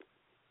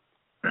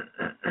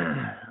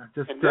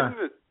 Just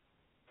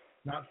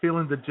not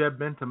feeling the Jeb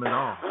Bentham at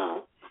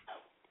all.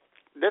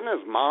 Didn't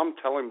his mom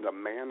tell him to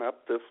man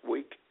up this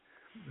week?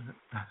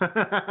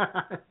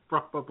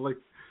 Probably.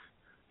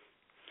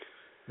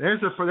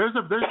 There's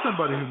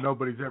somebody who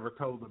nobody's ever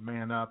told to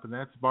man up, and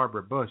that's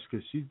Barbara Bush,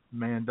 because she's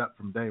manned up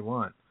from day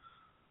one.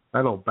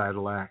 That old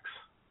battle axe.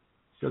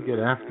 She'll get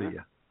after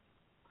you.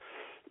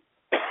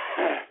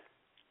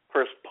 Of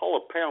course, Paula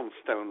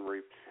Poundstone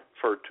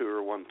referred to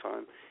her one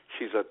time.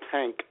 She's a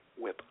tank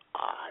with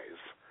eyes.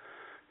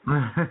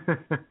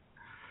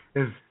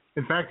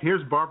 In fact,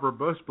 here's Barbara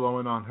Bush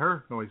blowing on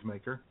her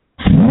noisemaker.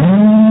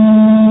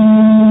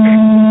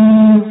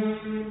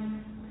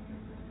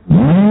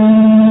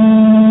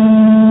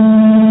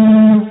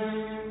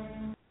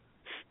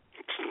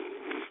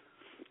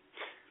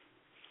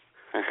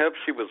 I hope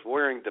she was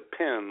wearing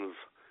Depends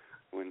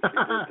when she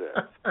did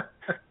that.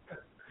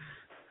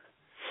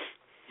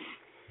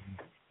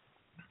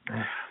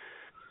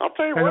 I'll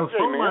tell you what,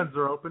 phone lines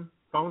are open.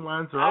 Phone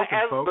lines are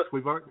open, folks.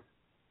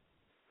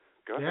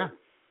 Go ahead.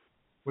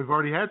 We've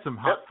already had some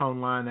hot phone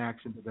line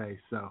action today,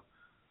 so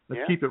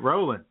let's keep it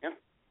rolling. Yeah.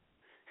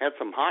 Had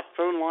some hot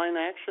phone line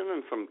action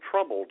and some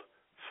troubled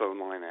phone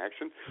line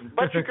action.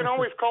 But you can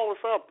always call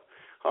us up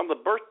on the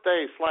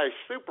birthday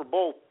 / Super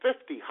Bowl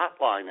 50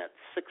 hotline at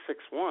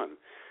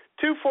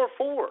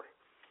 661-244-9852.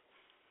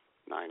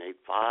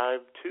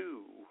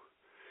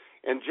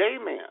 And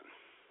Jayman,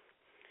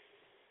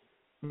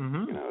 I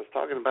was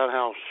talking about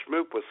how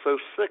Schmoop was so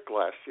sick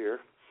last year,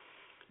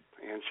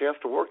 and she has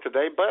to work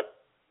today, but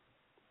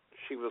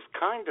she was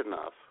kind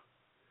enough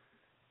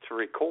to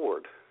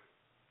record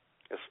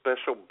a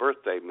special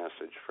birthday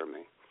message for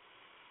me.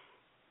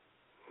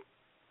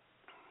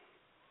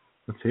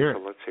 Let's hear it.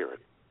 So let's hear it.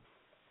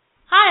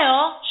 Hi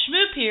all,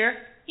 Schmoop here.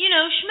 You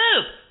know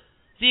Schmoop,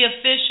 the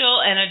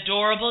official and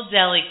adorable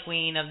deli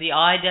queen of the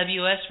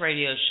IWS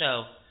Radio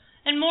show.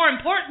 And more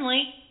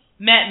importantly,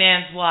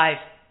 Mattman's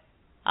wife.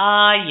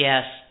 Ah,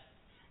 yes.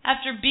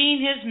 After being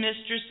his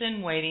mistress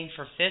in waiting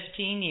for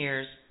 15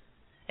 years,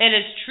 it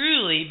has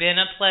truly been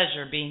a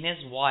pleasure being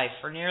his wife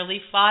for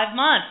nearly 5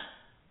 months.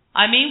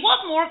 I mean,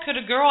 what more could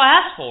a girl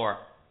ask for?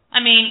 I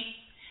mean,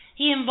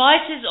 he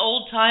invites his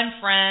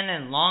old-time friend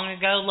and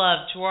long-ago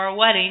love to our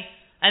wedding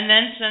and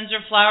then sends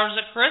her flowers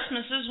at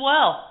Christmas as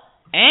well.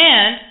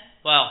 And,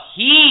 well,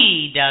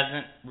 he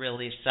doesn't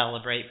really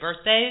celebrate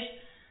birthdays.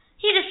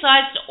 He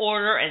decides to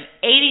order an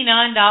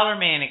 $89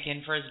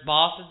 mannequin for his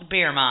boss at the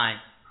beer mine.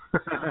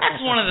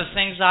 That's one of the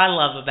things I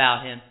love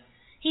about him.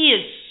 He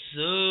is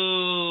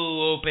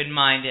so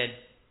open-minded.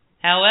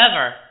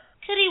 However,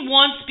 could he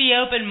once be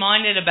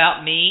open-minded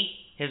about me,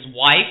 his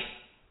wife?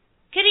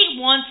 Could he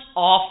once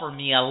offer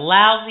me a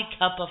lousy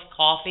cup of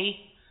coffee?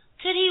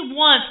 Could he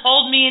once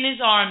hold me in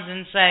his arms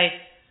and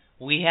say,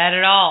 "We had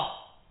it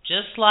all,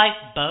 just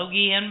like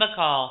Bogey and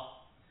Bacall"?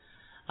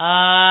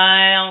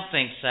 I don't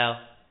think so.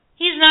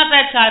 He's not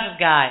that type of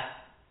guy.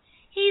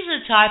 He's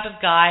the type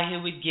of guy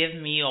who would give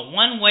me a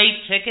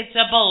one-way ticket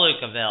to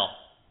Palookaville.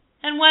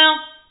 And, well,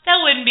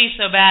 that wouldn't be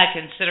so bad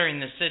considering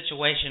the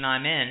situation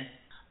I'm in.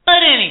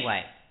 But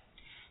anyway,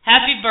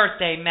 happy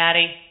birthday,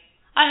 Maddie.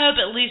 I hope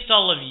at least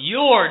all of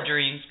your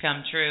dreams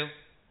come true.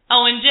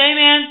 Oh, and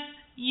Jayman,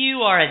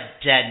 you are a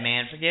dead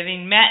man for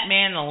giving Matt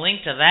Man the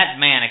link to that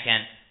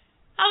mannequin.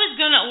 I was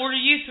going to order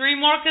you 3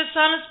 more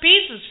Casanas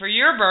pizzas for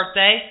your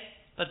birthday,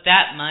 but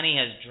that money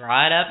has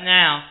dried up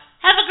now.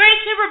 Have a great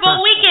Super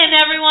Bowl weekend,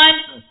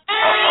 everyone.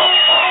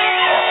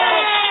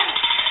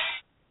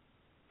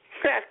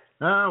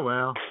 Oh,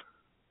 well.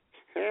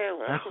 Yeah,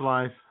 well. That's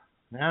life.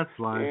 That's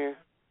life.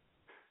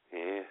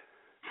 Yeah.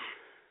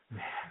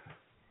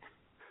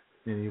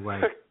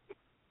 Anyway.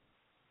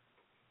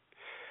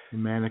 The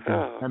mannequin.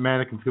 That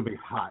mannequin's going to be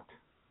hot.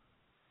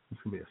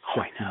 It's going to be a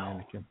sexy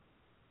mannequin.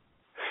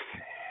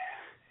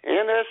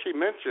 And as she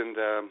mentioned,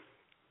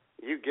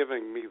 you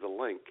giving me the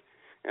link,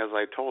 as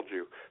I told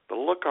you, the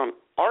look on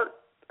art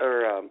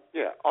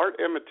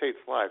imitates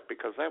life,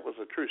 because that was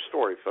a true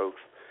story,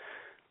 folks.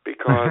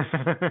 Because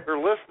we're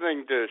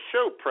listening to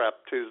Show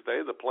Prep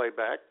Tuesday, the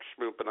playback,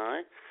 Schmoop and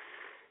I,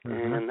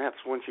 and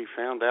that's when she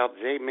found out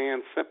Jayman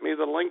sent me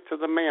the link to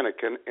the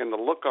mannequin, and the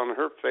look on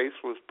her face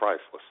was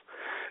priceless.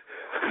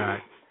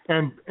 Right.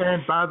 And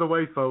by the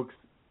way, folks,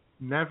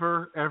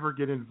 never ever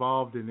get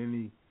involved in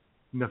any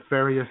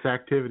nefarious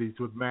activities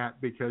with Matt,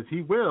 because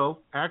he will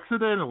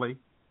accidentally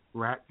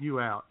rat you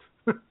out.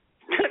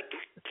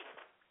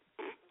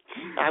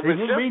 I was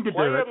just playing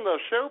the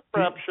Show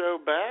Prep show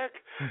back.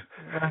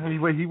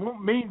 He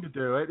won't mean to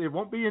do it. It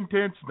won't be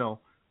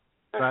intentional.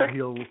 But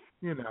he'll,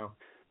 he has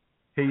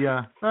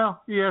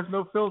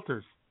no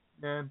filters,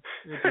 and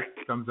it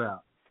just comes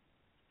out.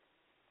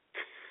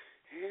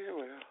 Yeah,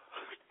 well.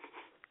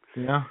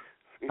 Yeah.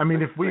 I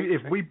mean, if we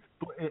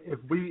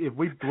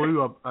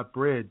blew a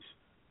bridge,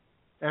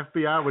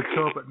 FBI would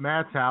show up at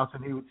Matt's house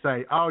and he would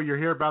say, "Oh, you're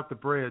here about the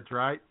bridge,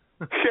 right?"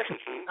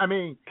 I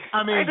mean,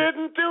 I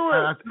didn't do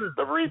it.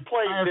 The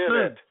replay did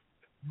it.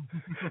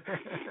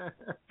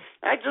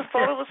 I just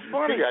thought it was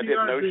funny. I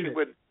didn't know she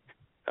would.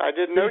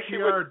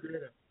 Did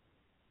it.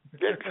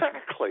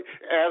 Exactly.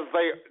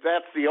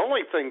 That's the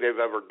only thing they've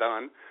ever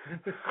done.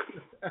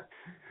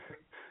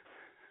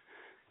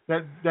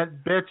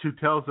 That bitch who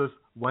tells us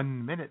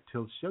 1 minute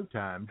till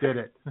showtime did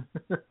it.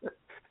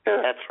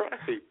 That's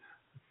right.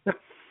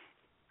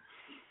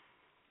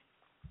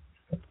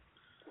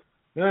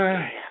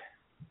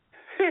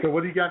 So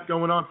what do you got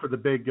going on for the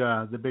big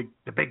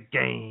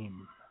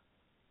game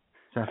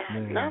this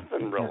afternoon?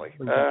 Nothing really.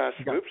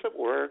 Snoop's at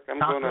work. You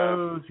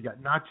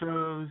got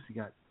nachos. You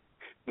got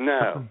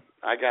no.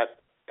 I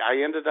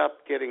ended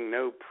up getting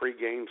no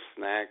pregame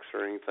snacks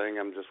or anything.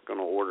 I'm just going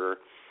to order.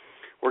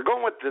 We're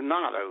going with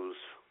Donato's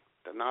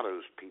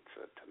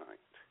pizza tonight.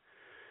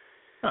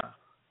 Huh.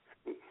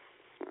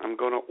 I'm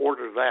going to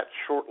order that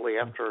shortly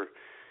after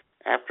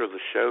the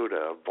show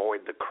to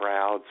avoid the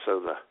crowd, so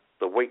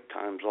the wait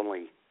time's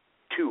only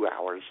 2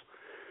 hours.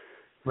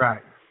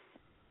 Right.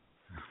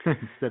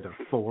 Instead of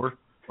 4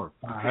 or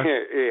 5.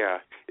 Yeah.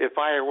 If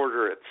I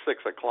order at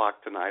 6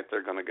 o'clock tonight,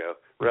 they're going to go,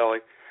 really?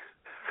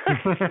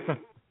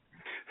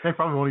 They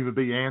probably won't even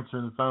be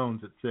answering the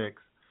phones at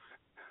 6.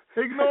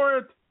 Ignore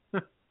it.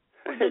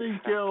 We're getting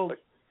killed.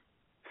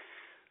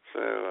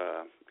 So,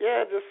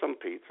 just some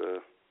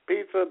pizza,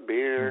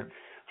 beer.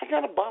 I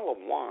got a bottle of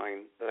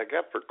wine that I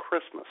got for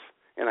Christmas,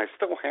 and I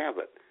still have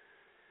it.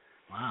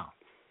 Wow.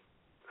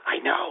 I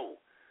know.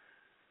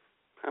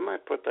 I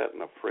might put that in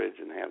the fridge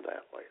and have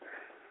that later.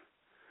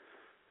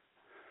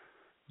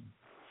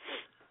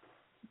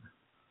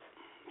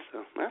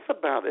 So that's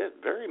about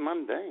it. Very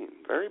mundane,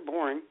 very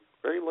boring,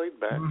 very laid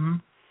back.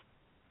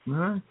 Mm-hmm. All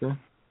right, then.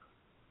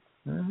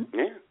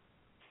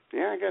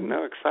 Yeah, I got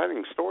no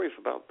exciting stories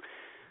about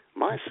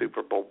my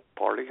Super Bowl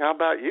party. How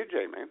about you,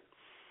 Jayman?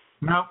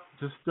 No,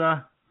 just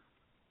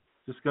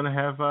gonna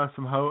have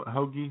some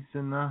hoagies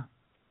and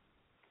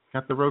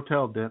got the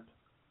Rotel dip.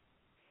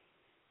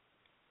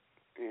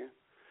 Yeah.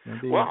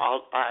 Well,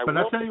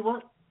 I'll tell you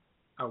what.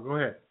 Oh, go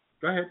ahead.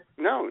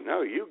 No,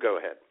 you go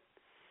ahead.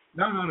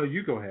 No,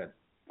 you go ahead.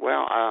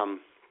 Well,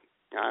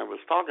 I was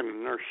talking to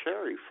Nurse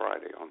Sherry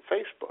Friday on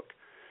Facebook,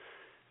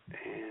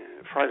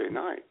 Friday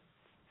night.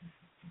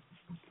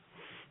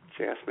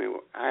 She asked me,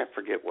 I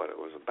forget what it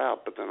was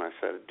about, but then I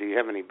said, "Do you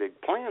have any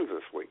big plans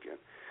this weekend?"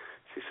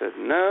 She said,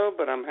 "No,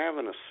 but I'm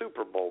having a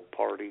Super Bowl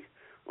party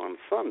on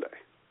Sunday."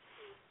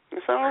 I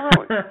said, oh,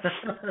 really?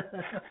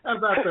 How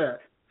about that?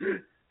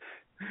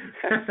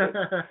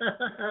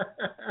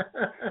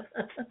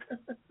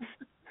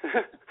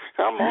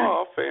 I'm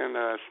off, and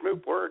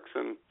Schmoop works,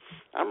 and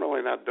I'm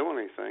really not doing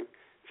anything.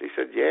 She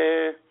said,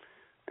 yeah,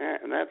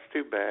 and that's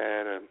too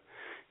bad. And,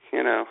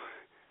 you know,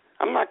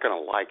 I'm not going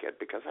to like it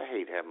because I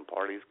hate having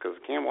parties because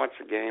I can't watch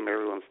the game.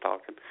 Everyone's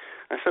talking.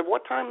 I said,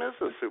 what time is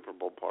the Super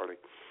Bowl party?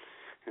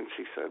 And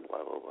she said,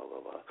 blah, blah, blah,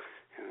 blah, blah.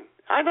 And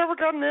I never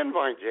got an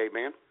invite,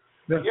 Jayman.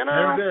 You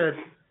know? Never did.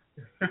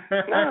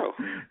 No.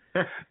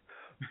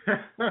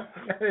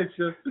 It's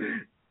just...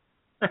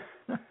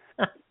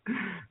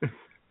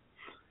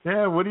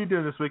 Yeah, what are you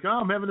doing this week? Oh,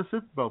 I'm having a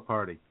Super Bowl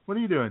party. What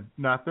are you doing?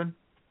 Nothing.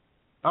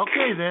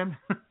 Okay, then.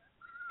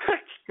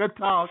 Good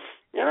talk.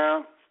 You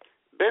know,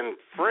 been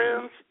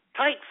friends,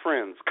 tight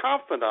friends,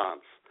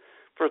 confidants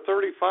for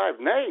 35,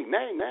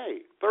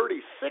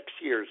 36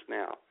 years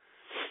now.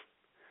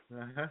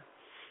 Uh-huh.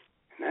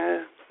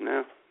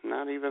 No,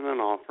 not even an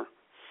offer.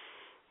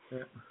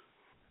 Yeah.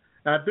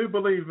 I do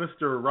believe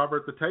Mr.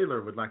 Robert the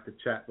Taylor would like to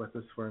chat with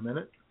us for a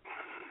minute.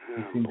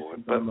 Oh, boy.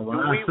 But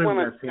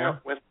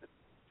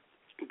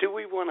do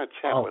we want to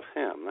chat with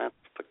him? That's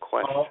the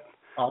question.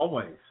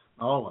 Always.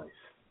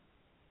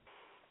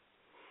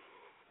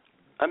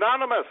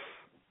 Anonymous,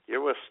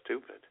 you were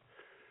stupid.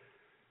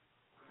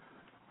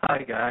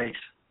 Hi, guys.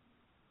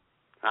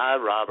 Hi,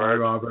 Robert. Hi,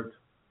 Robert.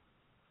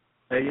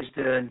 How you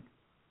doing?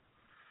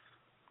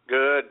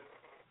 Good.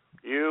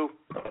 You?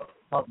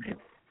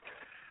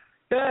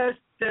 Yes,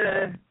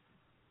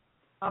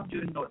 I'm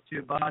doing not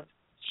too bad.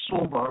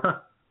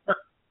 Sober.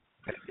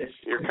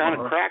 You're kind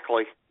of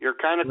crackly.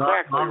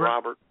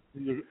 Robert.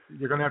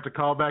 You're going to have to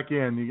call back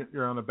in.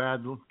 You're on a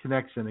bad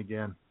connection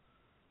again.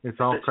 It's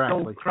all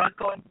crackly. Still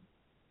crackling?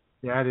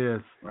 Yeah, it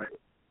is. Right.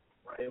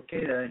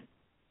 Okay, then.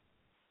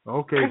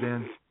 Okay,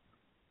 then.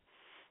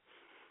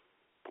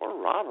 Poor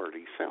Robert.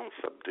 He sounds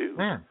subdued.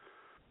 Man,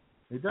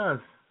 he does.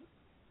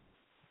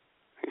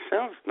 He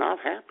sounds not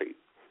happy.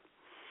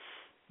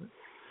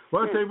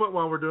 Well, I'll tell you what,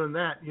 while we're doing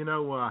that, you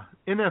know,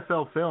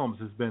 NFL Films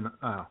has been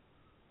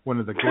one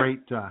of the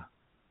great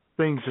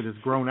things that has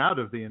grown out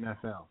of the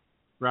NFL.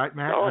 Right,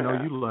 Matt? Oh, I know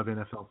yeah. you love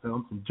NFL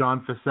Films. And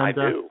John Facenda. I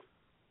do.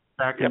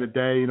 Back in the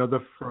day, you know,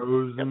 the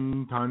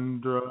frozen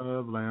tundra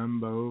of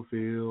Lambeau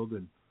Field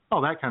and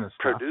all that kind of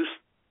stuff.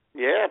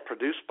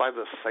 Produced by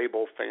the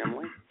Sable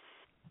family.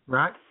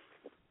 Right.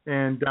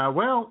 And,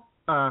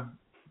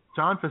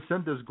 John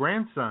Facenda's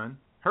grandson,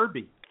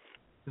 Herbie,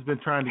 has been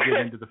trying to get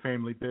into the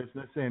family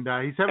business, and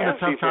he's having a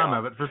tough time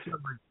of it.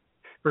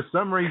 For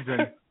some reason,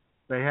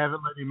 they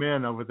haven't let him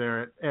in over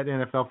there at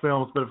NFL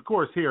Films. But, of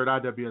course, here at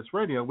IWS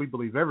Radio, we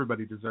believe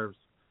everybody deserves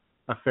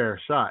a fair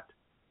shot.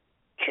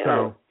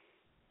 Sure.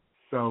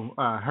 So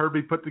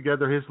Herbie put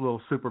together his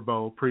little Super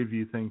Bowl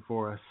preview thing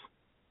for us.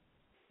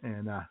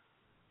 And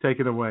take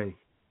it away,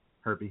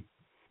 Herbie.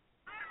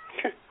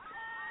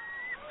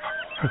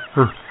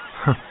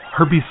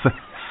 Herbie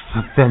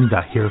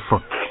Facenda here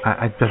for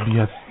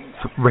IWS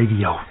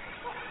Radio.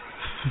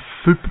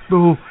 Super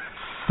Bowl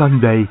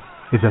Sunday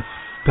is a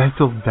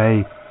special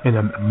day in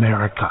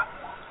America.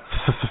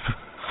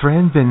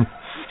 Friends and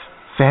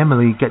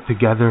family get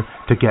together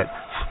to get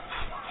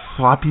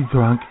sloppy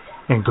drunk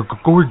and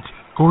gorge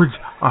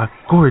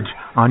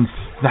on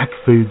snack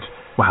foods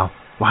while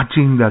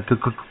watching the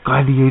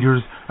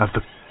gladiators of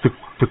the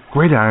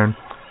gridiron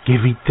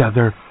give each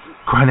other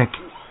chronic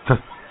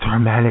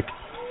traumatic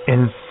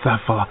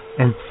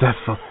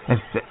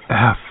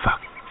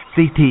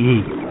CTE.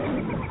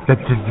 The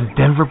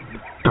Denver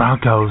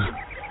Broncos,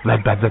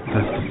 led by the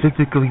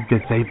physically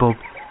disabled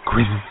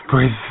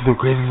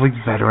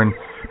Grizzlies veteran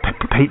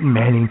Peyton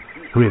Manning,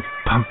 who is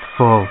pumped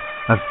full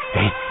of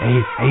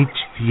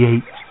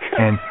HGH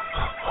and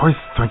horse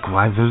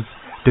tranquilizers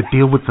to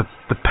deal with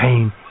the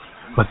pain,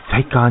 will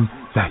take on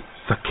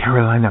the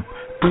Carolina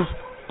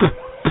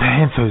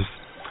Panthers,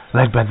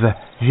 led by the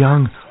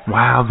young,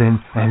 wild, and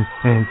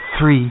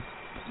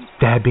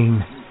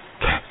three-dabbing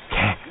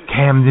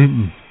Cam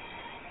Newton.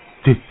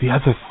 The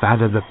other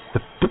side of the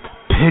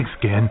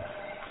pigskin,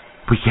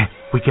 we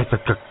get the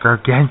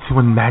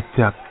gargantuan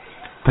matchup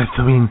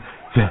between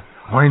the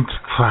Orange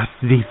Cross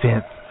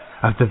defense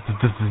of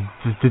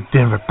the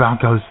Denver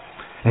Broncos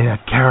and a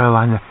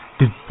Carolina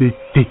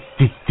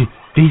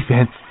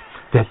defense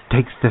that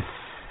takes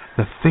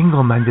the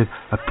single-minded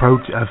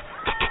approach of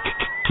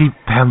keep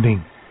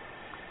pounding.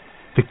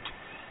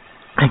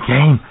 The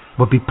game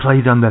will be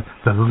played on the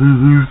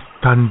loose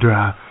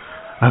tundra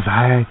of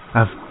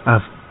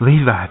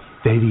Levi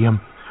Stadium,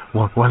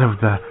 one of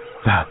the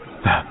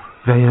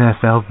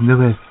NFL's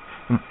newest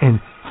and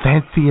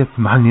fanciest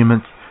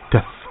monuments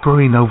to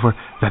screwing over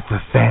the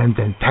fans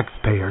and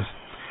taxpayers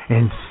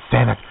in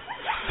Santa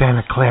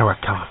Clara,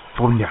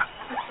 California,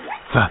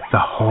 the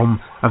home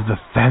of the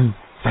San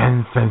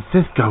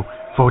Francisco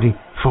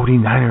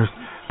 49ers,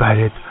 but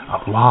it's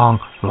a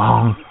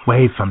long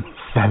way from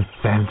San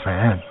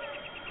Fran.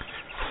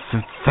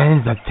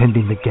 Fans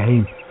attending the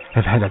game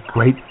have had a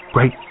great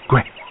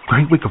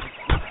week of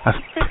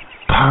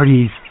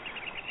parties,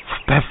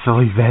 special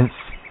events,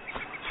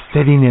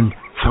 sitting in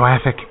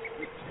traffic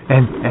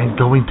and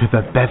going to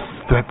the best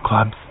strip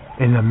clubs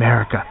in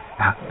America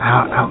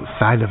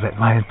outside of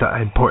Atlanta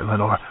and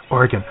Portland,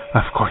 Oregon,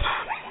 of course.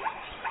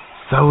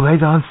 So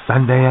late on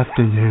Sunday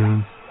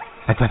afternoon,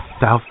 at the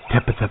south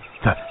tip of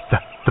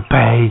the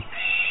bay,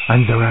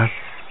 under an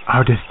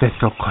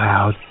artificial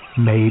cloud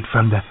made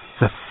from the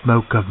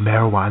smoke of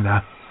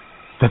marijuana,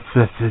 the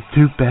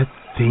two best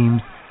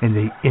teams in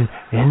the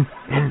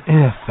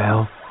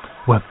NFL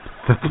will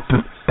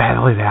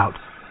battle it out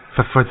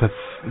for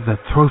the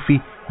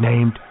trophy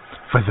named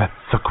for the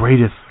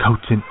greatest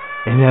coach in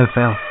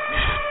NFL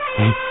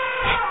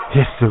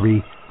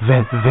history,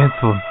 Vince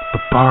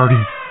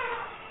Lombardi.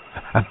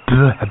 A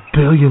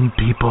billion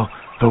people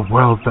the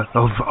world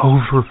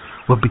over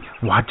will be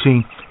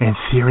watching and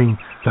cheering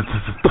the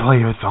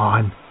players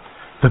on.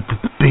 The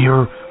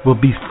beer will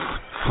be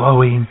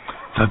flowing,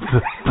 the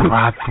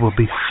broth will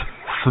be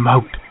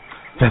smoked,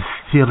 the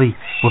chili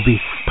will be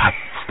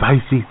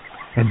spicy,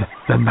 and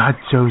the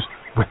nachos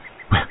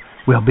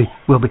will be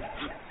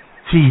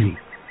cheesy,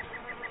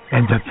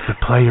 and the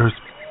players'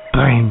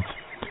 brains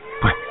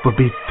will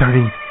be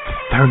turning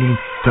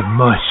to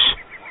mush.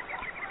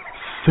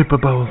 Super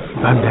Bowl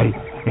Sunday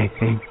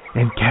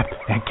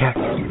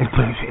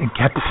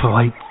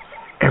encapsulate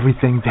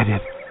everything that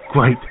is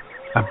great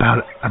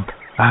about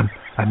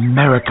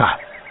America.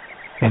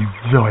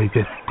 Enjoy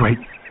this great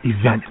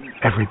event,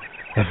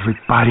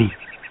 everybody.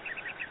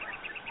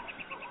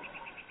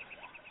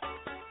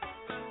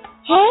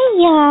 Hey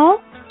y'all,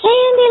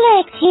 Candy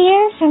Lex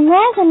here from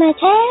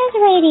Razzamataz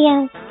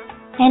Radio.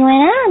 And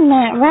when I'm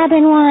not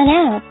rubbing one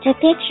out to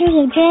pictures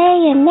of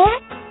Jay and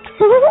Matt,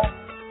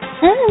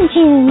 I'm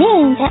tuned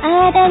in to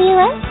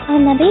IWS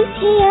on the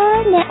BTR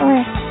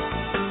network.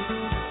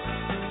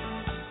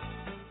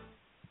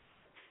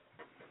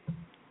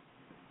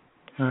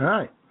 All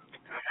right.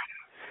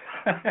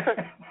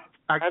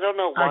 I don't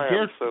know why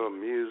I'm so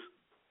amused.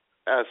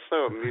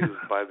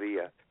 By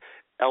the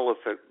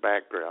elephant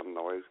background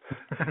noise.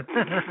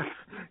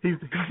 he's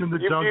in the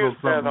jungle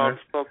somewhere.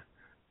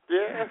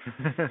 Yeah.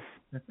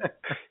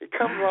 It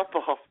comes up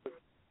often.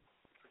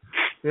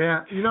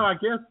 Yeah, I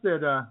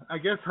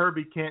guess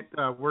Herbie can't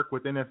work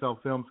with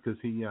NFL films because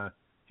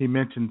he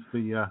mentions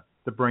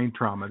the brain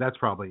trauma. That's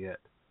probably it.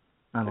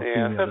 I don't see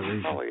any other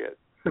reason. Probably it.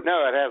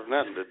 No, it has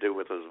nothing to do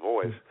with his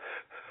voice.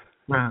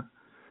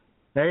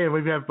 Hey, and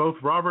we have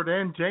both Robert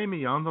and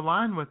Jamie on the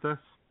line with us.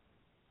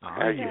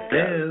 How you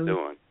guys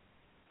doing?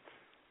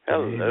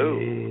 Hello.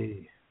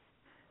 Hey.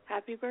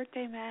 Happy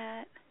birthday,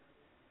 Matt.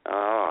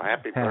 Oh,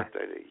 happy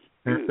birthday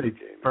to you, Jamie.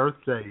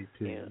 Birthday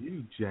to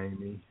you,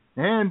 Jamie.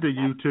 And to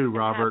you too,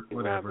 Robert. Happy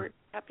whatever. Robert.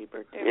 Happy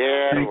birthday.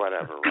 Yeah, Robert.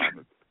 whatever,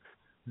 Robert.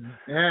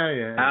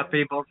 Yeah.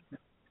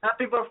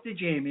 Happy birthday,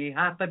 Jamie.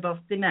 Happy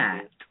birthday,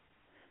 Matt.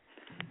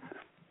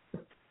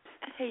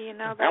 Hey,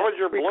 how was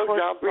your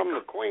blowjob from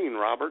the Queen,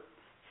 Robert?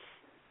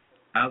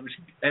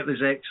 It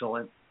was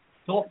excellent.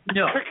 Top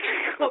notch.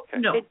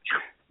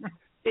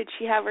 Did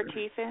she have her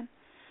teeth in?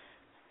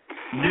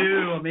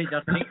 No, I made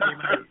her take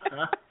them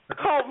out.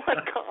 Oh my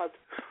God!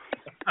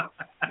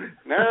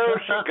 No,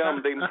 she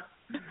gummed him.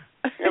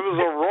 It was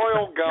a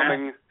royal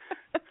gumming.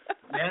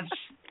 Yes,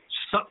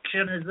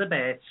 suction is the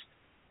best.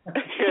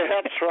 Yeah,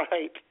 that's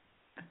right.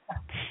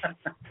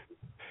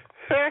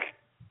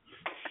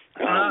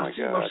 Oh my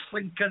God! We're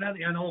slinking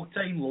into an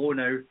all-time low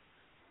now.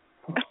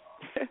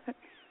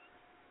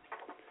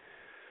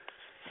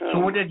 So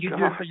what did you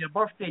do for your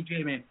birthday,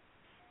 Jamie?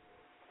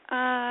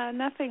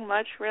 Nothing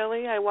much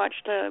really. I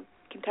watched a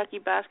Kentucky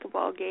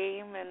basketball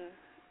game and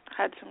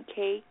had some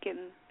cake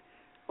and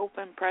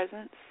opened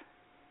presents.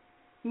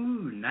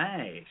 Ooh,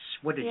 nice.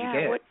 What did you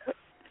get?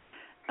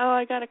 Oh,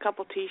 I got a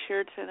couple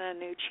T-shirts and a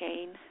new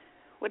chain.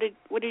 What did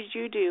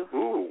you do?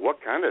 Ooh,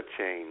 what kind of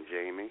chain,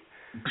 Jamie?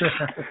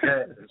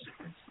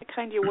 The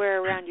kind you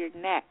wear around your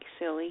neck,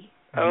 silly.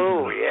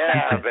 Oh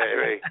yeah,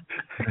 baby.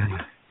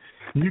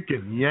 You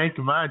can yank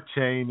my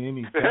chain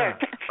anytime.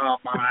 Oh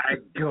my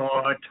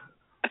God.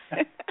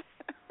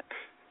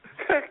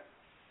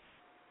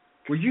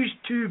 Well, you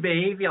two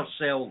behave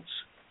yourselves.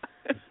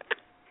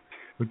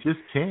 We just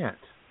can't.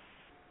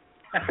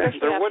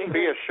 There wouldn't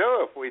be a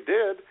show if we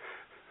did.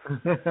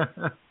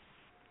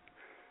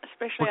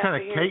 Especially what after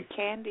kind of cake?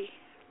 Candy.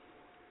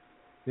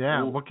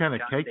 Yeah, Ooh, what kind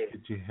of candy. cake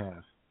did you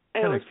have?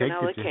 It was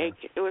vanilla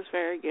cake. It was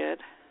very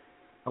good.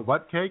 A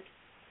what cake?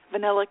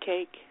 Vanilla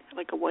cake,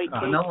 like a white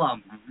cake.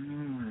 Vanilla.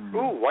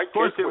 Ooh, white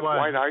cake with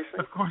white icing?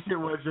 Of course it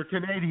was. You're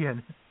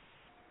Canadian.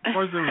 Of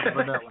course it was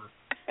vanilla.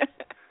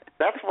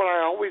 That's what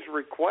I always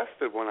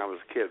requested when I was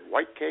a kid.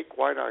 White cake,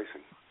 white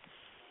icing.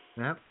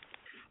 Yep.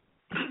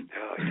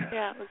 Oh, yeah.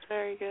 Yeah, it was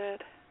very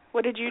good.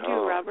 What did you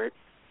do, Robert?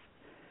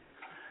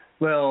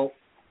 Well,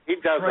 he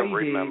doesn't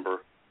Friday, remember.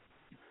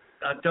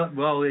 I don't.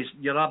 Well,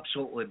 you're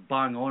absolutely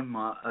bang on,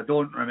 Matt. I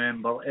don't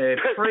remember.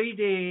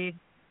 Friday,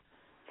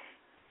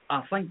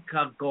 I think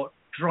I got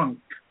drunk,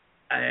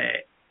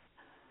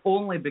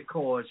 only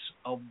because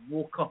I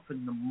woke up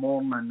in the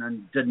morning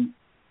and didn't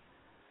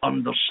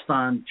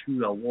understand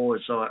who I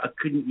was, or I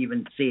couldn't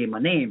even say my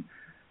name.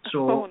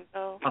 So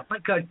I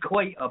think I had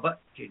quite a bit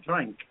to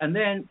drink. And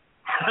then,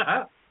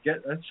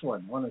 get this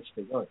one,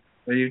 honestly, God.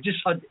 Well, you just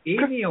had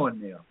Amy on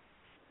there,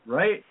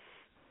 right?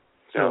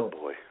 Oh, So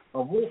boy. I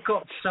woke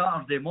up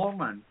Saturday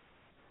morning,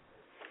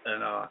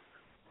 and I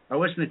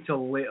wasn't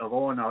until later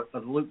on, I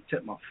looked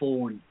at my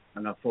phone,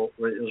 and I thought,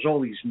 well, there's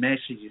all these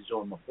messages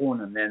on my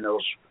phone, and then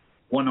there's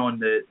one on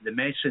the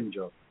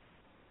messenger.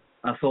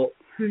 I thought,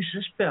 who's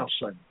this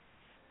person?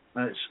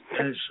 And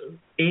it's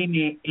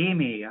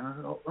Amy. And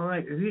I thought, all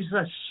right, who's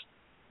this?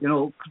 You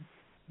know,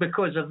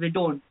 because if they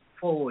don't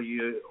follow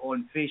you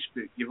on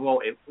Facebook,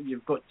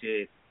 you've got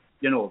to,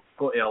 you know,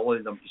 got to allow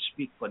them to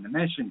speak on the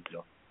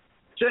messenger.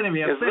 So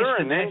anyway, is there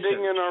an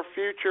ending in our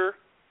future,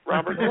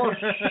 Robert?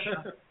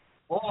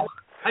 Oh,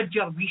 had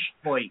your wish,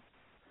 boy.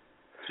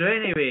 So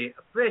anyway,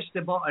 I pressed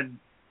the button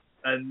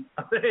and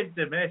I read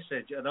the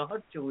message, and I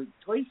had to look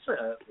twice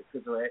at it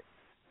because I went,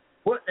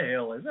 what the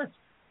hell is this?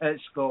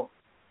 It's got,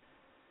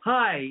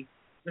 hi,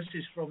 this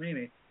is from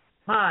Amy.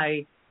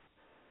 Hi,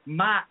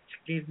 Matt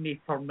gave me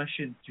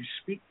permission to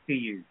speak to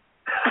you.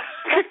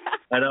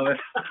 And I went,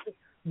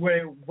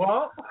 wait,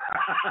 what?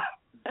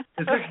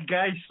 Has this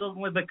guy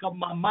suddenly become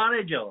my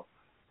manager?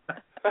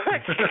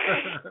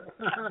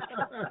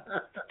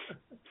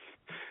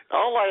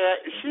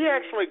 She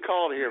actually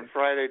called here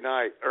Friday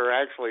night, or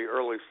actually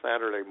early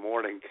Saturday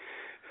morning.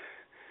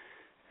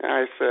 And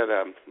I said,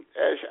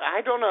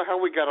 I don't know how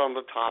we got on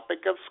the topic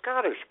of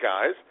Scottish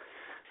guys.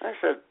 I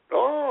said,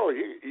 oh,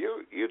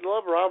 you'd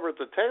love Robert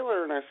the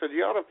Tailor. And I said,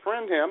 you ought to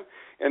friend him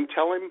and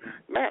tell him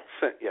Matt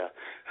sent you.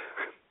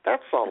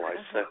 That's all I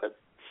said.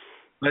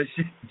 But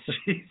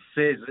she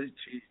says that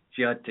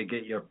she had to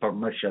get your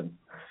permission.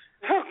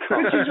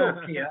 Which is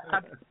okay.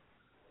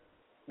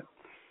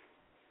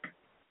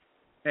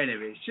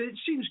 Anyway, she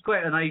seems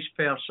quite a nice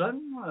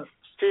person.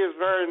 She is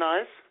very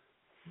nice.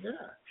 Yeah,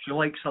 she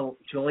likes to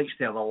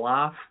have a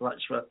laugh.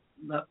 That's what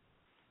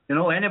you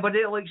know.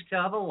 Anybody that likes to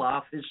have a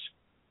laugh is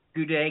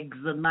good eggs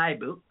in my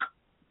book.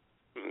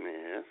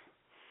 Yes.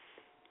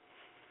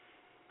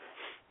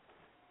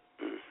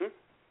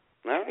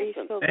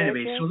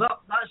 Anyway, so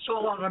that's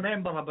all I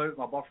remember about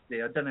my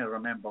birthday. I didn't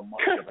remember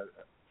much about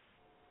it.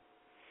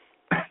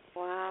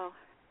 Wow.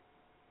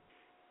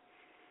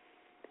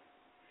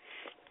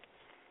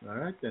 All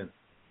right then.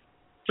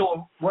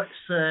 So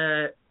what's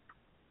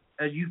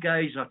you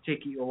guys are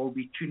taking? Will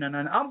be tuning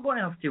in. I'm going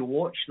to have to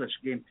watch this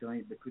game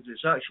tonight because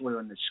it's actually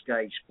on the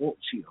Sky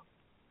Sports here.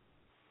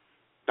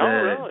 Oh,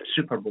 really?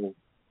 Super Bowl.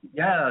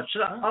 Yeah,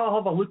 so I'll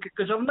have a look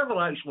because I've never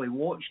actually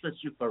watched the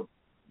Super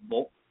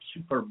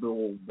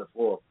Bowl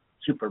before.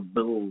 Super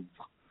Bowl.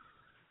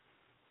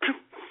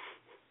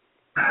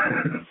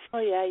 Oh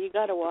yeah, you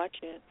got to watch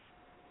it.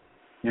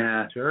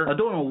 Yeah, sure. I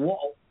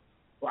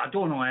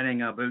don't know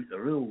anything about the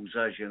rules,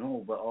 as you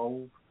know, but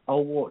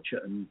I'll watch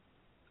it and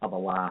have a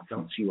laugh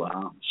and see what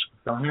happens.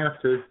 Don't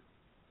have to.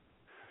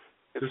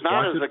 It's Just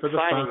not watch as it for the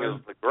exciting fun.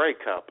 as the Grey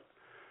Cup.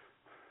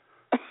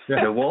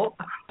 Yeah. The what?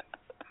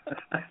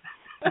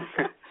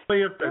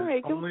 Only if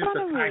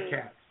the tie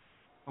cats.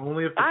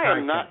 Only if the tie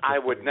am not. cats. I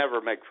would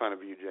never make fun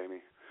of you,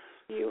 Jamie.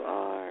 You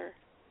are.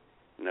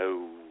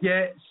 No.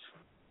 Yes.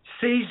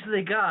 Says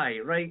the guy,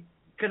 right?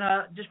 Can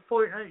I just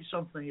point out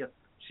something here?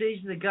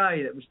 Says the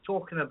guy that was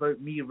talking about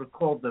me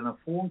recording a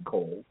phone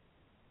call.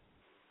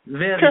 The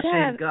very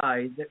same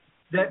guy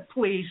that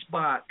plays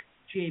back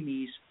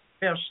Jamie's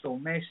personal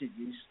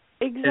messages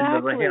in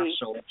the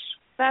rehearsals.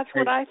 That's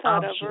what I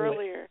thought of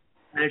earlier.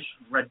 It's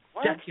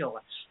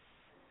ridiculous.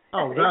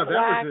 Oh, God,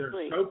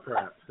 exactly.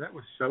 That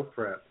was so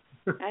prep.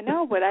 I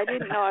know, but I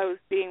didn't know I was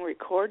being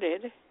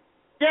recorded.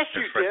 Yes,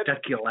 you did.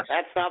 Ridiculous.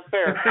 That's not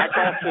fair. I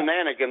call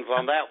shenanigans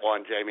on that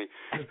one, Jamie.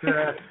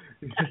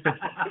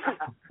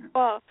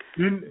 Well,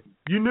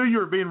 you knew you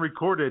were being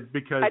recorded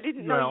because I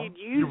didn't know you'd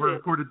use you were it.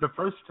 recorded the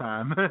first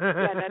time.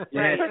 Yeah, that's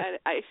right.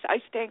 I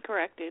stand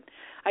corrected.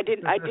 I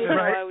did know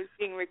I was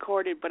being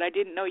recorded, but I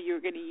didn't know you were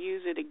going to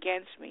use it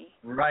against me.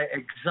 Right,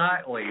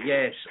 exactly.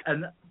 Yes,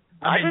 and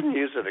I didn't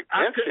use it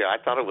against you. I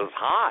thought it was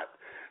hot.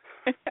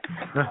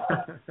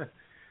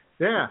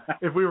 Yeah,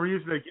 if we were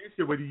using it against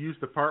you, would you use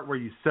the part where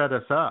you set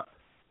us up?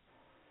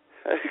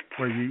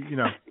 Where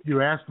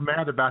you asked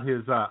Matt about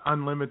his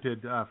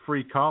unlimited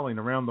free calling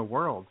around the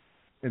world,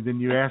 and then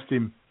you asked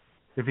him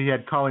if he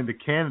had calling to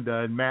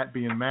Canada, and Matt,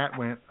 being Matt,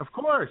 went, "Of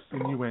course,"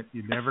 and you went,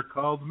 "You never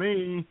called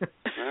me."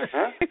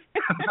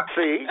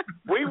 See,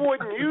 we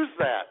wouldn't use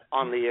that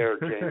on the air,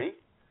 Jamie.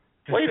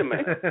 Wait a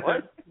minute,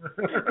 what?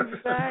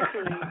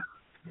 Exactly.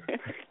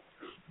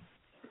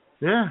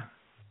 Yeah.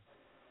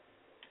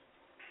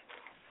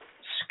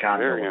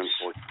 Very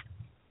unfortunate.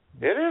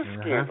 It is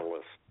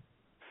scandalous.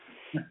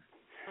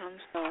 I'm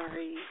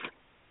sorry.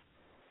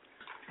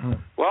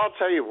 Well, I'll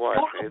tell you what.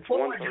 It's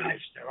one thing.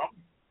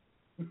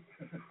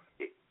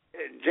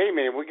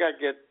 J-Man, we got to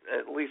get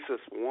at least this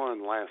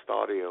one last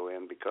audio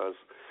in because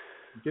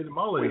get them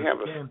all in. We have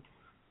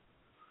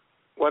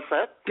what's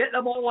that? Get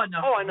them all in.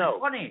 Oh, I know.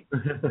 Funny.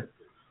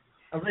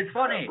 Are they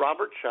funny?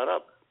 Robert, shut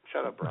up.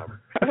 Shut up,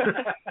 Robert.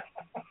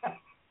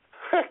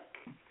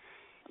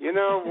 You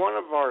know, one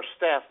of our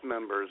staff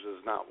members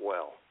is not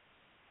well.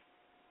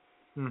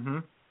 Mm-hmm.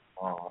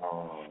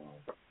 Oh.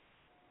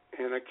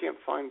 And I can't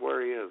find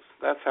where he is.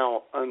 That's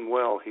how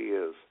unwell he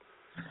is.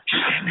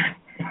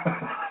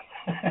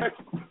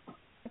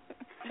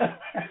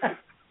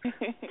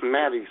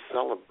 Maddie's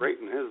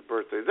celebrating his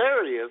birthday.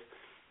 There he is.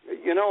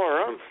 You know,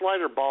 our own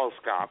Slider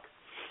Ballscock.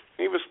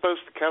 He was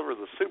supposed to cover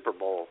the Super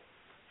Bowl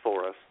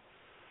for us,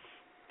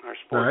 our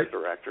sports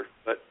director.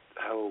 But,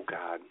 oh,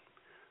 God,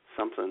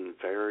 something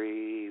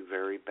very,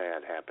 very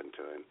bad happened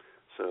to him.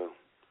 So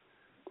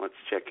let's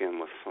check in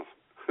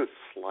with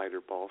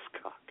Slider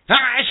Ballscock.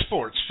 Hi,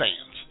 sports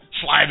fans.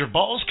 Slider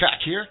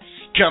Ballscock here,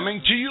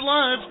 coming to you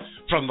live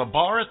from the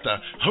bar at the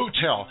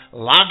Hotel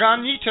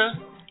Lagunita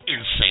in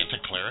Santa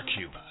Clara,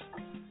 Cuba.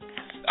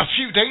 A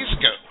few days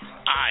ago,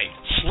 I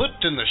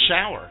slipped in the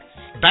shower,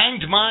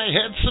 banged my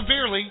head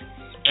severely,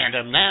 and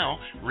am now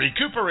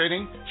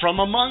recuperating from,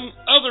 among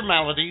other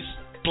maladies,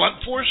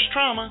 blunt force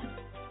trauma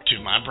to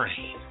my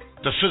brain.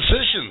 The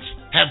physicians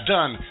have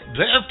done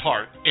their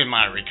part in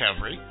my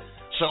recovery,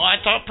 so I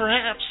thought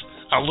perhaps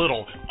a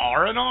little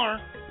R&R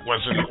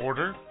was in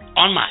order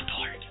on my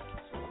part.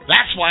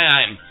 That's why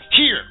I'm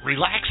here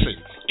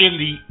relaxing in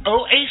the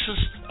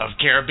oasis of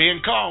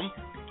Caribbean calm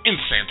in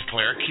Santa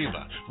Clara,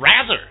 Cuba,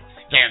 rather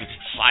than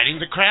fighting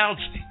the crowds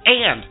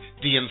and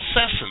the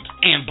incessant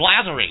and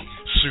blathering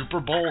Super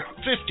Bowl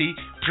 50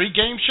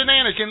 pregame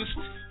shenanigans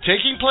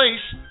taking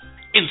place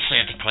in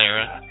Santa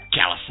Clara,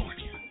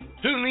 California.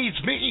 Who needs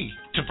me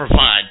to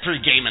provide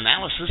pregame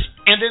analysis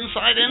and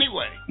insight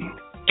anyway?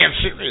 And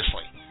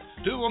seriously,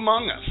 who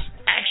among us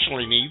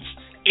actually needs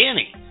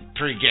any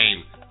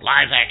pregame,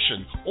 live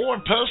action,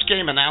 or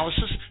postgame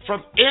analysis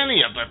from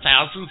any of the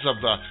thousands of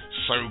the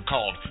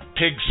so-called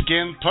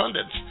pigskin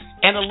pundits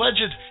and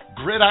alleged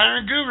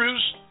gridiron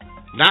gurus?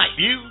 Not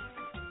you,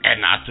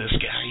 and not this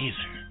guy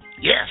either.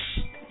 Yes,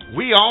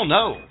 we all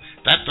know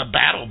that the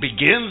battle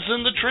begins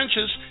in the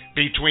trenches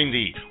between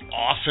the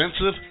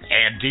offensive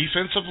and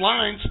defensive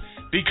lines,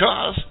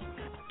 because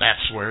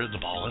that's where the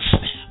ball is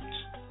snapped.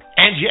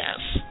 And yes,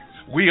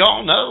 we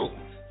all know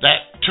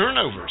that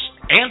turnovers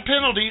and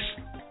penalties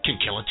can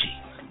kill a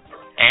team.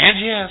 And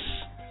yes,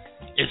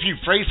 if you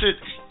phrase it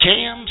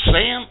Cam,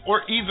 Sam,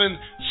 or even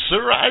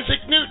Sir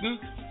Isaac Newton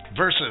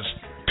versus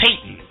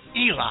Peyton,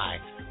 Eli,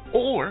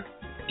 or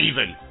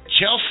even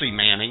Chelsea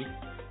Manning,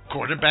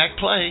 quarterback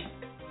play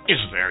is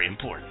very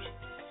important.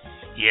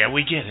 Yeah,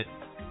 we get it.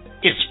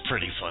 It's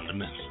pretty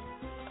fundamental.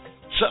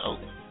 So,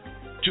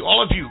 to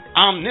all of you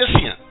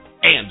omniscient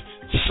and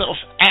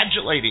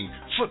self-adulating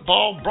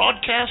football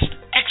broadcast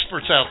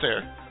experts out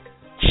there,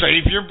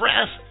 save your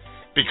breath,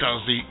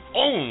 because the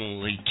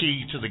only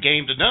key to the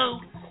game to know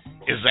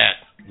is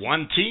that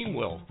one team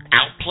will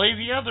outplay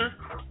the other,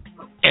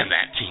 and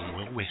that team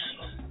will win.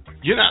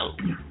 You know,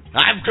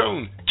 I've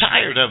grown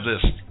tired of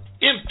this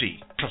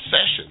empty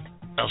profession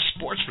of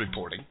sports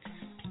reporting,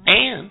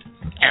 and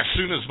as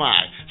soon as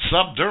my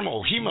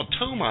subdermal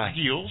hematoma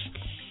heals,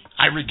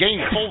 I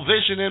regain full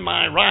vision in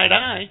my right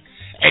eye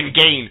and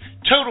gain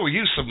total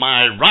use of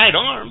my right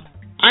arm,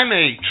 I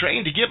may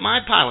train to get my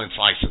pilot's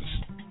license.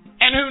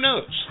 And who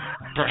knows,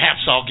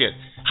 perhaps I'll get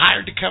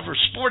hired to cover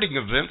sporting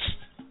events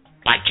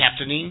by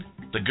captaining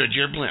the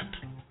Goodyear blimp,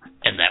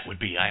 and that would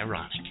be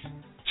ironic.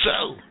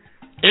 So,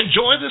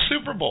 enjoy the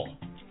Super Bowl,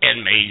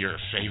 and may your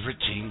favorite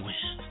team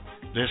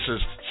win. This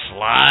is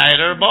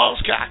Slider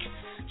Ballscock,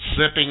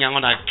 sipping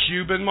on a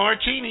Cuban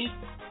martini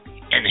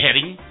and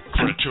heading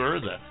for a tour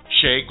of the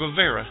Che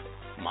Guevara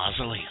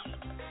Mausoleum.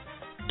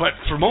 But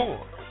for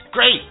more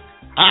great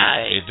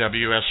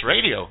IWS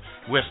Radio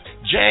with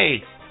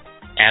Jay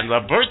and the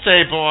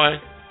birthday boy,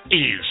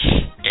 you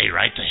stay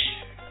right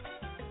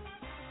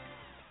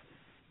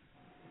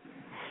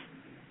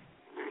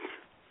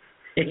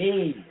there.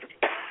 Hey.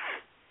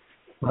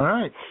 All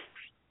right.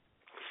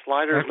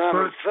 Slider's not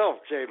himself,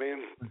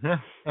 Jayman.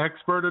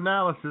 Expert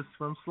analysis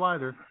from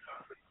Slider.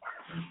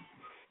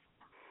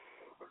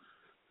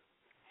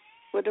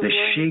 Would have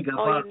learned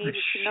all you needed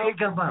to know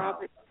from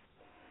Robert.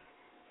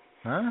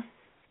 Huh?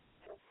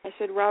 I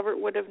said Robert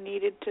would have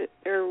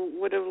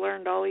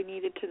learned all he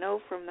needed to know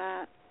from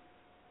that.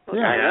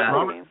 Yeah,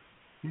 Robert,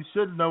 you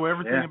should know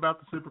everything about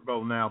the Super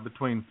Bowl now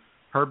between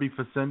Herbie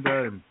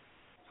Facenda and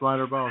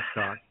Slider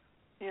Ballscock.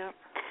 Yeah.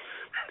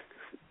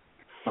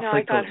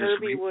 I thought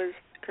Herbie was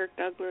Kirk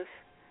Douglas.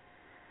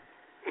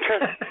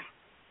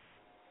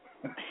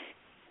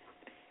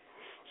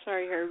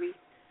 Sorry, Herbie.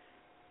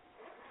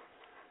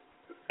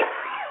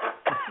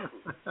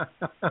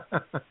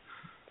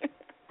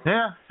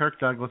 Yeah, Kirk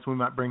Douglas. We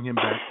might bring him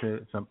back to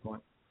at some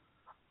point.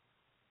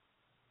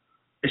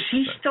 Is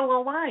he still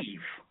alive?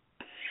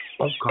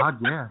 Oh, God,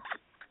 yeah.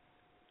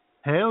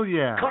 Hell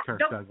yeah, Kirk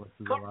Douglas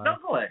is alive.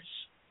 Douglas.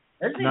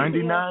 Is he?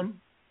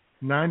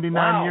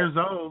 99 years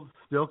old,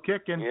 still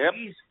kicking. Yep.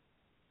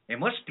 He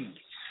must be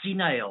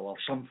senile or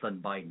something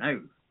by now.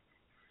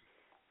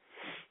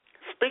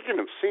 Speaking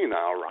of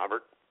senile,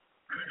 Robert,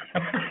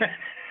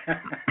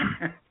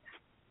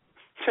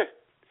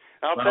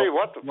 I'll tell you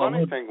what the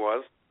funny thing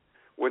was.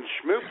 When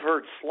Schmoop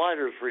heard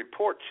Slider's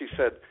report, she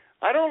said,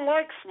 "I don't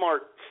like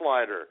smart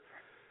Slider."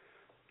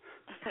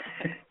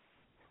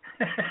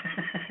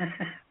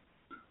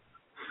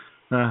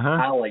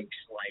 I like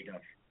Slider.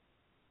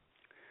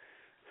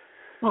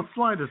 Well,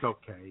 Slider's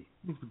okay.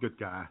 He's a good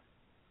guy.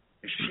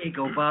 Che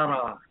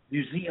Guevara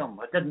Museum.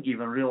 I didn't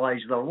even realize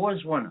there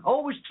was one. I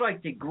always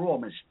tried to grow a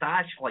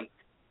moustache like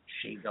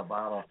Che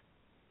Guevara.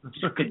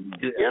 Just couldn't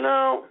do it. You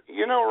know,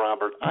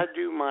 Robert, I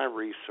do my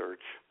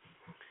research.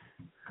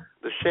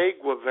 The Che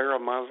Guevara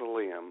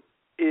Mausoleum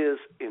is,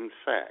 in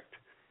fact,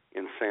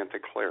 in Santa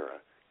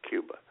Clara,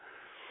 Cuba.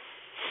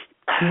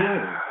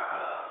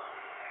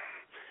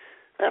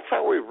 That's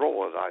how we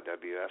roll at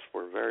IWS.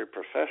 We're very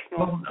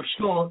professional.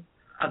 Well,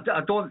 I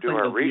don't do think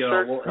our there'll be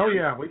research.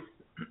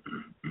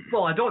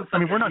 Well, I don't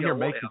think. we're not here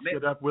making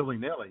shit up willy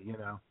nilly, you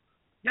know.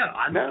 Yeah,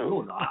 I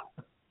know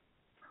that.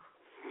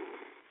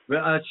 But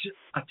I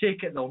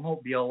take it there'll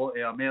not be a lot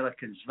of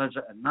Americans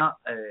visiting that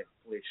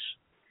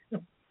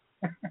place.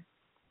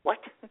 What?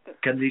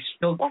 Can they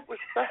still? What was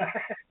that?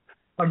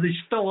 Are they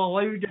still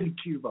allowed in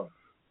Cuba?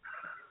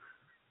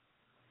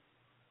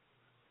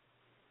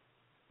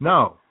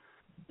 No.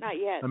 Not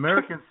yet.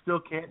 Americans still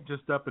can't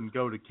just up and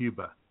go to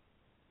Cuba.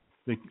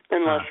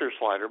 Unless you're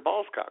Slider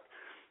Ballscock.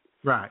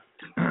 Right.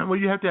 Well,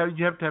 you have to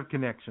have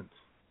connections,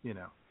 you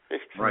know.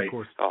 Right. Of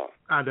course. Oh.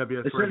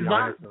 IWS It's Radio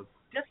not has those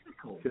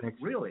difficult,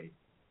 connections. really.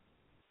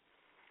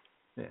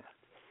 Yeah.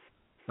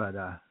 But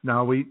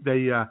no,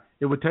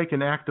 it would take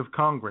an act of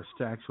Congress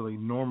to actually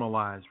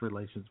normalize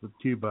relations with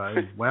Cuba.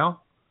 And,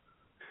 well,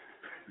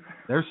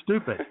 they're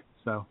stupid.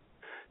 So.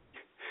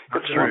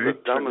 It's one of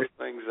the dumbest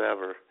things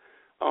ever.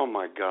 Oh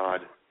my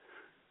God.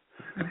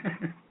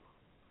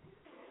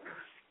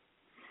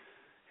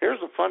 Here's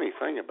the funny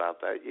thing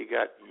about that. You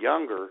got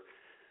younger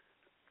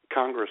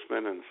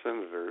congressmen and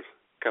senators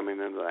coming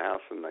into the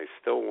House, and they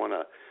still want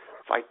to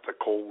fight the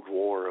Cold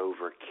War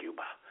over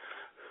Cuba.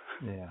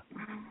 Yeah.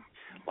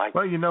 Like,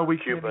 well, you know, we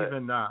Cuba, can't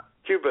even...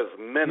 Cuba's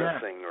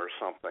menacing or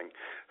something.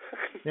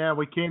 Yeah,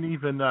 we can't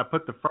even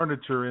put the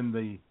furniture in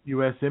the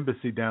U.S.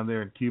 Embassy down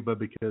there in Cuba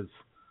because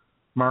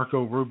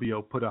Marco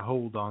Rubio put a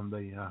hold on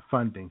the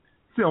funding.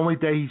 It's the only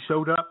day he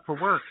showed up for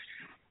work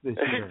this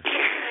year.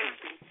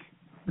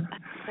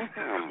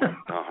 Oh, my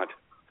God.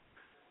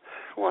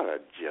 What a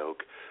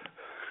joke.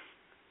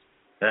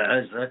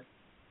 Is it?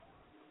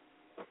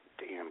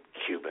 Damn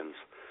Cubans.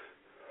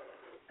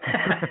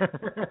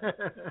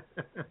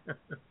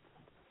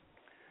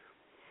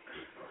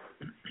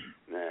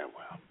 Yeah,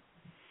 well.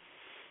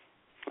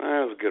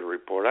 That was a good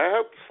report. I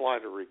hope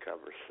Slider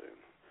recovers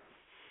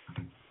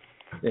soon.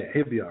 Yeah,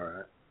 he'll be all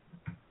right.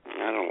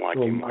 I don't like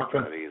him like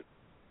that either.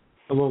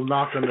 A little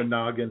knock on the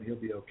noggin, he'll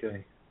be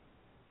okay.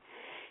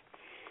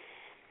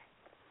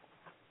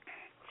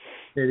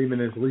 Hit him in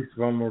his least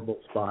vulnerable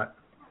spot.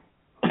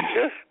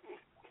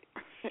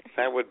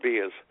 That would be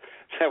his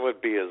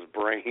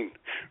brain.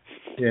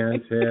 Yeah,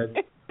 his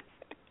head.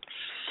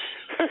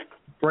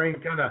 Brain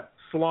kind of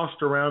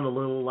sloshed around a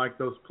little like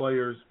those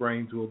players'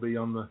 brains will be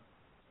on the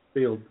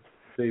field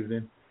this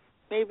evening.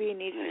 Maybe he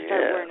needs to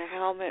start wearing a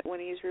helmet when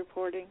he's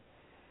reporting.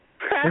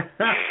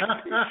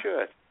 He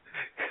should.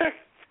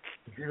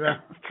 You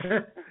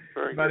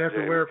might have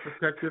to wear a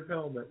protective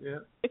helmet,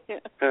 yeah.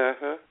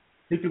 Uh-huh.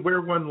 He could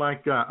wear one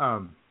like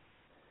the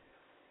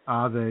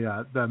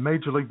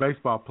Major League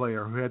Baseball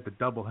player who had the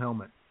double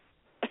helmet.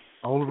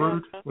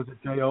 Olerud? Was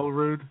it Jay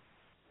Olerud?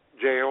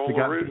 Jay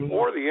Olerud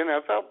or the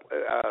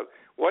NFL.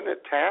 Wasn't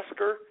it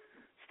Tasker?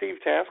 Steve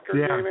Tasker,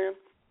 yeah. Jayman?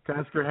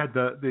 Tasker had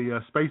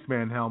the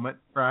spaceman helmet,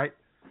 right?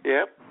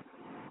 Yep.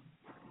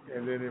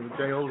 And then it was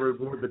Jay Olerud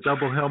wore the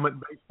double helmet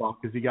in baseball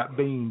because he got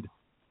beamed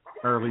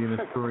early in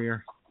his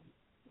career.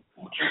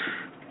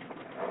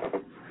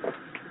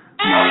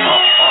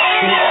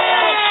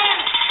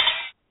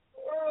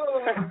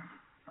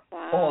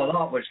 Oh,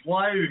 that was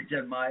loud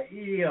in my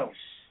ears.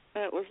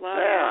 That was loud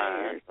in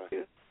my ears,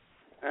 too.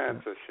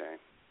 That's a shame.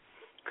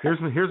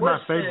 Here's my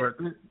favorite.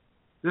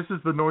 This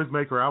is the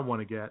noisemaker I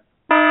want to get.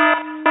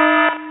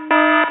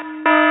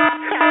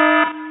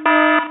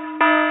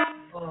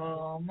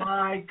 Oh,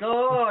 my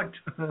God.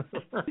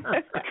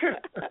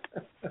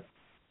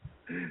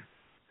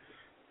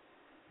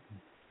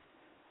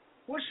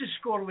 What's the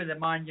score with the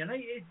Man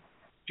United?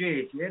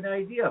 Jay, you have any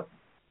idea?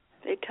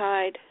 They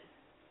tied.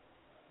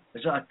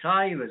 Is that a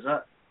tie? Was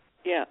that?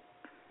 Yeah.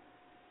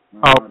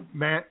 Oh,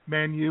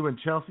 Man U and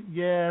Chelsea?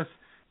 Yes.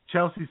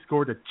 Chelsea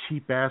scored a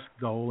cheap-ass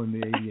goal in the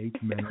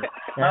 88th minute,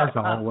 as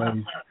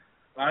always.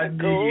 A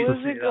goal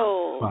is a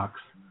goal. Bucks.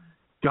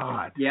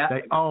 God,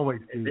 they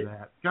always do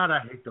that. God, I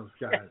hate those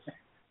guys.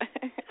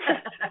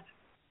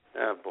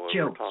 Oh, boy,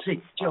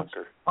 Chelsea.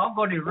 I'm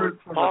going to root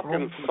for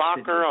talking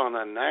soccer on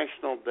a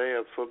national day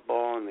of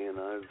football in the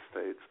United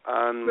States.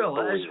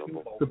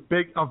 Unbelievable. The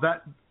big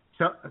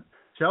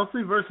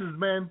Chelsea versus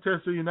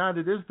Manchester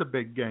United is the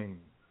big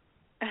game.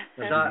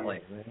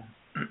 Exactly.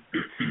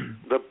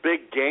 The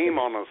big game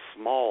on a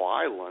small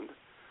island.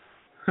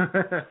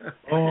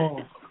 Oh.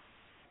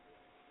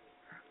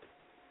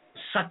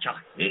 Such a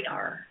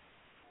hater.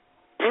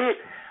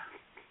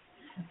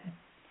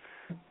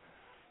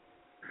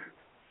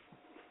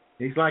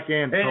 He's like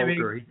Ann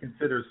Coulter. He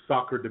considers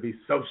soccer to be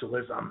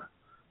socialism.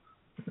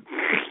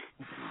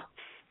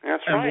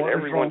 That's right.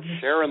 Everyone's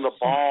sharing the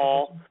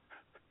ball.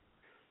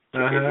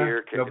 Kick it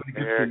here, kick it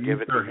there,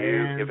 give it to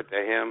you, give it to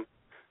him.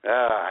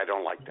 I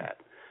don't like that.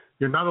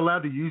 You're not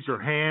allowed to use your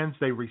hands.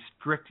 They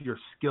restrict your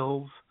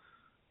skills.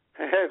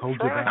 That's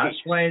right. That's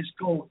why it's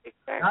called.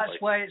 That's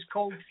why it's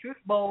called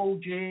football,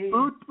 Jay.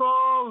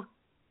 Football.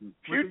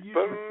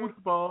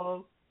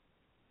 Football.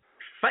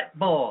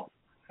 Football.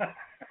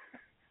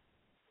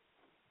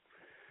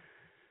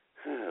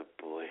 Oh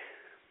boy.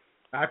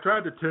 I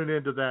tried to tune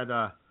into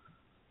that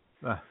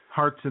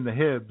Hearts and the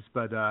Hibs,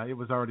 but it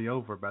was already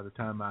over by the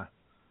time I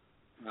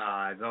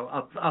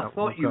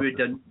thought you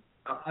would.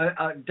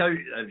 I doubt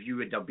if you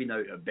would have been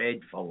out of bed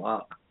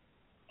for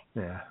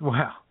that. Yeah.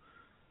 Well.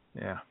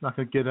 Yeah. Not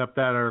gonna get up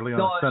that early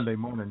on a Sunday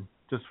morning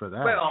just for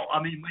that. Well,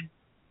 I mean,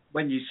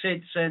 when you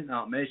sent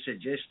that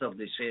message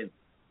yesterday saying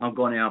I'm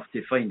going to have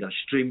to find a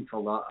stream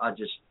for that, I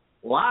just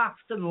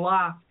laughed and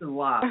laughed and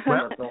laughed.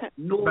 Well, I thought,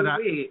 no way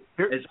is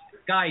this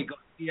guy got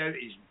to be out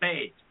his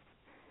bed.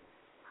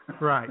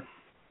 Right.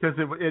 Because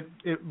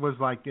it was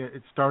like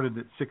it started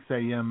at 6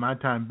 a.m. my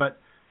time, but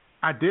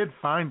I did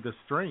find the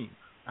stream.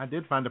 I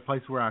did find a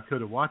place where I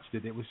could have watched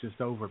it. It was just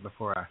over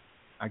before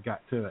I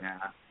got to it.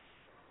 Yeah.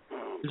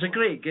 It was a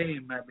great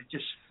game, but we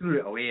just threw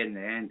it away in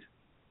the end.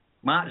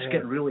 Matt's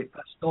getting really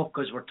pissed off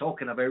because we're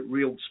talking about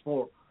real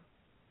sport.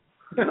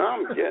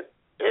 No,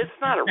 it's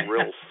not a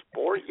real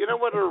sport. You know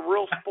what a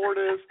real sport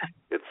is?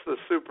 It's the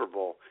Super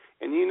Bowl.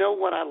 And you know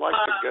what I'd like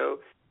to go?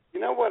 You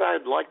know what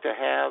I'd like to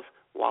have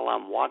while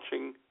I'm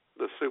watching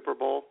the Super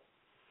Bowl?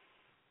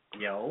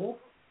 Yo.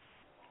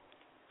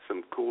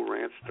 Some Cool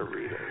Ranch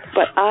Doritos.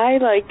 But I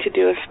like to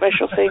do a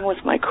special thing with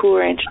my Cool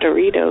Ranch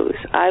Doritos.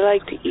 I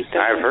like to eat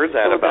them. I've heard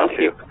that about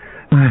you.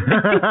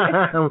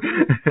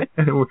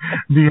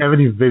 Do you have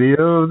any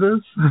video of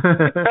this?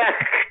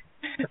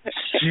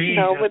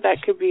 No, but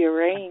that could be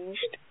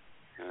arranged.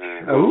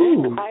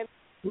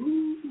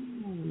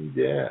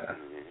 Yeah.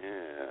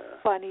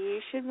 Funny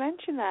you should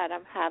mention that.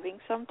 I'm having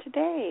some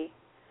today.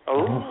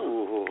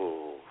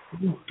 Oh.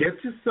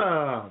 Get you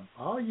some.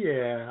 Oh,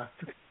 yeah.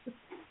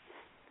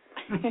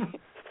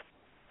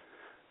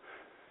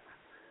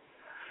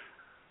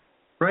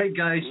 Right,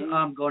 guys,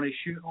 I'm going to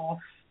shoot off.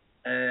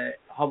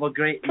 Have a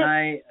great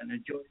night and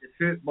enjoy the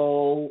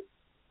football.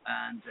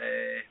 And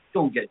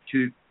don't get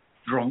too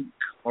drunk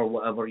or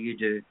whatever you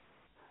do.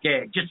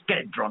 Yeah, just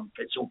get drunk.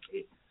 It's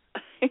okay.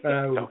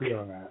 We'll be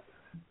all right.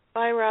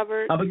 Bye,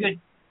 Robert. Have a good.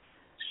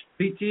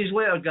 Speak to you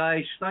later,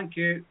 guys. Thank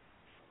you.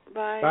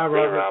 Bye. Bye,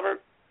 Robert.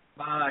 Robert.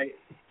 Bye.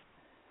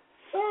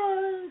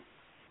 Bye.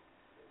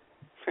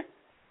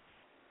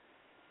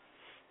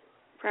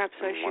 Perhaps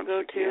I should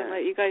go too and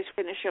let you guys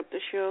finish up the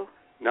show.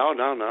 No.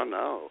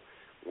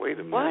 Wait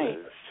a minute. Why?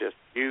 It's just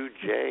you,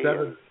 Jay,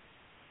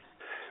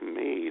 and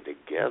me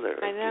together.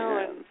 I know,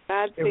 and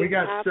bad things we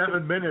got happen.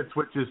 7 minutes,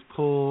 which is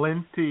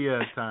plenty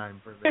of time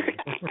for me.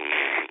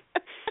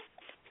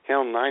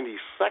 Hell, 90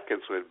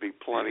 seconds would be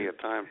plenty of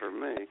time for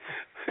me.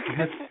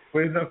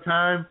 With enough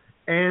time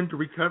and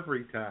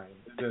recovery time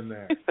is in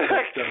there.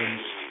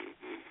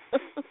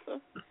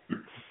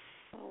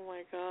 Oh,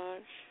 my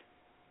gosh.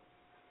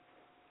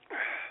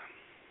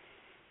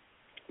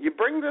 You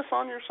bring this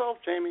on yourself,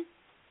 Jamie?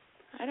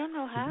 I don't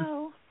know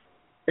how.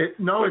 It's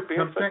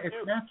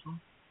natural.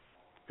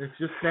 It's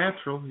just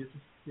natural.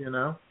 You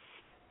know.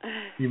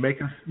 You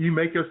make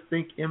us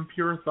think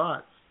impure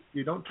thoughts.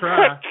 You don't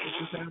try. It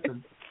just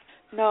happens.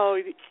 No,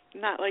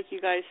 not like you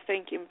guys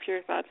think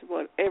impure thoughts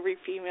about every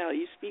female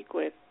you speak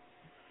with.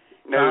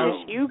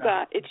 No. It's you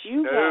guys.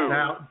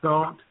 Now,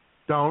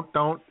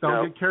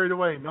 don't get carried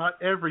away.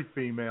 Not every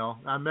female.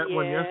 I met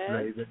one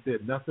yesterday that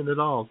did nothing at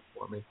all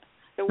for me.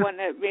 The one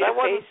that made that a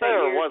face wasn't there,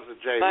 at your was it,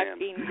 black Jayman?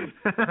 bean.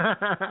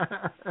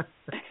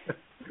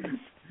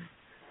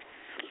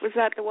 Was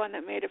that the one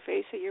that made a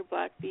face at your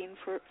black bean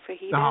for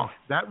fajita? No,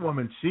 that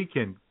woman, she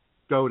can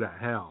go to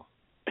hell.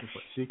 That's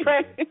what she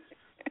can do.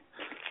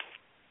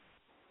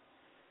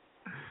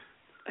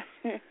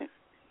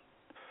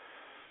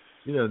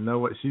 She doesn't know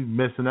what she's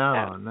missing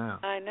out on now.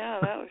 I know,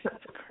 that was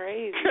just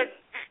crazy.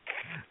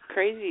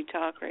 Crazy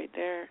talk right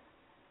there.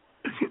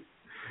 I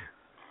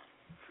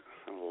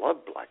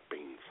love black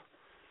beans.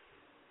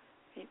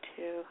 Me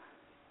too.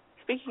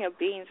 Speaking of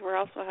beans, we're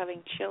also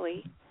having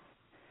chili.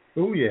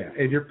 Oh, yeah.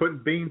 And you're putting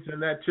beans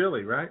in that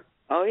chili, right?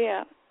 Oh,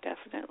 yeah,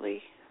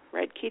 definitely.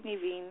 Red kidney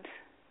beans.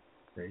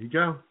 There you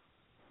go.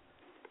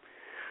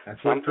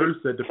 That's what Drew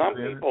said to some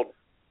put in people. it.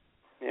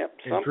 Yep,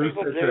 and some Drew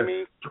people, said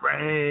Jamie.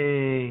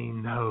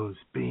 Drain those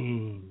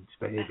beans,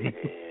 baby.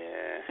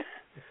 Yeah.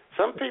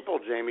 Some people,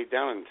 Jamie,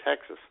 down in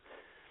Texas,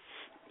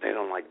 they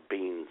don't like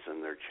beans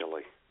in their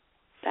chili.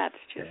 That's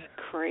just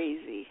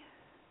crazy.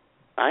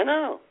 I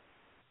know.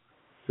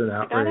 It's an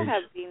I outrage. gotta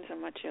have beans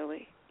in my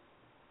chili.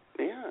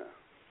 Yeah.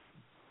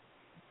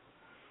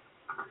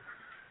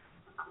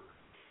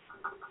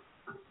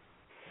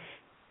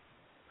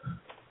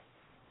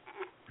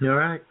 You all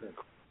right?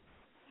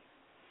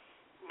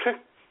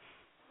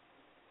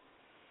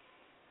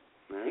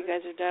 You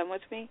guys are done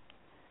with me?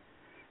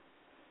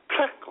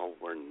 Oh,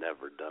 we're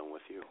never done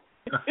with you.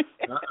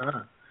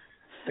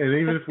 And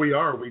even if we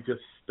are, we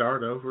just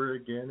start over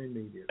again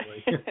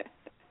immediately.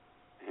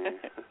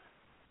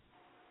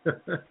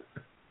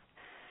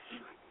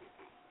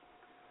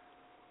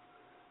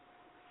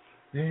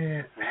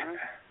 Yeah.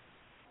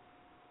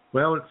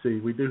 Well, let's see.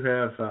 We do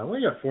have,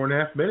 we got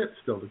 4.5 minutes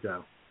still to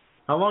go.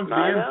 How long's the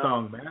end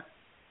song, Matt?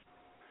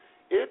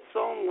 It's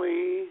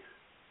only.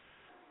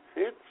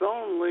 It's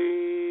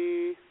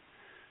only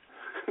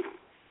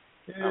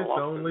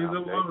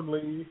the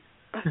lonely.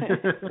 I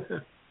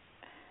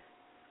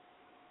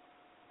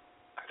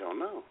don't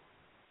know.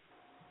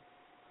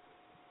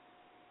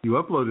 You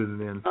uploaded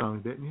an end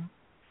song, didn't you?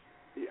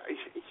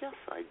 Yes,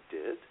 I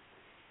did.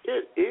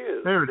 It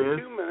is. There it is.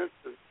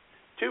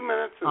 2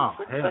 minutes and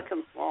 6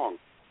 seconds long.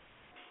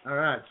 All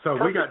right, so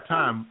we got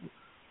time.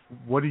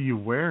 What are you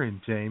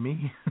wearing,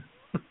 Jamie?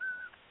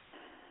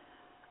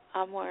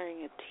 I'm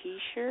wearing a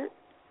T-shirt.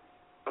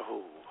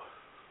 Oh.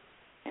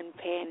 And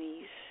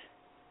panties.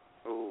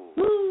 Oh.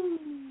 Woo!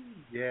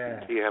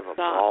 Yeah. Do you have a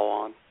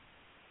bra on?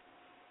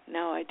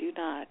 No, I do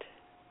not.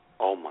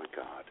 Oh my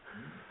God.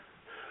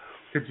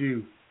 Could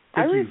you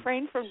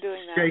refrain from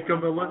doing that. Shake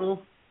them a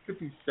little?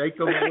 Could you shake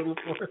them a little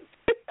for us?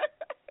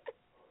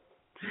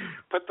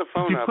 Put the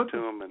phone up to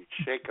him and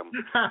shake him.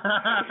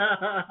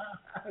 I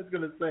was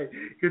going to say,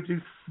 could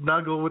you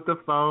snuggle with the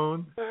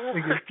phone?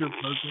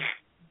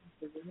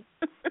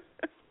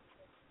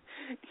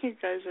 You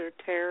guys are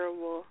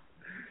terrible.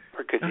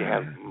 Or could you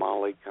have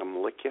Molly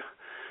come lick you?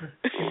 A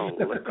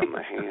little lick on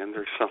the hand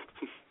or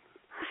something.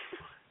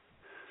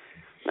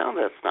 No,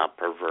 that's not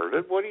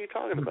perverted. What are you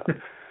talking about?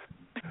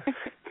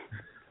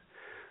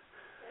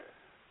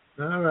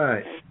 All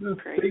right.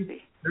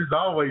 Crazy. There's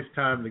always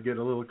time to get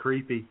a little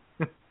creepy.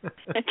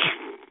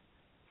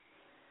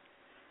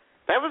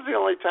 That was the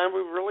only time we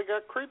really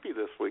got creepy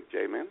this week,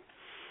 Jayman.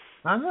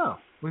 I know.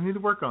 We need to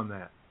work on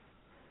that.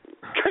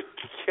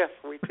 Yes,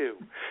 we do.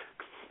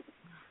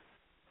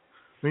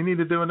 We need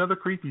to do another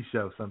creepy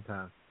show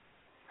sometime.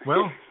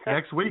 Well,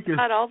 next week is...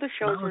 Not all the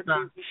shows are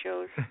creepy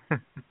shows.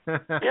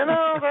 You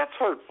know, that's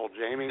hurtful,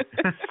 Jamie.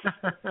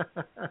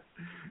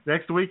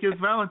 Next week is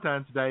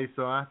Valentine's Day,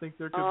 so I think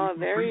there could be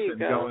some creeping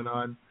going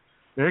on.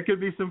 There could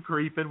be some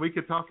creeping. We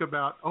could talk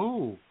about,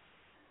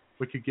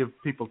 we could give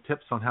people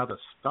tips on how to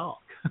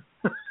stalk.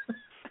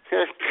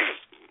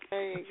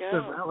 There you go.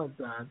 The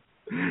Valentine.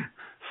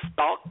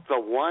 Stalk the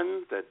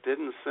one that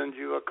didn't send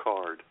you a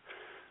card.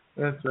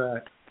 That's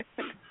right.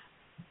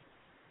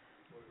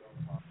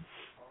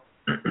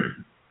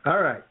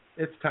 All right.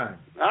 It's time.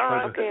 All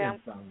right. Okay,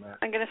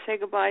 I'm going to say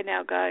goodbye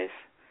now, guys.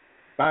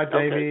 Bye,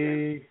 Jamie.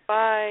 Okay.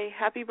 Bye.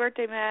 Happy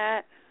birthday,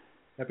 Matt.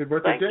 Happy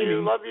birthday, Thank Jamie.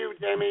 you. Love you,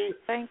 Jamie.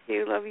 Thank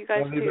you. Love you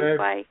guys, Love you, too. babe.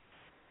 Bye.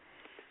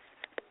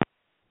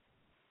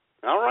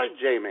 All right,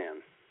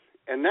 Jayman.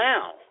 And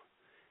now,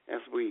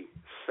 as we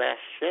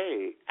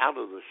sashay out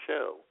of the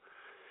show,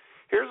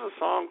 here's a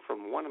song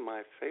from one of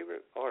my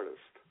favorite artists,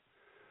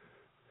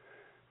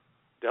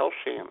 Del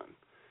Shannon.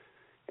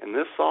 And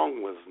this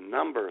song was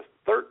number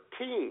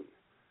 13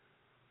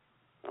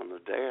 on the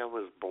day I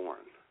was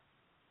born.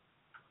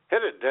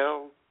 Hit it,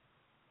 Del.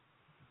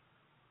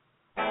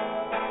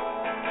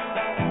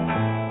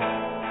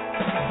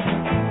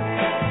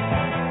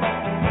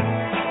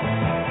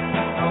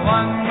 No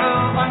one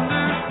will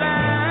understand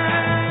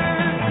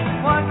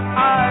what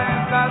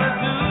I've got to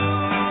do.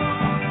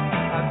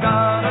 I've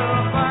got to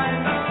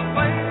find a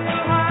place to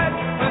hide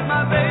with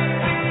my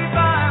baby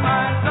by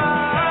my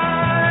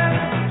side.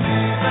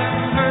 She's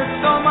been hurt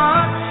so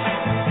much,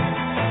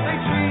 they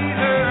treat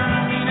her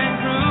mean and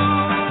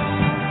cruel.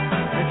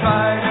 They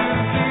try to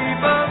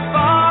keep us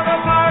far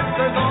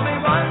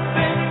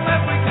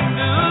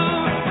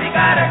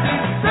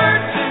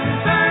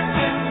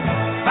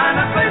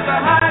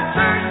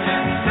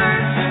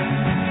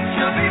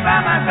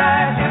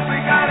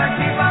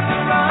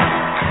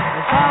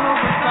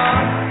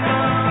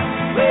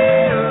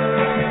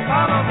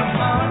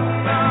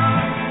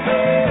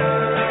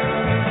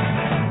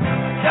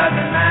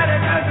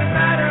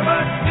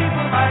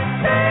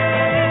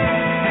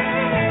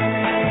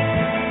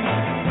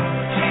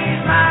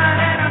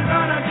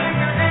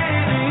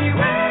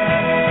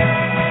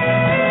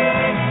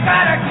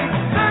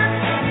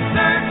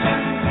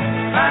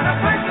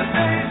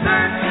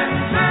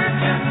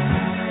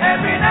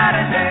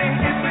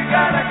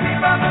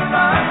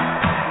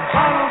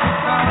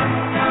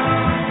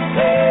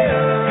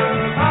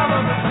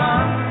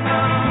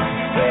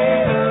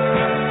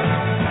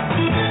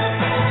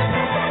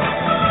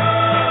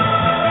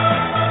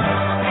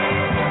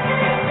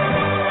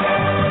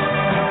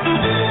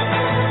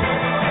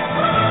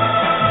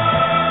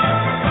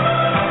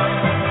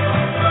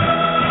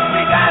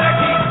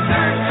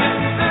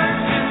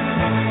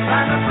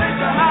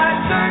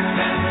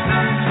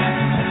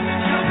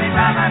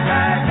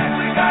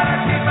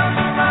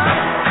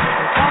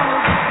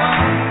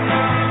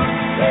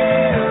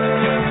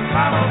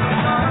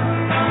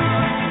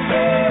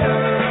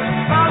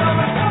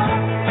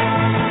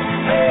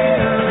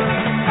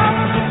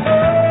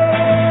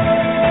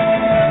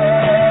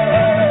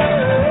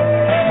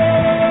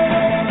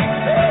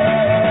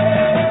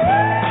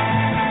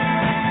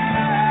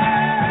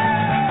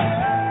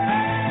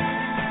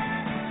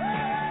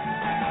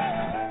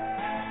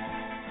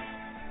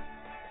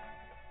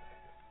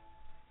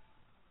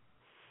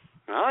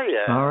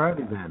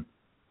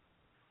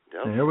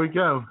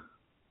go.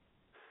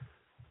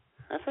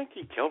 I think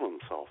he killed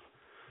himself.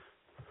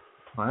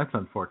 Well, that's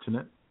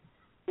unfortunate.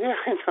 Yeah,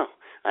 I know.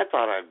 I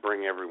thought I'd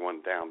bring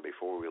everyone down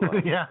before we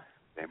left. Yeah.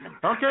 Damn it.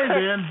 Okay,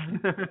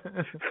 then.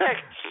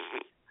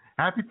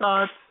 Happy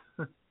thoughts.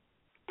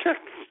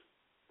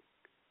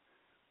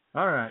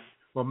 All right.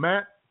 Well,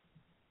 Matt,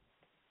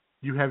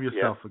 you have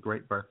yourself a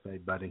great birthday,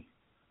 buddy.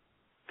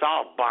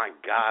 Oh, my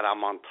God.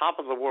 I'm on top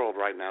of the world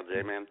right now,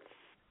 Jayman.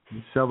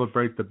 You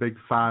celebrate the big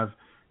 5.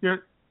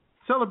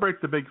 Celebrate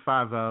the big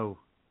 5-0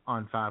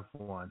 on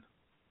 5-1.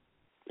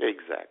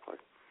 Exactly.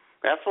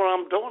 That's what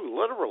I'm doing,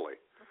 literally.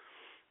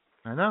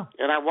 I know.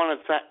 And I want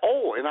to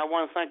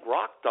thank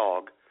Rock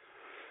Dog,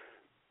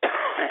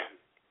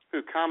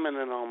 who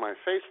commented on my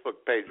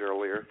Facebook page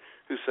earlier,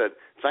 who said,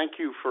 "Thank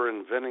you for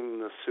inventing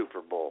the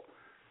Super Bowl."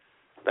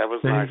 That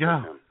was there nice you go.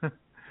 of him.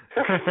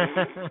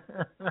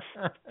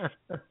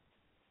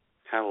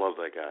 I love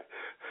that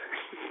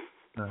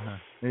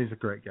guy. He's a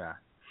great guy.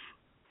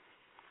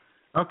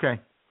 Okay.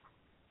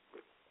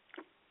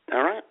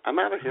 All right, I'm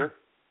out of here.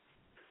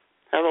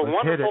 Have a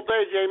wonderful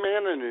day,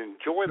 J-Man, and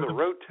enjoy the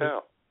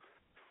Rotel.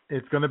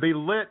 It's going to be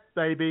lit,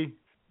 baby.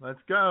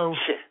 Let's go.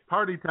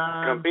 Party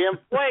time. It's going to be in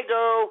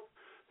fuego.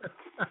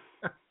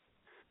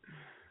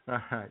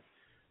 All right.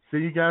 See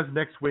you guys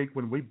next week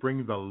when we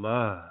bring the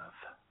love.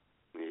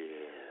 Yes.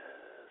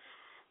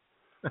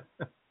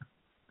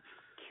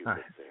 All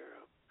right.